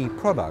their key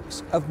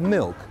products of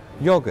milk,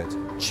 yogurt,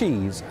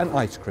 cheese and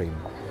ice cream.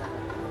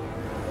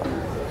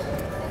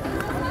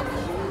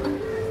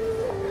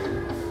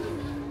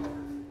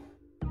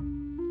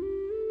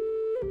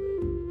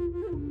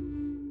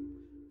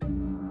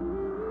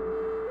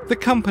 The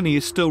company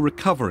is still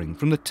recovering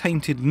from the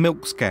tainted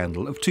milk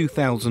scandal of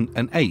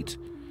 2008,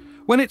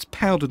 when its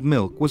powdered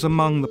milk was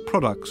among the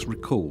products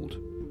recalled.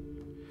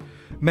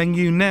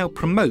 Mengniu now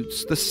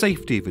promotes the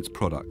safety of its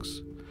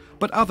products,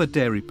 but other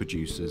dairy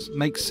producers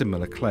make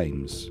similar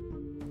claims.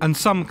 And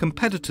some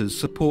competitors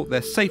support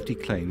their safety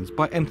claims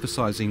by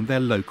emphasising their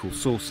local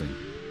sourcing.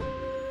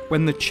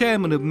 When the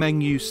chairman of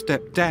Mengniu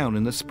stepped down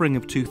in the spring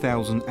of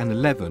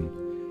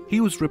 2011, he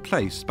was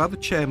replaced by the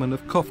chairman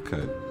of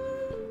COFCO,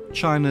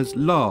 China's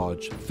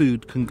large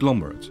food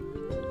conglomerate,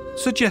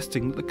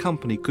 suggesting that the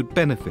company could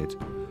benefit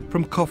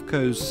from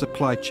COFCO's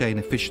supply chain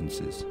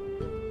efficiencies.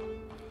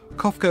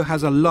 COFCO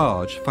has a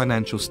large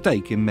financial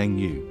stake in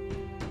Mengniu.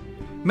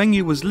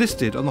 Mengniu was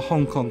listed on the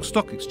Hong Kong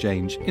Stock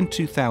Exchange in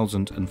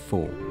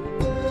 2004.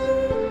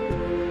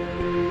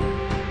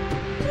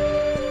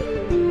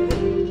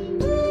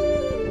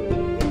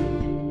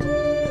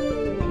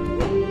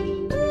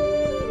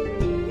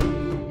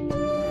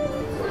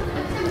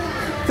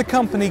 The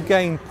company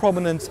gained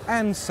prominence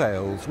and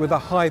sales with a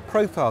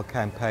high-profile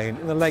campaign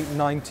in the late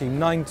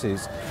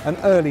 1990s and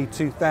early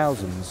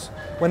 2000s,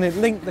 when it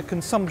linked the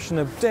consumption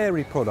of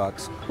dairy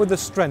products with the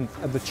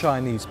strength of the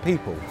Chinese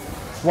people.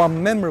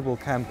 One memorable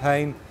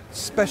campaign,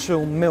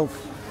 Special Milk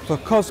for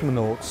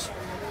Cosmonauts,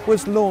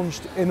 was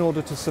launched in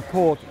order to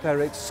support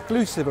their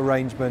exclusive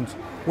arrangement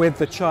with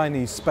the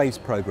Chinese space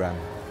program.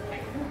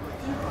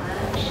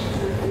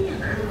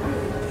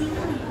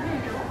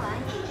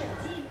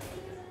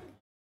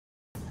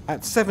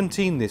 At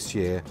 17 this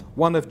year,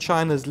 one of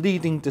China's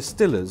leading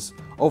distillers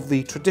of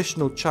the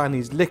traditional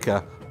Chinese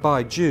liquor,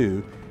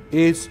 Baijiu,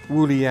 is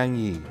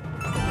Wuliangyi.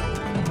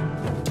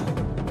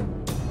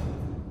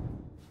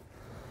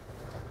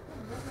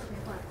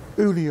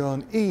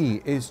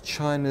 Wuliangyi is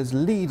China's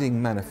leading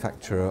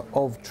manufacturer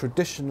of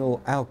traditional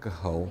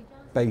alcohol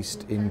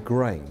based in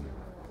grain.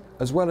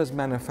 As well as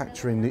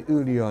manufacturing the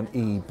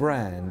Wuliangyi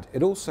brand,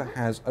 it also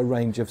has a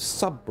range of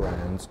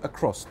sub-brands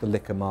across the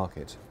liquor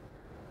market.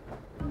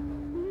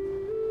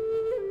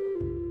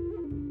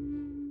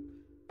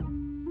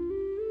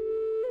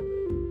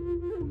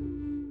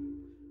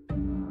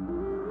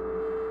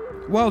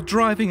 While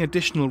driving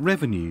additional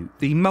revenue,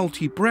 the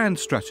multi-brand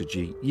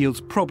strategy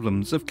yields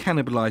problems of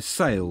cannibalised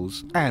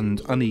sales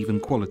and uneven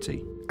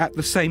quality. At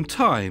the same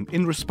time,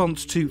 in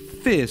response to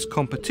fierce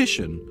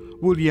competition,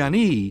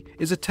 Wuliangyi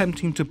is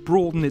attempting to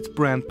broaden its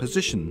brand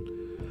position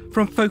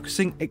from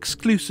focusing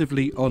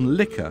exclusively on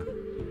liquor,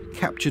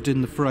 captured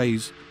in the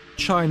phrase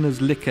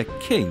China's Liquor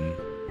King,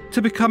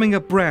 to becoming a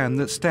brand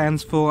that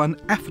stands for an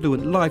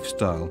affluent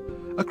lifestyle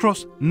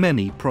across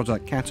many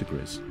product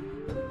categories.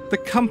 The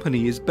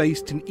company is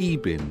based in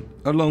Yibin,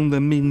 along the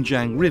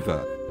Minjiang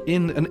River,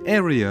 in an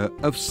area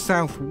of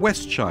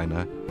southwest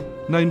China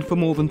known for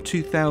more than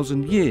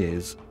 2,000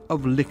 years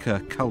of liquor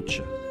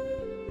culture.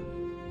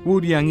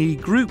 Wuliangyi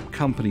Group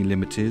Company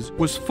Limited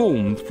was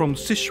formed from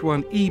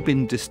Sichuan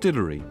Yibin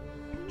Distillery,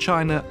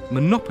 China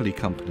Monopoly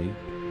Company,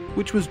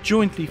 which was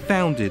jointly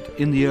founded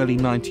in the early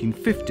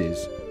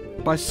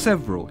 1950s by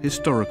several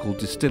historical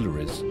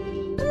distilleries.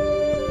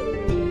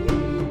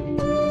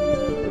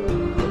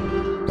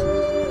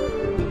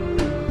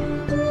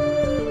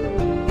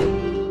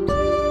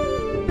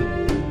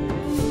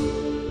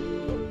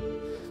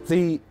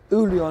 The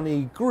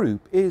Wuliangyi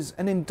Group is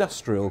an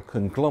industrial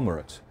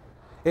conglomerate.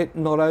 It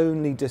not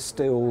only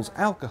distills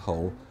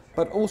alcohol,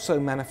 but also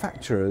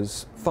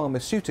manufactures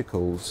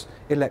pharmaceuticals,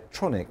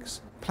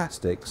 electronics,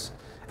 plastics,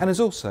 and is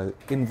also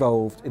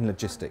involved in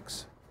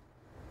logistics.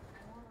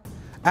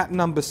 At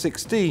number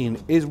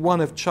 16 is one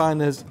of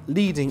China's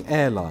leading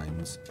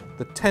airlines,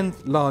 the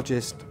 10th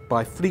largest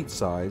by fleet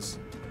size.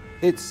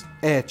 It's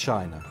Air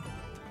China.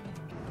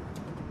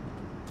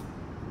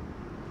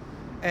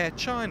 Air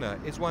China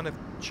is one of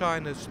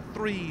China's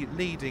 3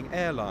 leading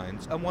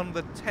airlines and one of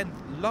the 10th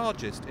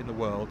largest in the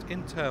world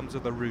in terms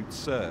of the routes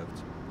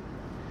served.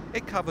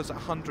 It covers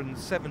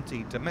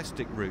 170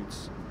 domestic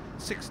routes,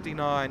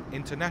 69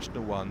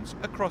 international ones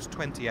across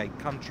 28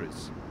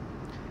 countries.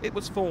 It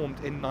was formed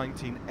in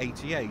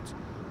 1988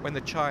 when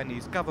the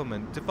Chinese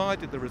government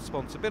divided the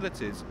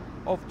responsibilities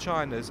of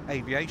China's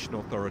aviation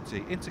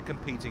authority into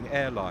competing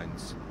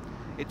airlines.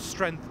 Its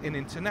strength in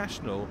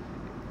international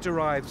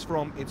derives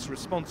from its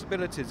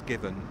responsibilities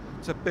given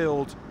to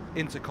build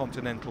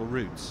intercontinental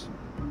routes.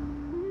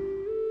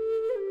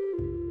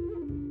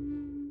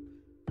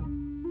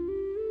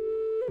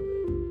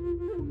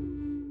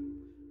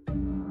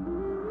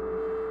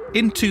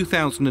 In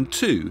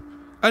 2002,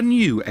 a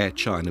new Air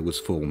China was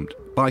formed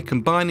by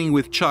combining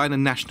with China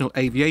National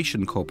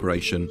Aviation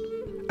Corporation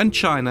and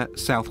China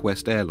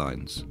Southwest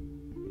Airlines.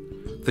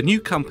 The new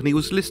company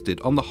was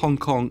listed on the Hong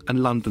Kong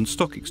and London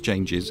stock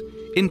exchanges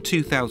in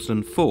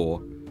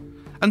 2004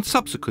 and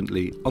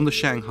subsequently on the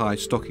Shanghai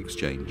Stock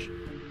Exchange.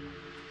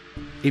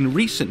 In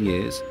recent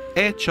years,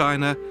 Air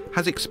China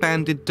has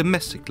expanded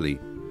domestically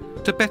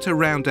to better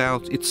round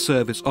out its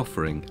service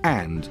offering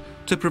and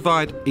to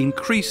provide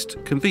increased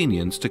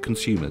convenience to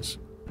consumers.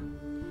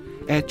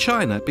 Air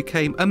China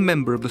became a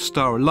member of the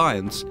Star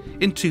Alliance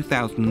in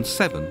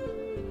 2007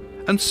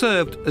 and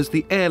served as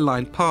the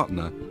airline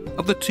partner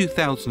of the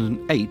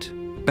 2008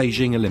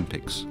 Beijing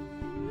Olympics.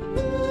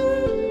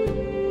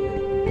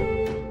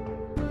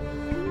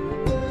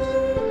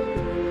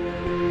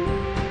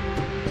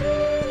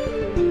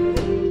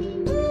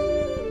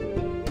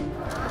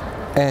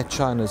 Air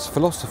China's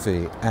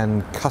philosophy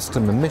and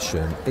customer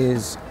mission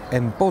is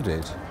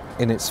embodied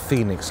in its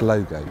phoenix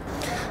logo,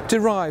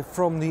 derived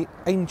from the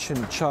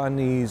ancient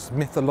Chinese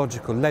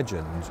mythological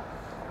legend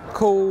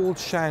called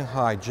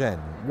Shanghai Zhen,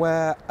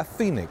 where a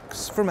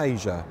phoenix from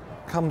Asia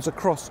comes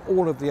across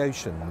all of the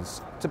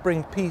oceans to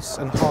bring peace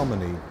and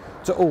harmony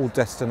to all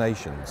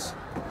destinations.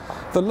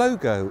 The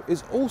logo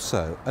is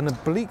also an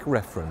oblique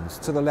reference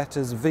to the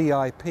letters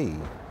VIP,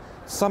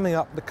 summing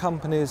up the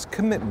company's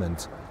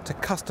commitment to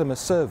customer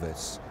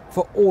service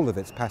for all of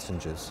its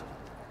passengers.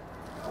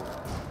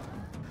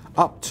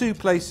 Up 2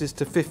 places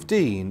to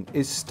 15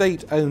 is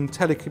state-owned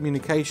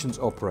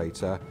telecommunications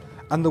operator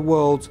and the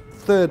world's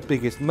 3rd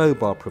biggest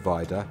mobile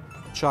provider,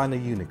 China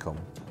Unicom.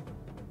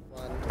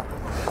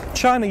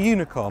 China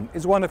Unicom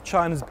is one of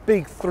China's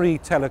big 3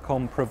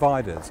 telecom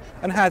providers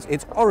and has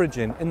its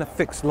origin in the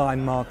fixed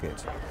line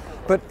market.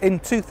 But in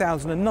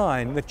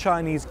 2009, the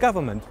Chinese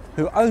government,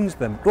 who owns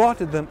them,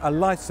 granted them a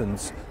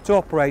license to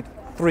operate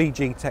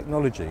 3G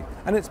technology,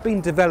 and it's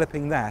been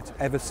developing that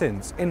ever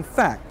since. In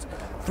fact,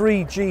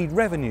 3G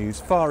revenues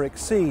far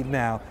exceed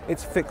now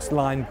its fixed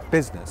line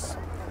business.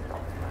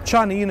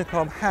 China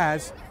Unicom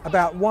has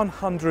about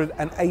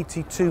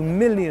 182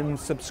 million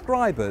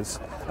subscribers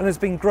and has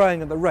been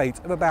growing at the rate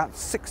of about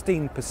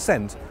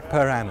 16%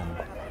 per annum.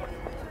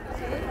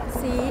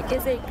 See,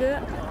 is it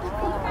good?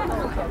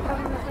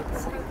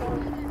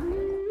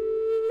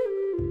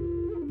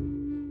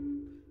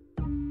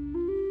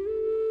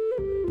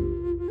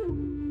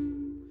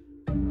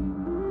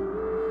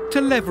 To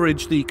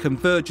leverage the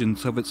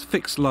convergence of its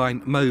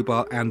fixed-line,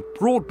 mobile and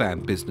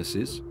broadband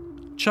businesses,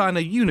 China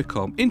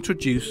Unicom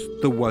introduced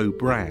the WO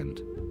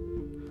brand.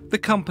 The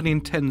company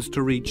intends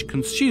to reach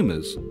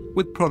consumers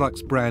with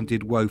products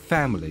branded WO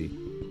Family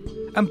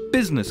and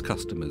business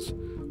customers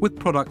with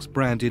products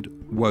branded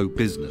WO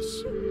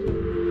Business.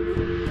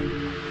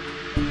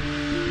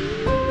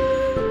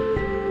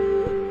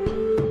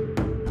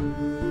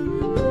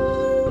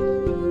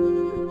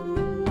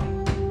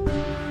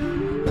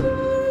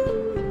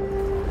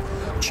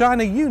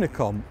 China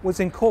Unicom was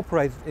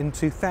incorporated in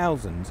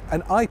 2000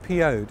 and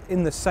IPO'd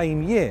in the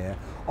same year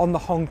on the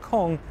Hong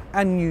Kong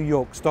and New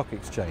York Stock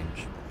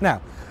Exchange.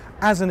 Now,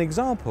 as an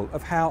example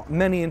of how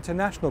many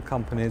international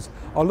companies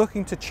are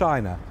looking to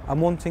China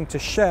and wanting to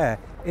share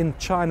in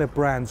China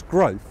brand's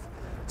growth,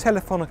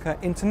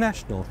 Telefonica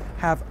International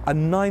have a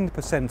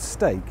 9%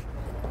 stake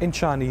in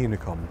China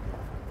Unicom.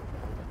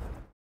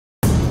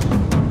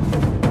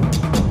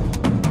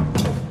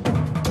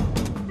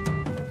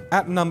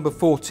 At number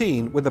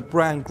 14, with a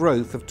brand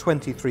growth of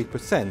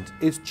 23%,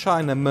 is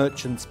China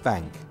Merchants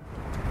Bank.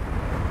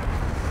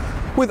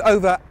 With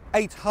over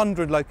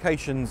 800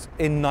 locations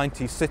in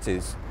 90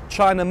 cities,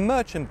 China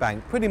Merchant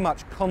Bank pretty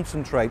much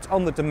concentrates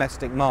on the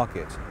domestic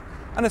market,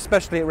 and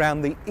especially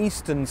around the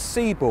eastern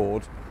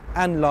seaboard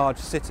and large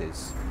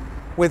cities.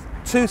 With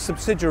 2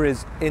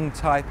 subsidiaries in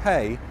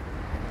Taipei,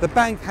 the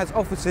bank has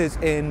offices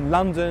in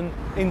London,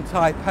 in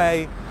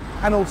Taipei,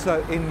 and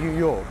also in New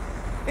York.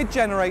 It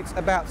generates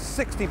about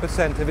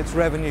 60% of its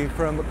revenue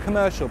from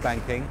commercial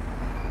banking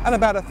and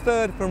about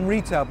 1/3 from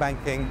retail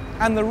banking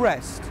and the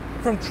rest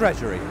from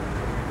treasury.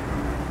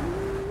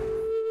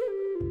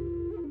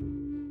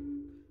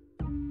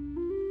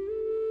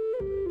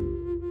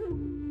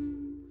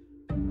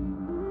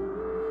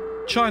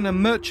 China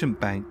Merchant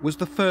Bank was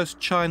the first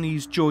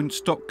Chinese joint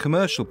stock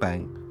commercial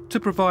bank to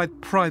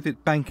provide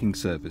private banking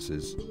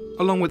services,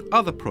 along with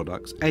other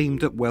products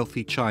aimed at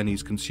wealthy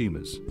Chinese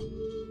consumers.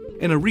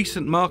 In a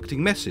recent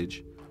marketing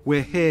message,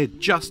 "We're here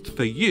just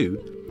for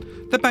you,"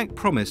 the bank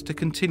promised to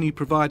continue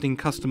providing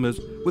customers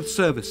with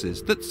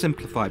services that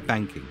simplify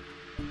banking.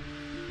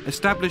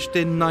 Established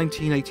in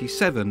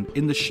 1987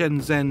 in the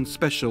Shenzhen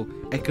Special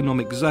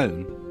Economic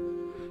Zone,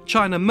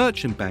 China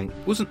Merchant Bank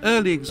was an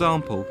early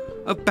example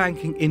of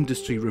banking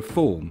industry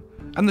reform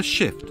and the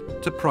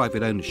shift to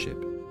private ownership.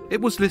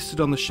 It was listed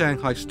on the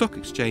Shanghai Stock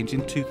Exchange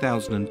in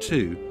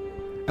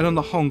 2002 and on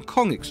the Hong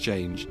Kong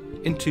Exchange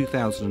in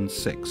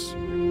 2006.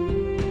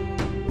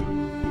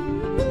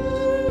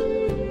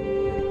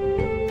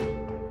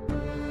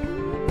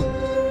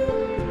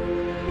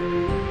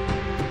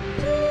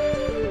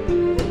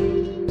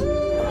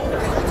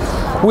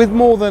 With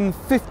more than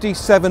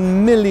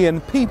 57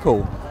 million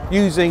people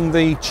using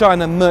the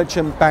China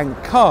Merchant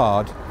Bank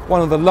card,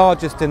 one of the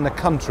largest in the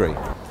country.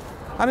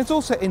 And it's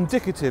also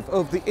indicative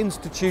of the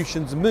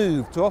institution's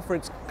move to offer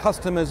its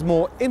customers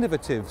more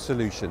innovative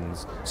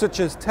solutions, such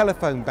as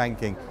telephone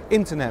banking,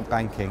 internet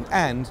banking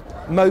and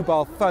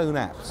mobile phone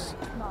apps.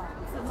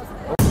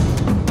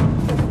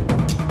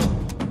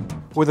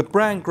 With a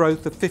brand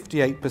growth of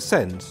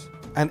 58%,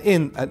 and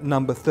in at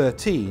number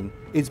 13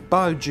 is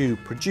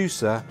Baijiu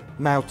producer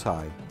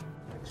Maotai.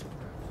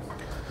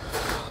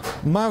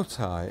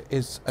 Maotai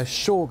is a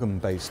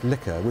sorghum-based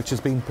liquor which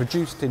has been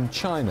produced in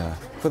China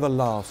for the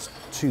last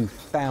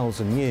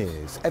 2,000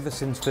 years, ever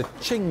since the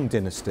Qing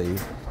dynasty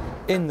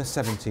in the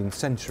 17th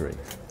century.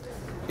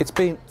 It's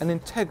been an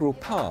integral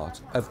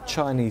part of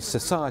Chinese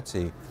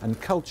society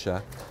and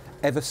culture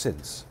ever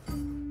since.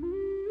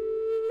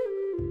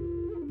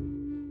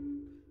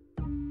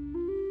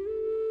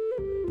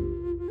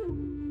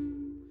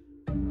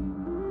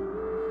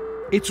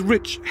 Its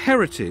rich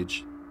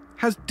heritage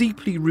has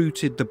deeply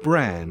rooted the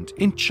brand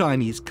in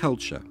Chinese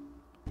culture.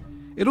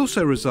 It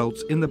also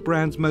results in the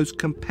brand's most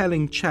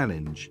compelling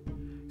challenge,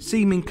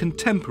 seeming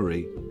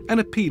contemporary and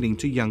appealing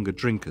to younger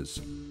drinkers.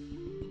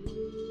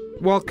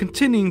 While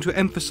continuing to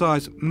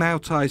emphasise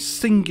Maotai's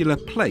singular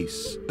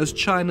place as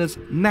China's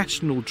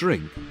national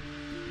drink,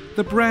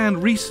 the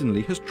brand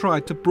recently has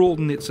tried to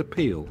broaden its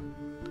appeal,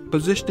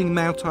 positioning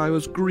Maotai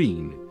as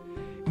green,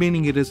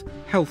 meaning it is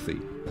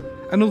healthy,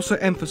 and also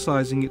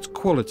emphasising its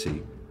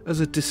quality as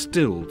a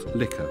distilled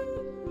liquor.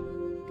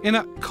 In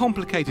a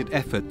complicated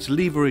effort to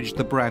leverage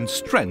the brand's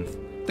strength,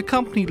 the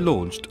company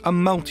launched a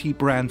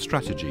multi-brand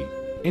strategy,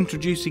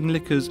 introducing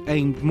liquors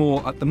aimed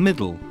more at the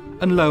middle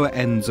and lower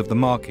ends of the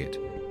market.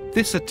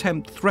 This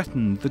attempt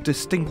threatened the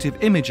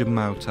distinctive image of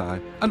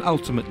Maotai and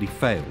ultimately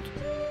failed.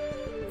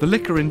 The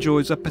liquor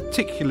enjoys a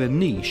particular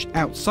niche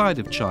outside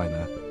of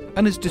China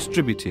and is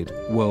distributed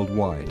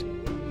worldwide.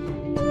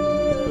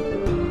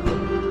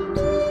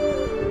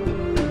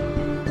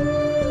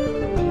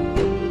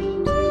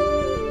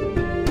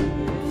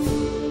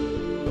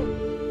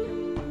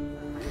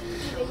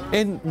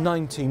 In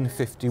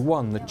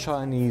 1951, the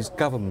Chinese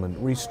government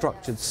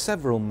restructured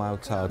several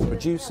Maotai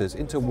producers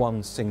into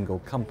one single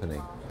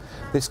company.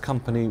 This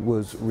company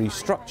was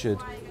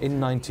restructured in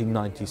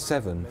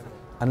 1997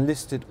 and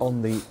listed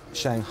on the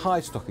Shanghai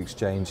Stock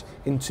Exchange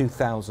in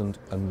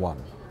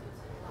 2001.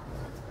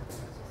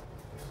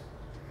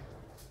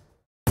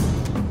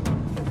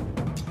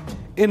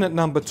 In at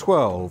number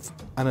 12,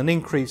 and an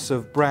increase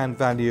of brand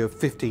value of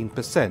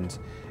 15%,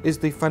 is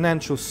the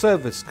financial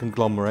service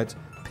conglomerate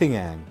Ping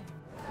An.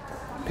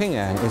 Ping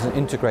An is an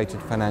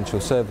integrated financial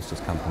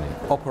services company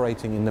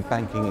operating in the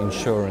banking,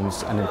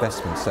 insurance and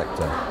investment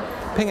sector.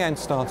 Ping An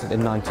started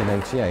in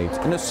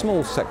 1988 in a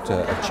small sector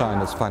of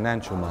China's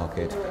financial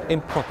market in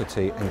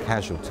property and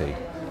casualty.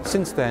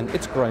 Since then,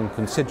 it's grown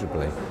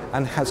considerably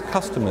and has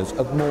customers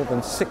of more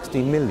than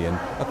 60 million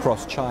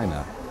across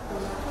China.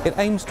 It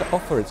aims to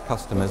offer its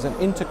customers an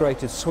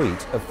integrated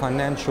suite of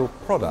financial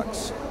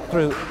products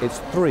through its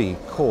 3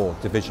 core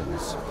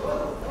divisions.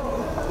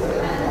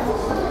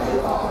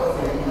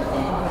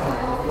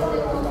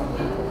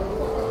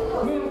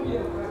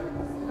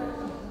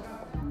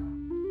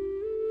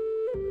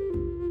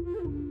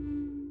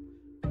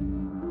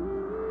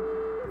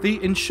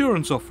 The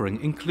insurance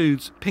offering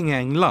includes Ping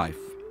An Life,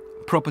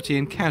 property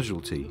and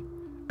casualty,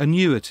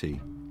 annuity,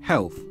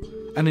 health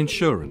and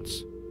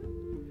insurance.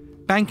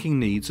 Banking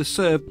needs are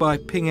served by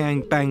Ping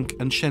An Bank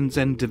and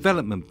Shenzhen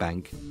Development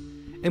Bank,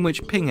 in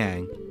which Ping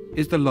An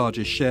is the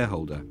largest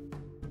shareholder.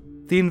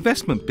 The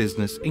investment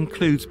business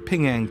includes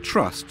Ping An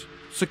Trust,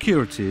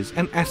 securities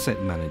and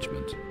asset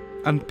management,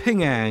 and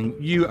Ping An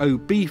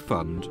UOB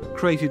Fund,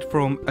 created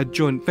from a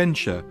joint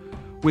venture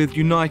with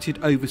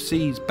United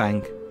Overseas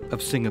Bank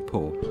of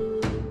Singapore.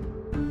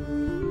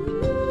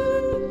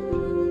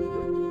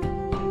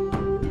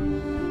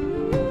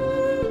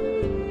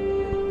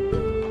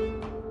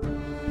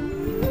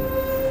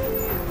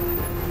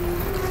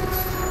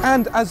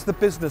 And as the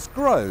business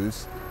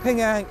grows,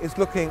 Ping An is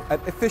looking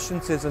at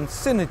efficiencies and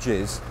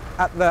synergies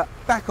at the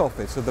back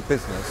office of the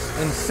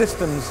business in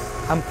systems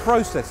and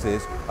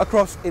processes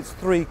across its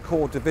 3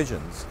 core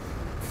divisions.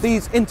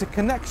 These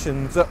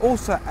interconnections are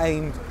also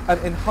aimed at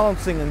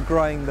enhancing and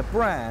growing the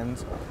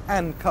brand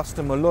and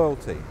customer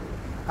loyalty.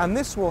 And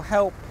this will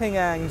help Ping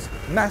An's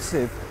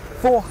massive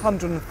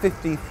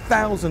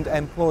 450,000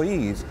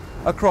 employees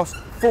across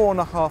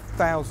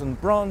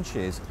 4,500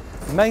 branches,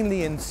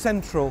 mainly in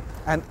central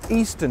and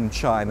eastern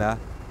China,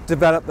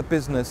 develop the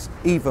business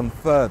even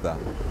further.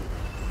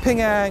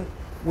 Ping An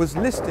was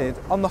listed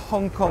on the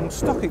Hong Kong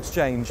Stock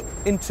Exchange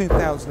in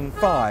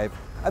 2005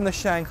 and the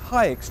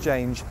Shanghai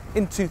Exchange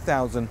in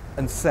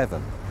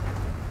 2007.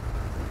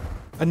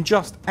 And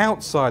just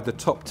outside the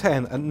top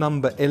 10 at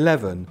number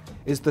 11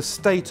 is the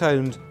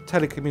state-owned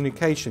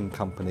telecommunication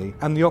company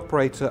and the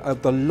operator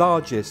of the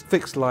largest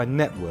fixed-line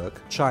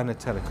network, China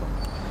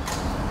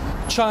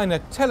Telecom.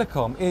 China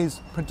Telecom is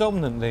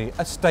predominantly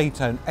a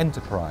state-owned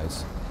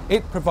enterprise.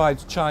 It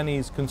provides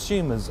Chinese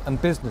consumers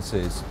and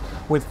businesses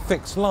with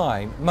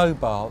fixed-line,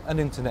 mobile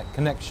and internet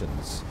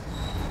connections.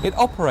 It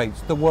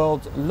operates the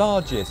world's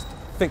largest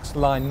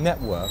fixed-line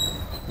network,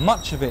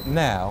 much of it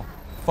now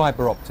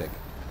fibre optic.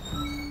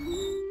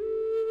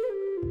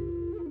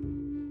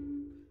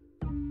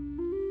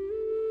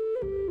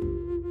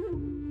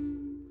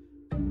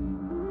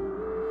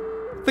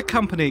 The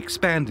company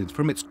expanded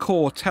from its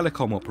core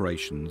telecom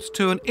operations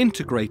to an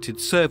integrated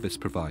service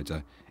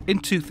provider in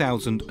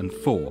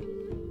 2004.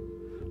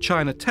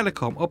 China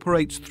Telecom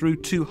operates through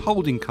two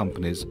holding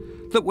companies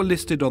that were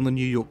listed on the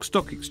New York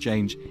Stock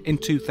Exchange in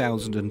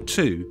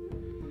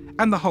 2002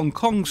 and the Hong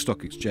Kong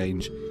Stock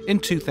Exchange in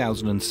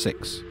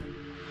 2006.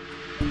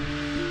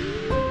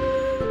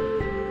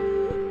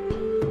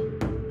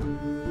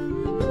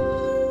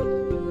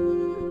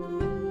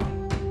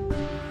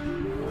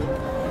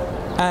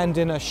 And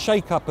in a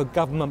shake-up of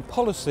government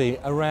policy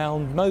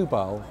around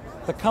mobile,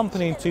 the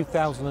company in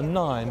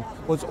 2009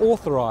 was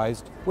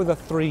authorised with a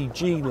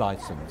 3G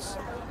licence.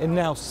 It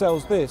now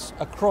sells this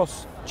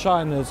across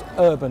China's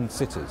urban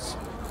cities.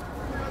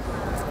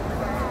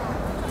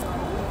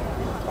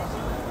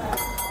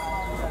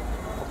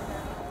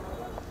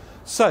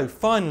 So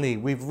finally,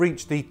 we've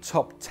reached the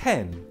top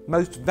 10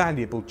 most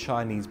valuable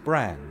Chinese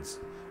brands,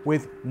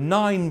 with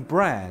 9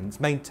 brands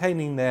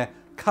maintaining their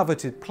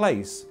coveted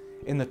place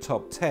in the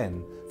top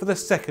 10 for the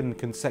second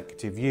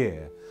consecutive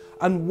year,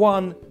 and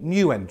 1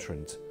 new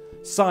entrant,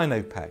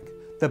 Sinopec,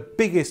 the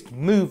biggest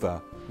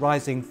mover,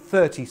 rising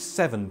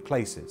 37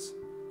 places.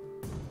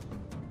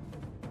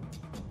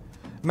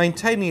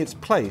 Maintaining its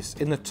place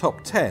in the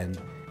top 10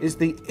 is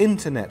the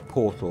internet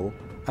portal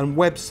and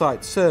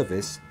website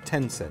service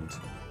Tencent.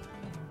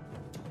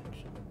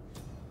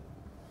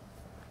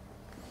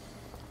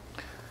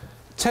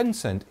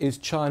 Tencent is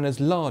China's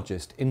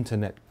largest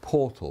internet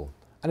portal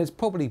and is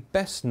probably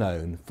best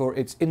known for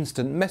its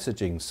instant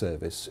messaging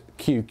service,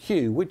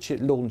 QQ, which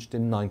it launched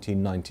in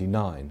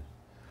 1999.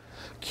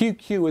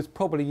 QQ is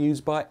probably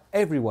used by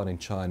everyone in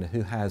China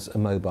who has a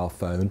mobile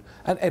phone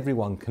and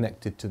everyone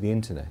connected to the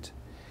internet.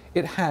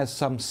 It has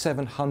some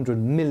 700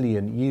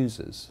 million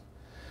users.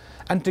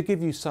 And to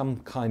give you some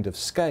kind of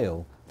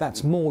scale,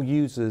 that's more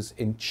users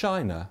in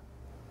China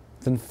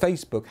than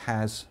Facebook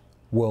has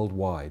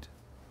worldwide.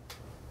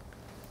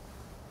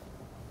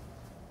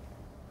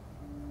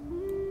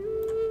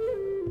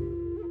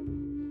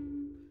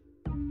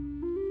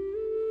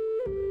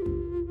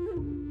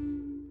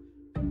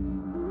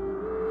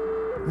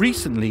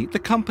 Recently, the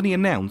company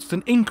announced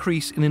an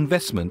increase in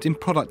investment in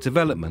product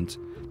development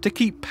to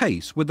keep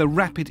pace with the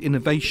rapid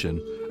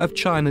innovation of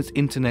China's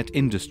internet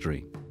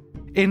industry.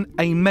 In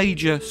a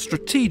major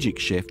strategic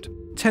shift,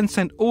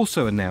 Tencent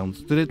also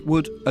announced that it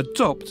would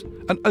adopt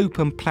an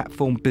open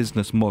platform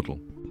business model.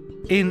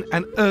 In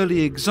an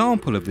early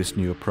example of this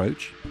new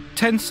approach,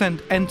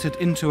 Tencent entered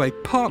into a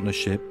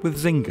partnership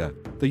with Zynga,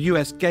 the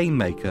US game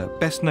maker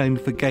best known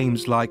for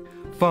games like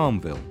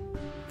Farmville,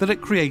 that it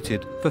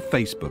created for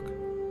Facebook.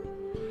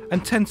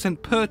 And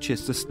Tencent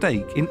purchased a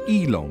stake in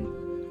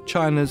Elong,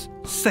 China's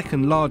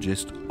second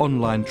largest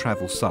online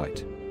travel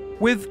site.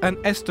 With an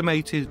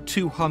estimated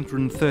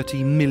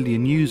 230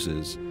 million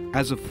users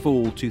as of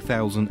fall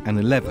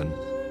 2011,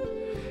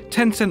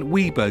 Tencent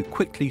Weibo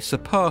quickly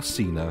surpassed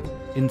Sina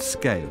in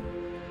scale.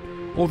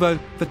 Although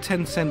the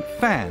Tencent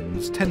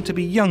fans tend to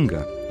be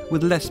younger,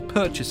 with less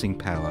purchasing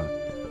power,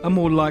 and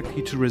more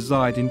likely to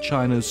reside in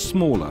China's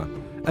smaller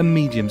and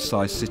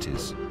medium-sized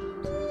cities.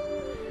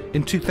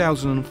 In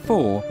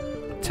 2004,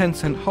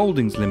 Tencent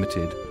Holdings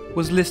Limited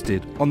was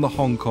listed on the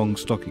Hong Kong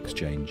Stock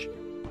Exchange.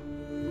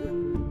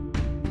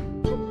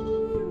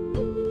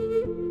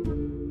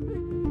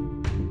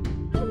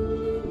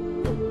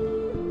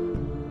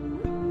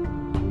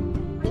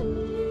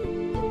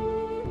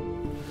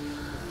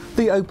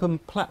 The open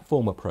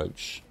platform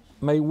approach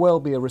may well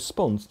be a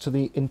response to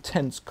the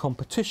intense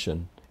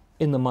competition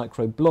in the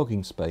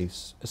microblogging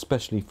space,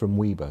 especially from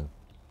Weibo.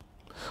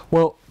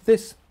 Well,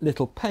 this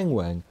little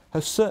penguin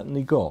has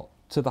certainly got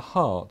to the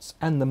hearts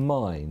and the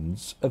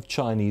minds of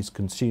Chinese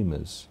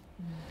consumers,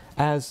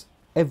 as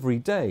every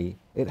day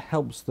it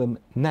helps them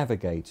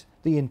navigate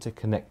the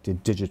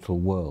interconnected digital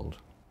world.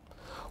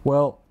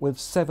 Well, with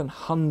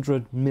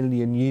 700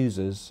 million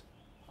users,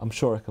 I'm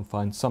sure I can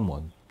find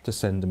someone to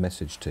send a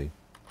message to.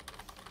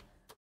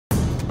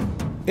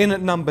 In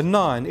at number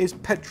 9 is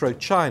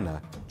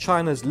PetroChina,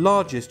 China's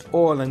largest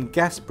oil and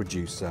gas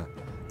producer,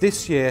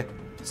 this year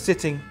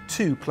sitting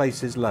 2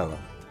 places lower.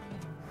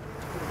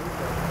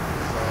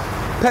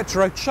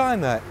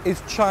 PetroChina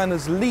is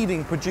China's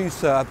leading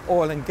producer of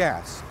oil and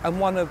gas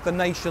and one of the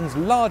nation's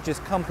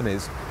largest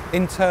companies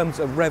in terms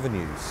of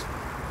revenues.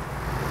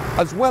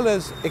 As well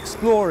as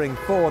exploring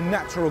for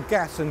natural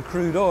gas and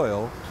crude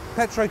oil,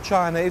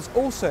 PetroChina is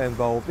also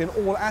involved in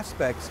all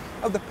aspects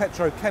of the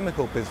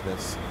petrochemical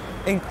business,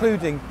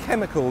 including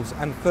chemicals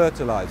and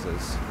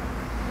fertilizers.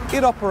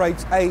 It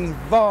operates a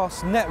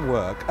vast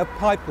network of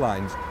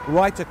pipelines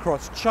right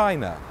across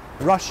China,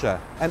 Russia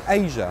and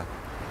Asia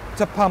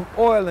to pump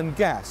oil and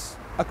gas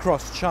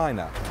across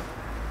China.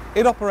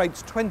 It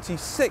operates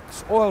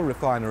 26 oil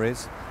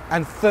refineries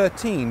and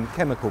 13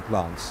 chemical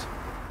plants.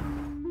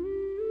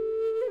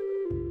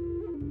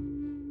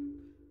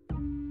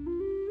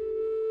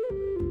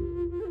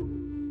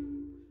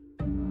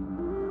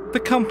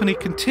 The company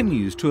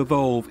continues to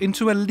evolve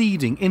into a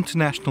leading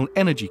international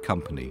energy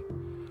company,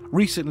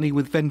 recently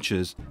with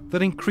ventures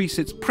that increase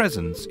its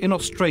presence in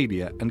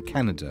Australia and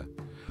Canada,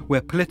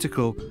 where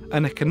political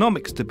and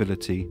economic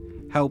stability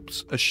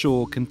helps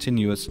assure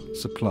continuous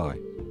supply.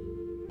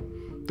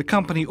 The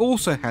company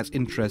also has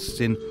interests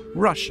in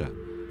Russia,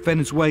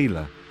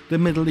 Venezuela, the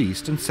Middle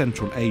East and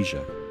Central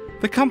Asia.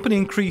 The company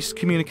increased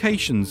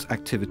communications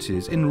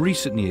activities in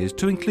recent years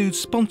to include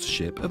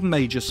sponsorship of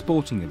major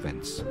sporting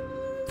events.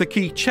 The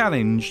key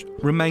challenge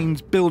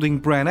remains building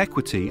brand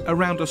equity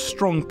around a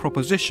strong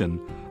proposition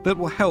that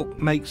will help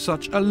make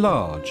such a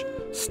large,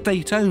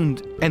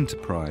 state-owned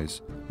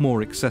enterprise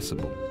more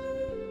accessible.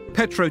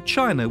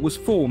 PetroChina was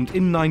formed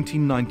in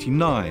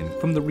 1999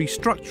 from the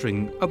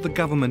restructuring of the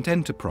government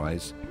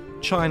enterprise,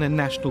 China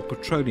National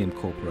Petroleum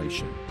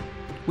Corporation,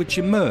 which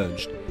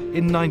emerged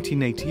in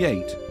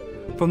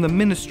 1988 from the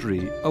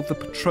Ministry of the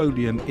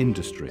Petroleum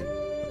Industry.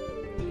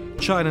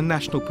 China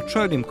National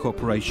Petroleum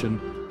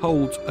Corporation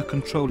holds a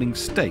controlling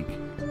stake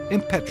in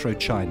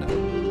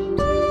PetroChina.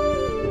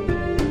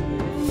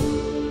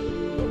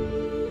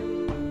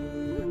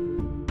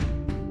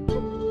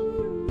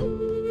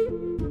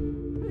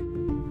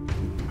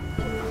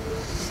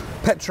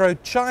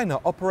 PetroChina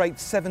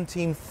operates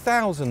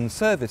 17,000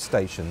 service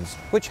stations,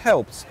 which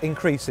helps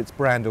increase its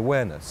brand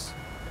awareness.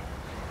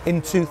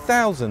 In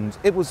 2000,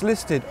 it was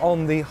listed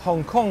on the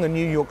Hong Kong and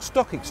New York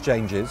stock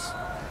exchanges,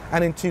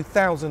 and in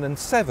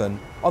 2007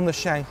 on the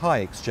Shanghai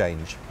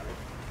Exchange.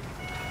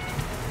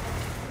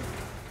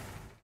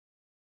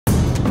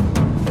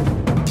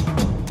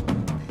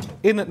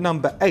 In at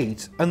number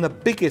 8, and the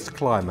biggest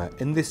climber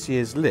in this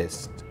year's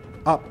list,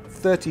 up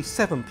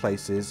 37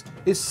 places,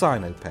 is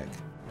Sinopec.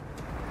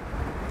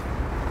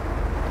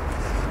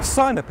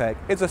 Sinopec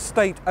is a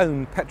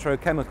state-owned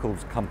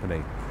petrochemicals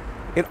company.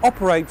 It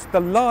operates the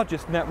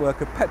largest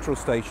network of petrol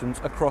stations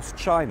across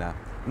China,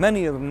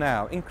 many of them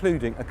now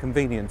including a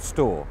convenience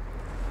store.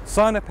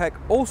 Sinopec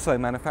also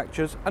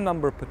manufactures a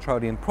number of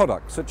petroleum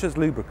products such as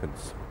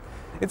lubricants.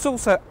 It's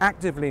also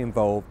actively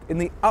involved in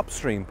the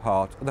upstream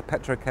part of the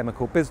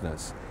petrochemical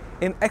business,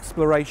 in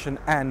exploration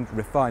and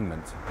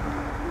refinement.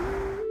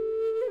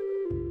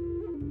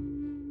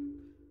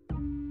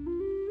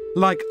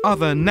 Like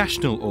other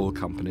national oil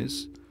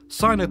companies,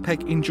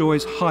 Sinopec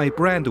enjoys high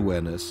brand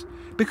awareness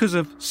because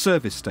of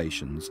service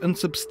stations and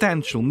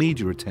substantial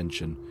media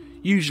attention,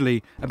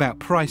 usually about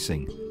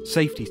pricing,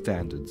 safety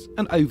standards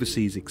and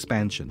overseas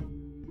expansion.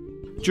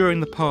 During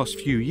the past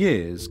few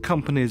years,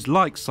 companies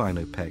like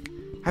Sinopec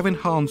have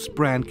enhanced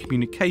brand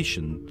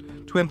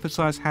communication to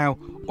emphasise how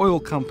oil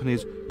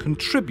companies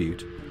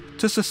contribute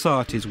to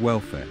society's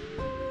welfare.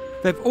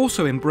 They've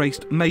also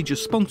embraced major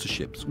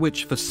sponsorships,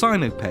 which for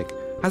Sinopec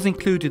has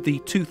included the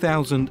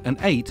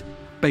 2008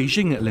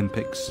 Beijing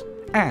Olympics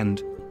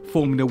and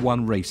Formula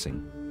One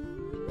racing.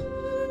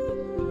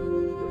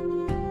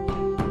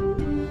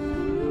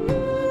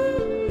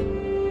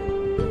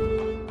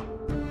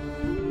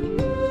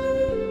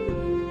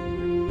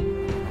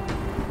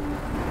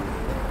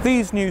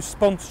 These new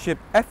sponsorship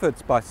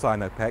efforts by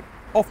Sinopec,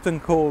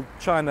 often called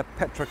China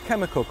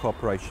Petrochemical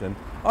Corporation,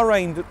 are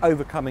aimed at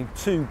overcoming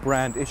two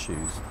brand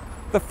issues.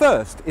 The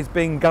first is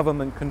being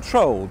government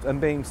controlled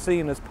and being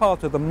seen as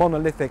part of the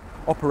monolithic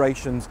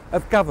operations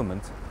of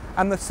government,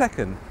 and the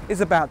second is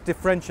about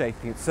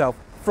differentiating itself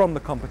from the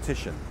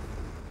competition.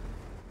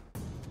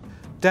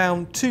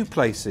 Down 2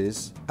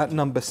 places, at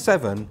number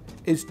 7,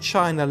 is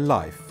China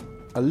Life,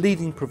 a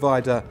leading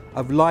provider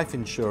of life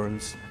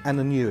insurance and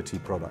annuity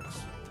products.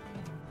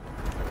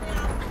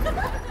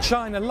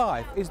 China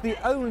Life is the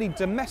only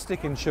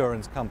domestic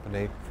insurance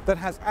company that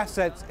has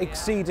assets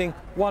exceeding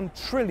 1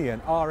 trillion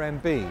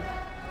RMB.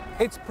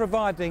 It's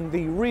providing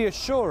the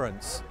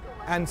reassurance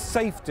and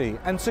safety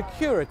and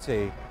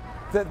security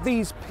that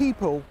these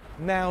people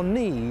now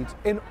need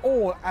in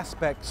all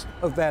aspects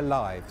of their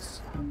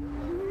lives.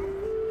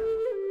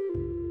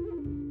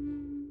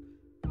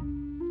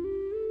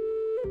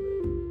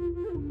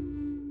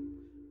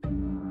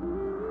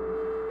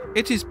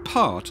 It is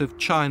part of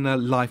China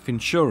Life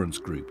Insurance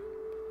Group,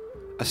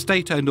 a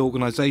state-owned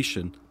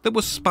organisation that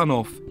was spun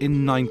off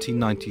in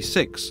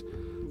 1996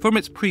 from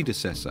its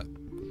predecessor,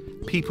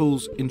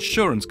 People's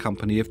Insurance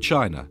Company of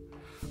China,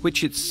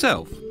 which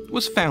itself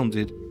was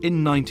founded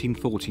in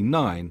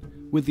 1949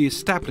 with the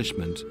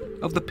establishment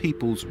of the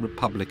People's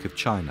Republic of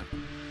China.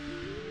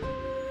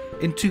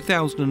 In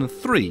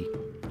 2003,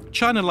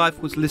 China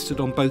Life was listed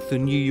on both the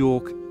New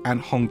York and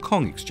Hong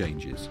Kong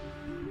exchanges.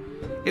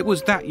 It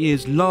was that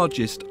year's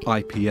largest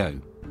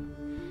IPO.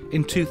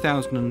 In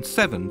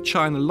 2007,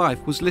 China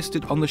Life was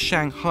listed on the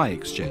Shanghai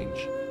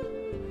exchange.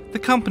 The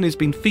company's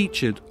been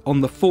featured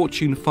on the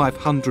Fortune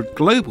 500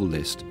 global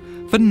list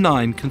for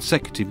 9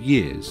 consecutive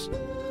years,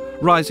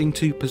 rising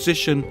to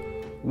position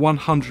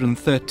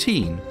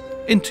 113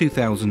 in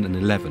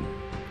 2011.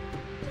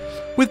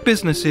 With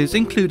businesses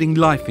including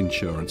life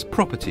insurance,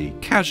 property,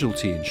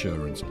 casualty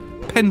insurance,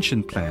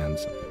 pension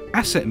plans,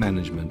 asset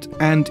management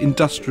and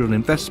industrial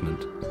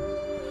investment,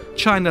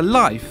 China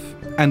Life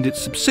and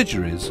its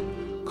subsidiaries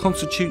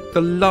constitute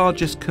the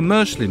largest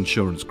commercial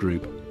insurance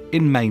group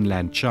in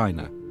mainland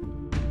China.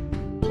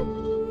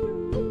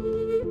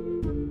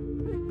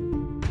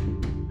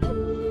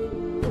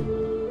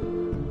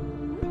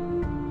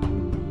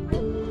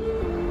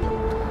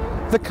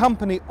 The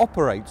company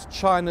operates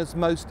China's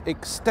most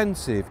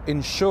extensive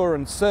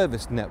insurance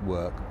service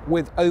network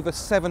with over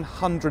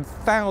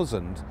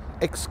 700,000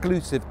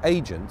 exclusive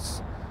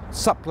agents,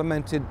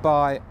 supplemented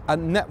by a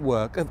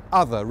network of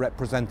other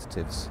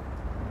representatives.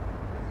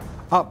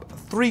 Up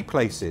 3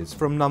 places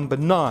from number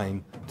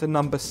 9 to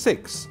number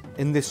 6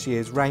 in this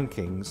year's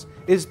rankings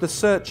is the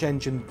search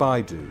engine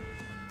Baidu,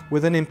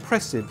 with an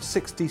impressive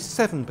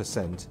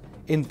 67%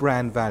 in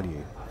brand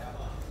value.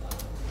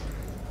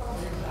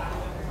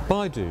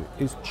 Baidu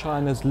is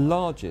China's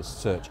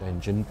largest search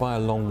engine by a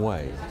long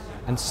way,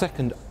 and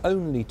second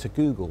only to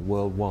Google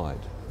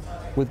worldwide.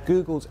 With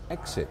Google's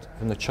exit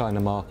from the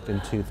China market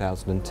in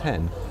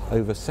 2010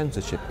 over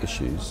censorship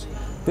issues,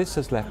 this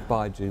has left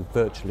Baidu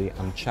virtually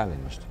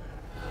unchallenged.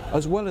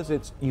 As well as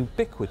its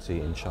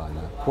ubiquity in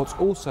China, what's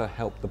also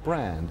helped the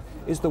brand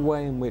is the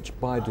way in which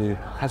Baidu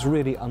has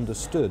really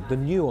understood the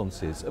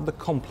nuances of the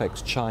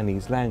complex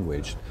Chinese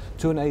language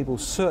to enable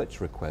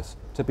search requests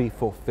to be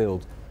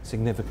fulfilled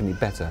significantly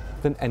better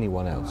than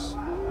anyone else.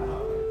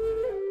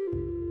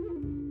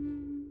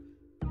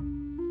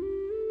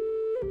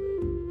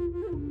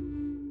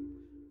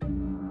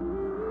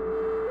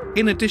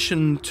 In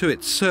addition to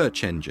its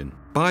search engine,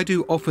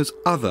 Baidu offers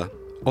other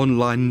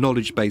online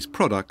knowledge-based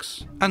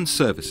products and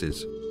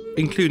services,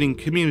 including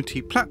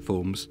community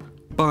platforms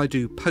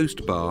Baidu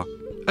Postbar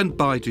and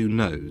Baidu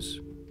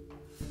Knows,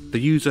 the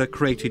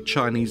user-created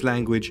Chinese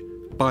language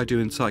Baidu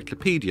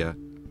Encyclopedia,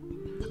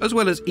 as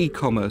well as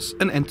e-commerce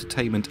and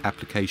entertainment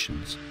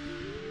applications.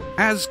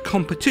 As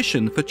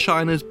competition for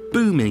China's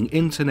booming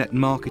internet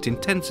market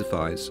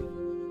intensifies,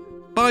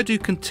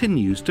 Baidu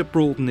continues to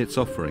broaden its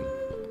offering.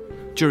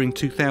 During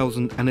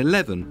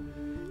 2011,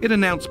 it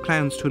announced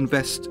plans to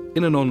invest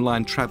in an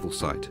online travel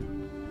site.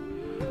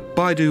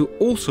 Baidu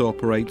also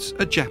operates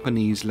a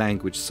Japanese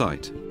language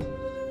site.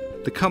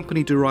 The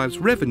company derives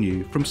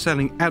revenue from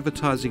selling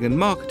advertising and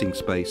marketing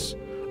space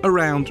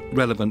around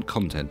relevant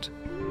content.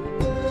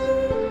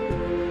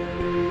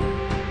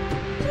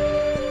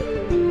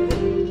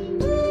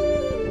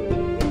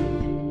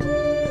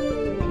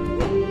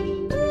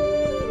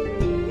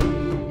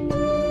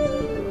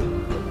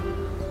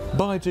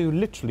 Baidu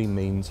literally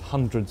means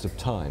hundreds of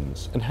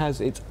times and has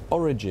its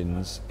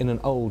origins in an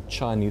old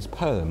Chinese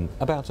poem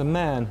about a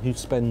man who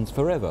spends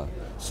forever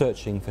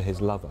searching for his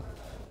lover.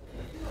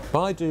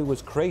 Baidu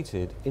was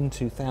created in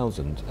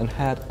 2000 and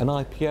had an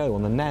IPO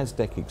on the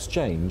Nasdaq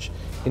exchange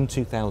in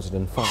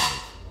 2005.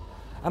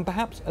 And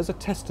perhaps as a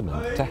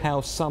testament to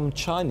how some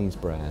Chinese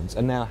brands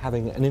are now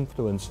having an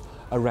influence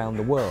around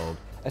the world,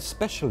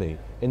 especially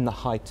in the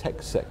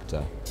high-tech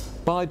sector,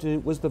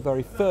 Baidu was the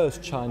very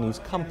first Chinese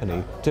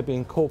company to be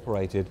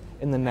incorporated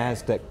in the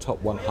Nasdaq Top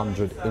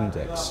 100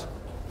 index.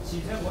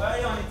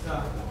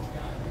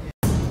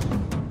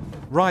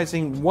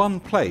 Rising 1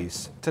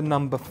 place to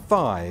number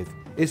 5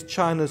 is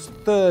China's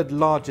 3rd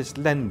largest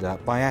lender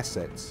by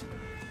assets,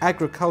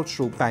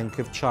 Agricultural Bank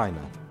of China.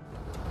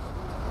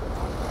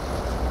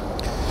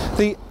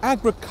 The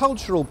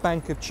Agricultural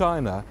Bank of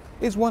China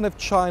is one of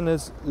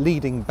China's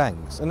leading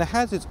banks, and it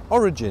has its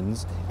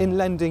origins in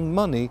lending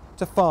money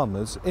to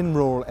farmers in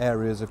rural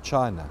areas of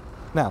China.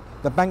 Now,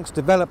 the bank's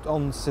developed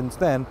on since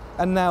then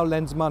and now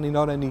lends money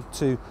not only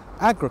to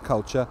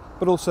agriculture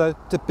but also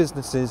to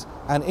businesses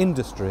and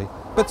industry,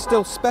 but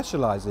still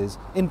specialises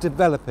in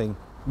developing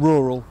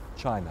rural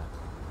China.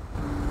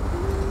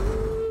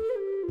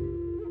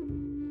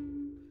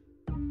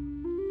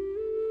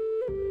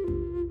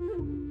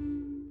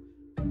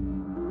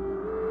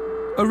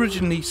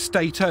 Originally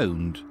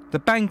state-owned, the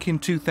bank in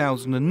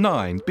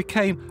 2009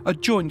 became a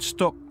joint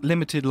stock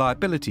limited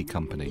liability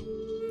company.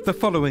 The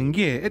following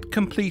year, it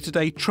completed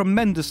a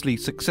tremendously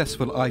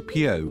successful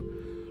IPO,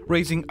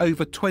 raising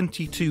over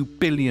 $22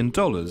 billion,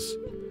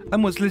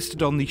 and was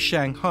listed on the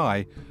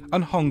Shanghai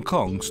and Hong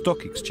Kong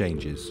stock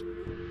exchanges.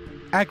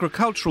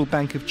 Agricultural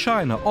Bank of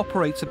China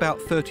operates about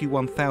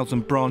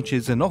 31,000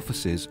 branches and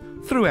offices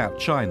throughout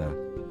China.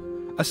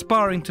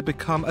 Aspiring to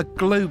become a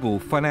global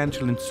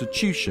financial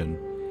institution,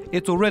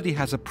 it already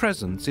has a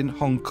presence in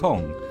Hong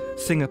Kong,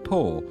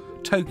 Singapore,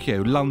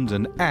 Tokyo,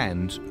 London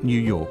and New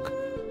York.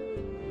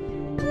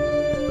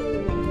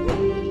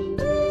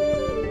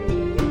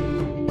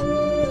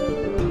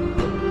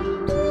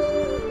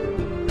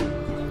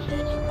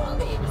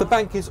 The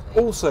bank is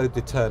also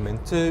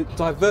determined to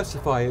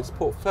diversify its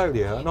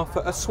portfolio and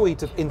offer a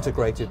suite of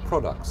integrated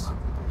products.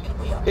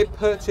 It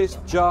purchased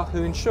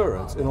Yahoo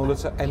Insurance in order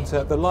to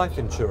enter the life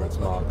insurance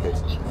market,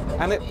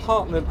 and it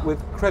partnered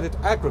with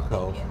Crédit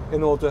Agricole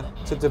in order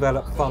to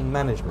develop fund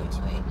management.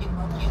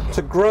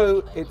 To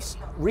grow its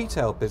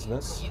retail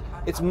business,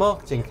 its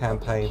marketing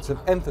campaigns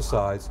have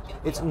emphasised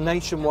its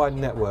nationwide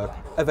network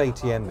of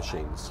ATM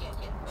machines.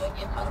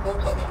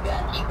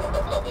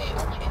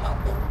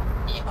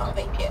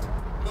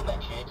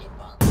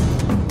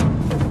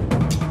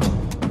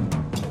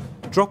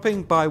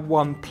 Dropping by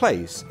one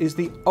place is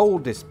the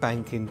oldest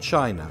bank in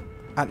China.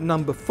 At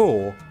number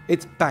 4,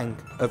 it's Bank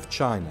of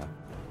China.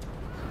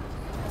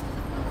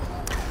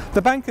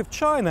 The Bank of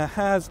China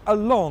has a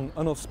long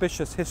and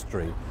auspicious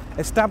history,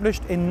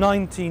 established in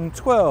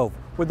 1912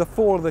 with the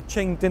fall of the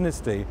Qing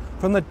dynasty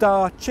from the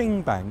Da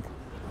Qing Bank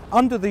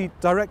under the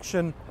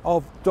direction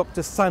of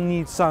Dr. Sun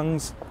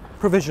Yat-sen's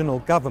provisional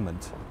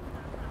government.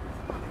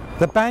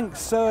 The bank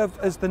served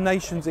as the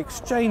nation's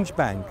exchange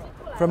bank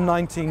from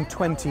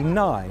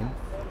 1929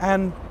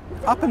 and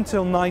up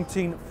until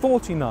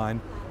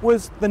 1949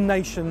 was the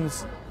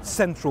nation's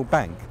central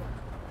bank.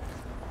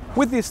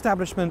 With the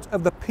establishment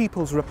of the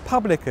People's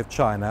Republic of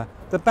China,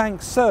 the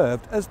bank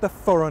served as the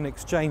foreign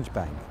exchange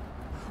bank.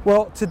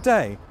 Well,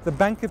 today the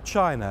Bank of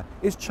China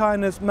is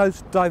China's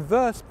most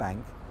diverse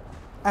bank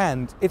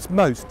and its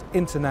most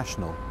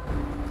international.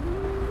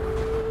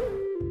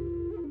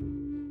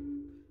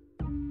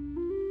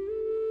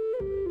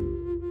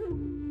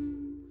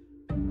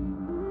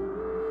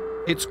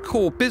 Its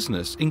core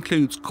business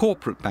includes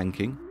corporate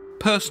banking,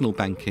 personal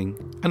banking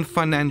and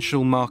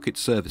financial market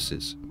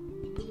services.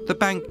 The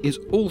bank is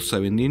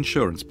also in the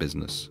insurance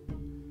business.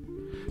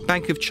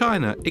 Bank of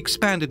China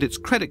expanded its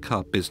credit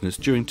card business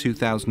during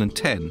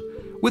 2010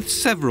 with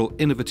several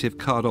innovative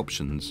card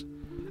options,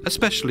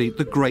 especially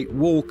the Great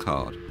Wall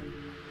card,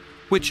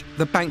 which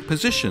the bank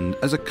positioned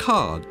as a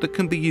card that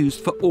can be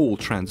used for all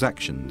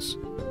transactions.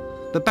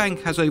 The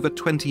bank has over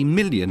 20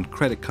 million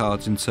credit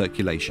cards in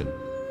circulation.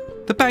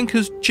 The bank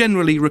has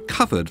generally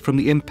recovered from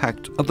the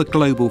impact of the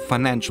global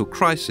financial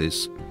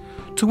crisis,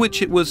 to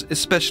which it was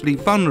especially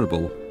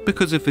vulnerable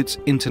because of its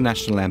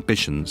international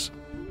ambitions.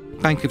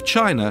 Bank of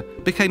China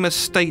became a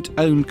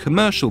state-owned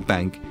commercial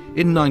bank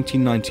in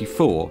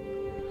 1994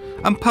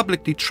 and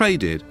publicly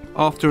traded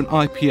after an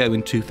IPO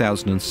in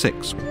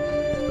 2006.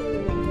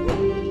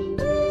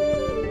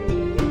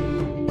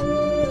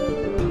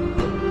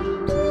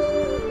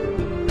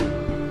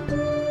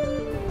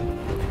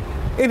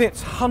 In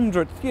its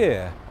 100th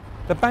year,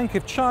 the Bank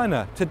of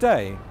China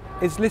today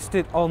is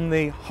listed on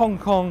the Hong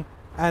Kong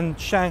and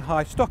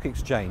Shanghai Stock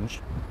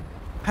Exchange,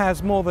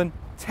 has more than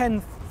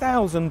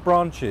 10,000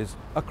 branches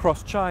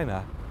across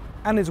China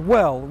and is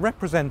well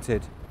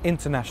represented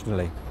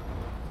internationally.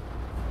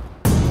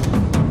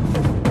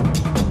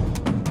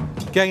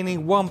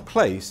 Gaining one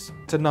place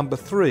to number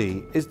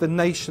 3 is the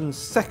nation's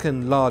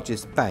second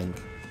largest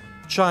bank,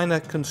 China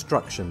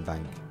Construction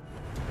Bank.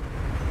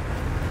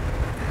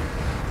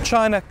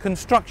 China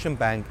Construction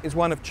Bank is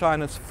one of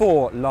China's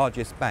 4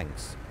 largest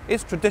banks.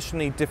 It's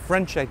traditionally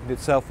differentiated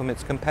itself from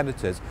its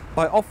competitors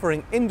by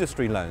offering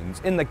industry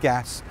loans in the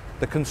gas,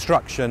 the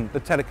construction, the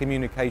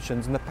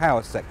telecommunications and the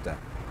power sector.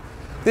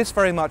 This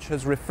very much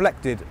has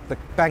reflected the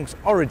bank's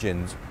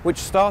origins, which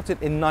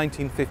started in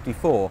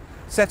 1954,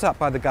 set up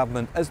by the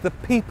government as the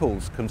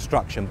People's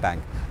Construction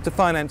Bank to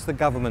finance the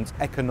government's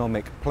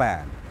economic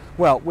plan.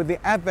 Well, with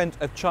the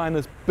advent of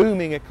China's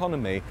booming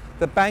economy,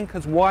 the bank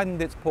has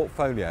widened its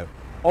portfolio,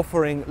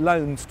 offering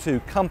loans to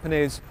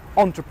companies,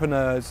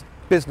 entrepreneurs,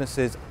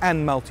 businesses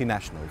and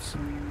multinationals.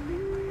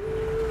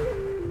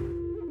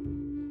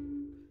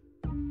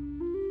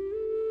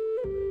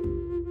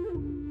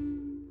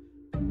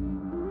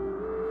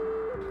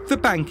 The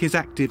bank is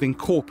active in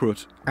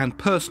corporate and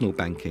personal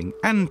banking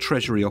and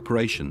treasury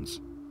operations.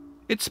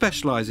 It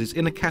specialises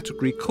in a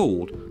category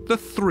called the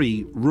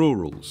 3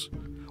 rurals,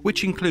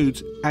 which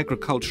includes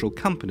agricultural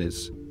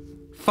companies,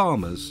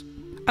 farmers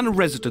and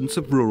residents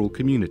of rural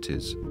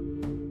communities.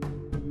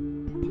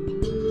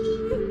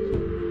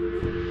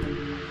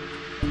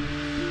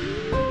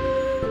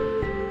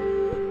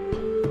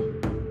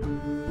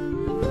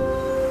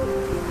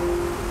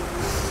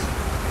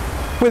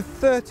 With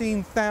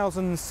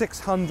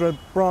 13,600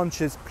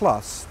 branches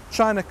plus,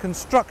 China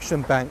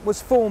Construction Bank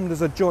was formed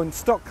as a joint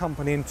stock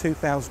company in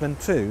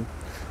 2002,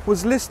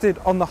 was listed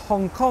on the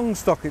Hong Kong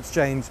Stock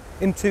Exchange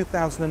in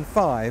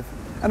 2005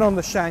 and on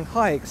the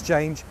Shanghai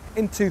Exchange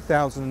in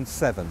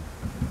 2007.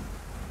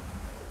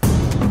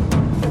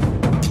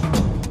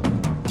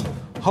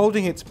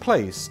 Holding its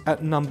place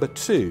at number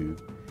 2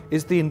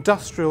 is the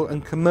Industrial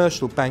and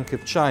Commercial Bank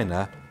of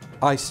China,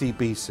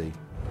 ICBC.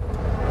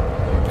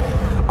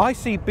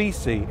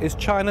 ICBC is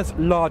China's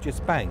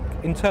largest bank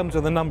in terms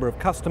of the number of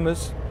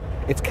customers,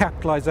 its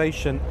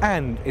capitalisation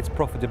and its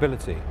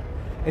profitability.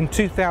 In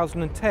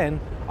 2010,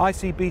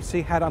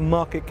 ICBC had a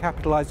market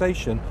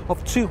capitalization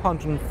of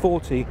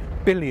 240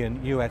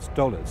 billion US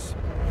dollars.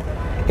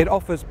 It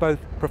offers both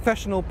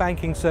professional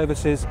banking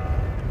services,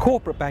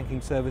 corporate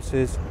banking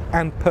services,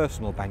 and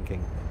personal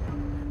banking.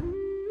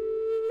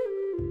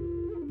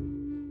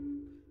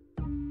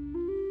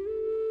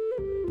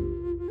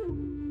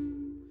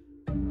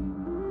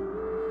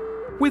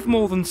 With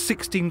more than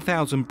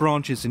 16,000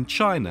 branches in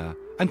China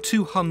and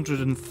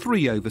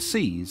 203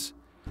 overseas,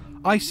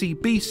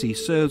 ICBC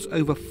serves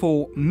over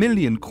 4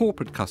 million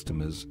corporate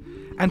customers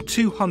and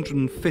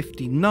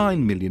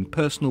 259 million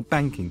personal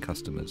banking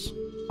customers.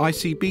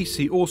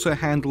 ICBC also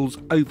handles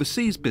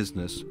overseas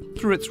business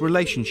through its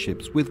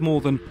relationships with more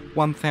than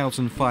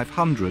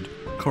 1,500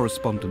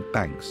 correspondent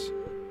banks.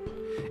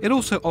 It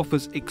also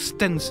offers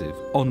extensive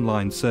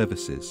online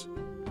services.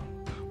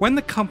 When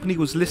the company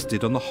was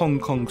listed on the Hong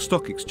Kong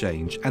Stock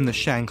Exchange and the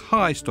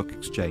Shanghai Stock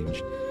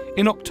Exchange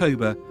in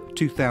October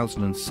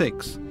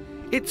 2006,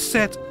 it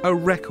set a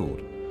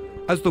record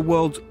as the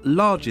world's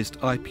largest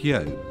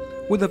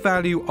IPO with a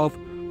value of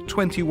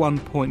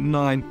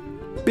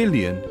 21.9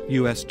 billion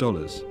US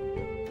dollars.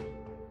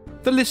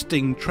 The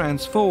listing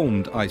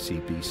transformed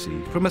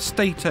ICBC from a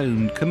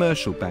state-owned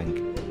commercial bank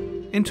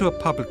into a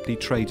publicly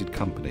traded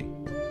company.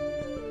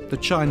 The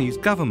Chinese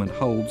government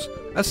holds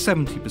a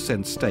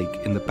 70%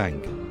 stake in the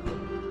bank.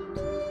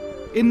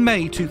 In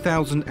May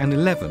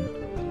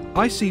 2011,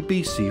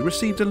 ICBC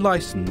received a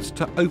license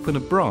to open a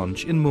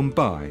branch in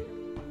Mumbai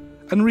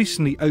and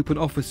recently opened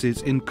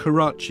offices in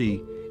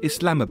Karachi,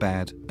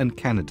 Islamabad and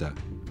Canada.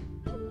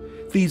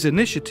 These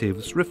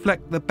initiatives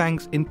reflect the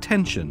bank's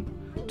intention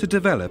to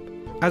develop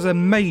as a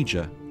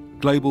major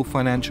global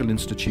financial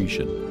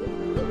institution.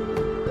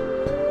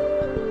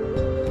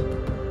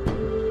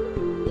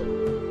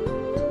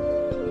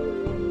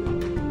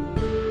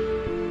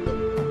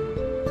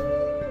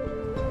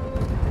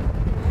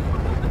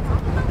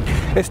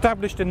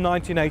 Established in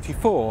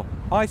 1984,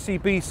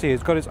 ICBC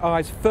has got its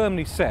eyes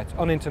firmly set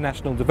on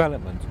international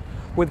development,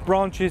 with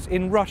branches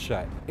in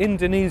Russia,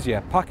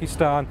 Indonesia,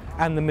 Pakistan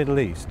and the Middle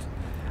East.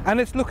 And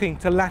it's looking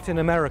to Latin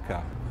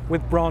America,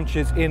 with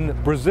branches in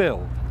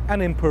Brazil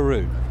and in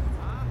Peru.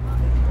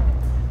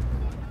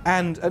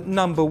 And at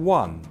number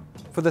 1,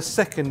 for the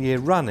second year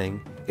running,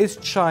 is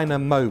China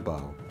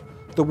Mobile,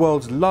 the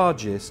world's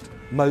largest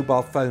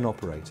mobile phone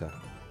operator.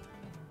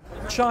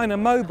 China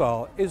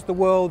Mobile is the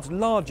world's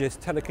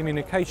largest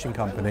telecommunication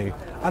company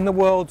and the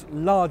world's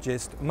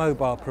largest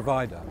mobile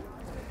provider.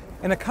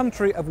 In a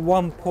country of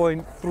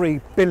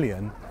 1.3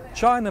 billion,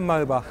 China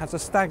Mobile has a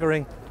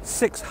staggering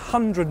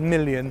 600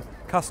 million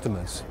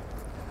customers.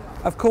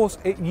 Of course,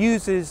 it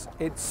uses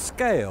its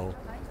scale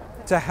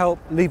to help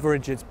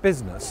leverage its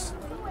business,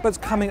 but it's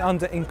coming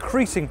under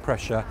increasing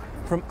pressure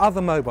from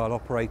other mobile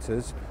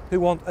operators who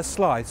want a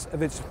slice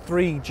of its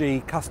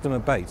 3G customer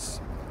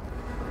base.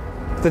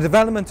 The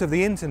development of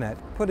the internet,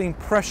 putting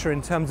pressure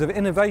in terms of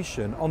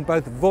innovation on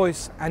both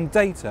voice and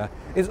data,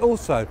 is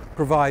also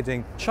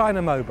providing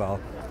China Mobile,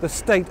 the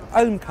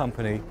state-owned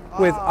company,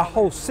 with a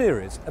whole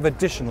series of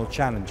additional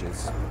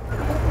challenges.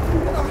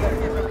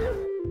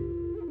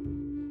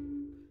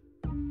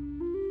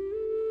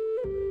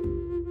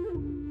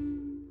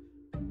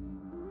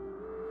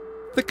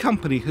 The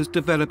company has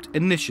developed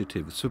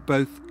initiatives for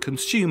both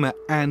consumer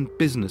and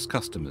business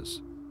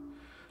customers.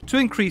 To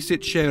increase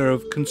its share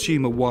of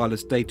consumer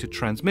wireless data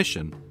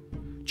transmission,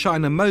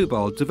 China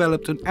Mobile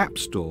developed an app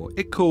store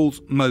it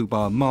calls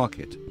Mobile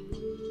Market.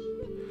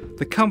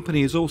 The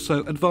company is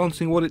also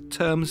advancing what it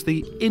terms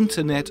the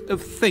Internet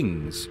of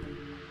Things,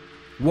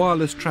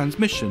 wireless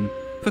transmission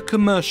for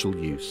commercial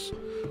use,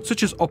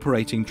 such as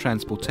operating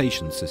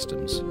transportation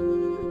systems.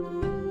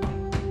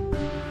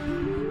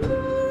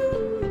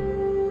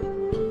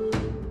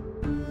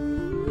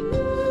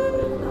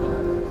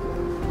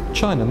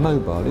 China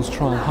Mobile is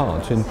trying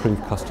hard to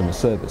improve customer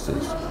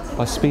services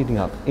by speeding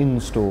up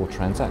in-store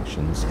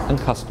transactions and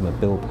customer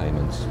bill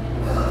payments.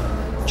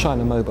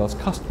 China Mobile's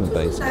customer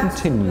base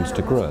continues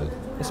to grow,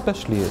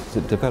 especially as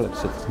it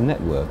develops its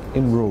network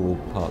in rural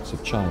parts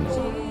of China.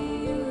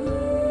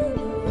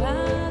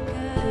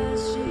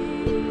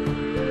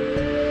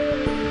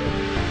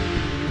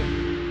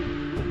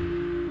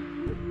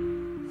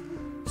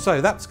 So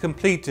that's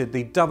completed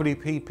the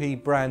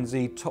WPP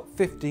BrandZ Top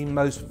 50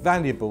 Most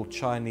Valuable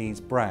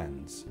Chinese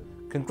Brands.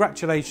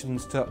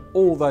 Congratulations to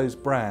all those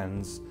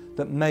brands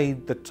that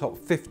made the Top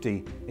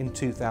 50 in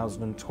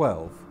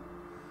 2012.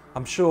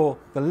 I'm sure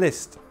the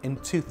list in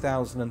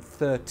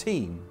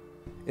 2013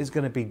 is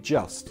going to be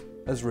just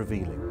as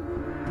revealing.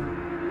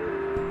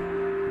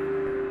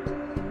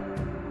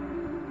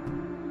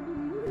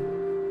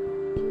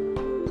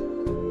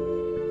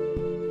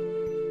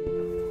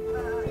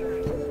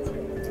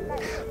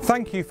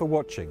 Thank you for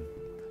watching.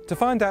 To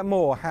find out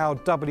more how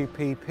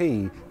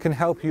WPP can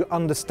help you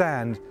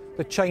understand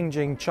the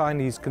changing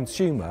Chinese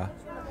consumer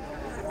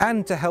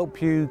and to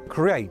help you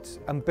create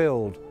and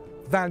build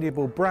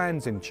valuable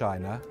brands in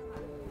China,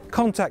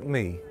 contact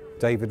me,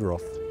 David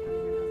Roth.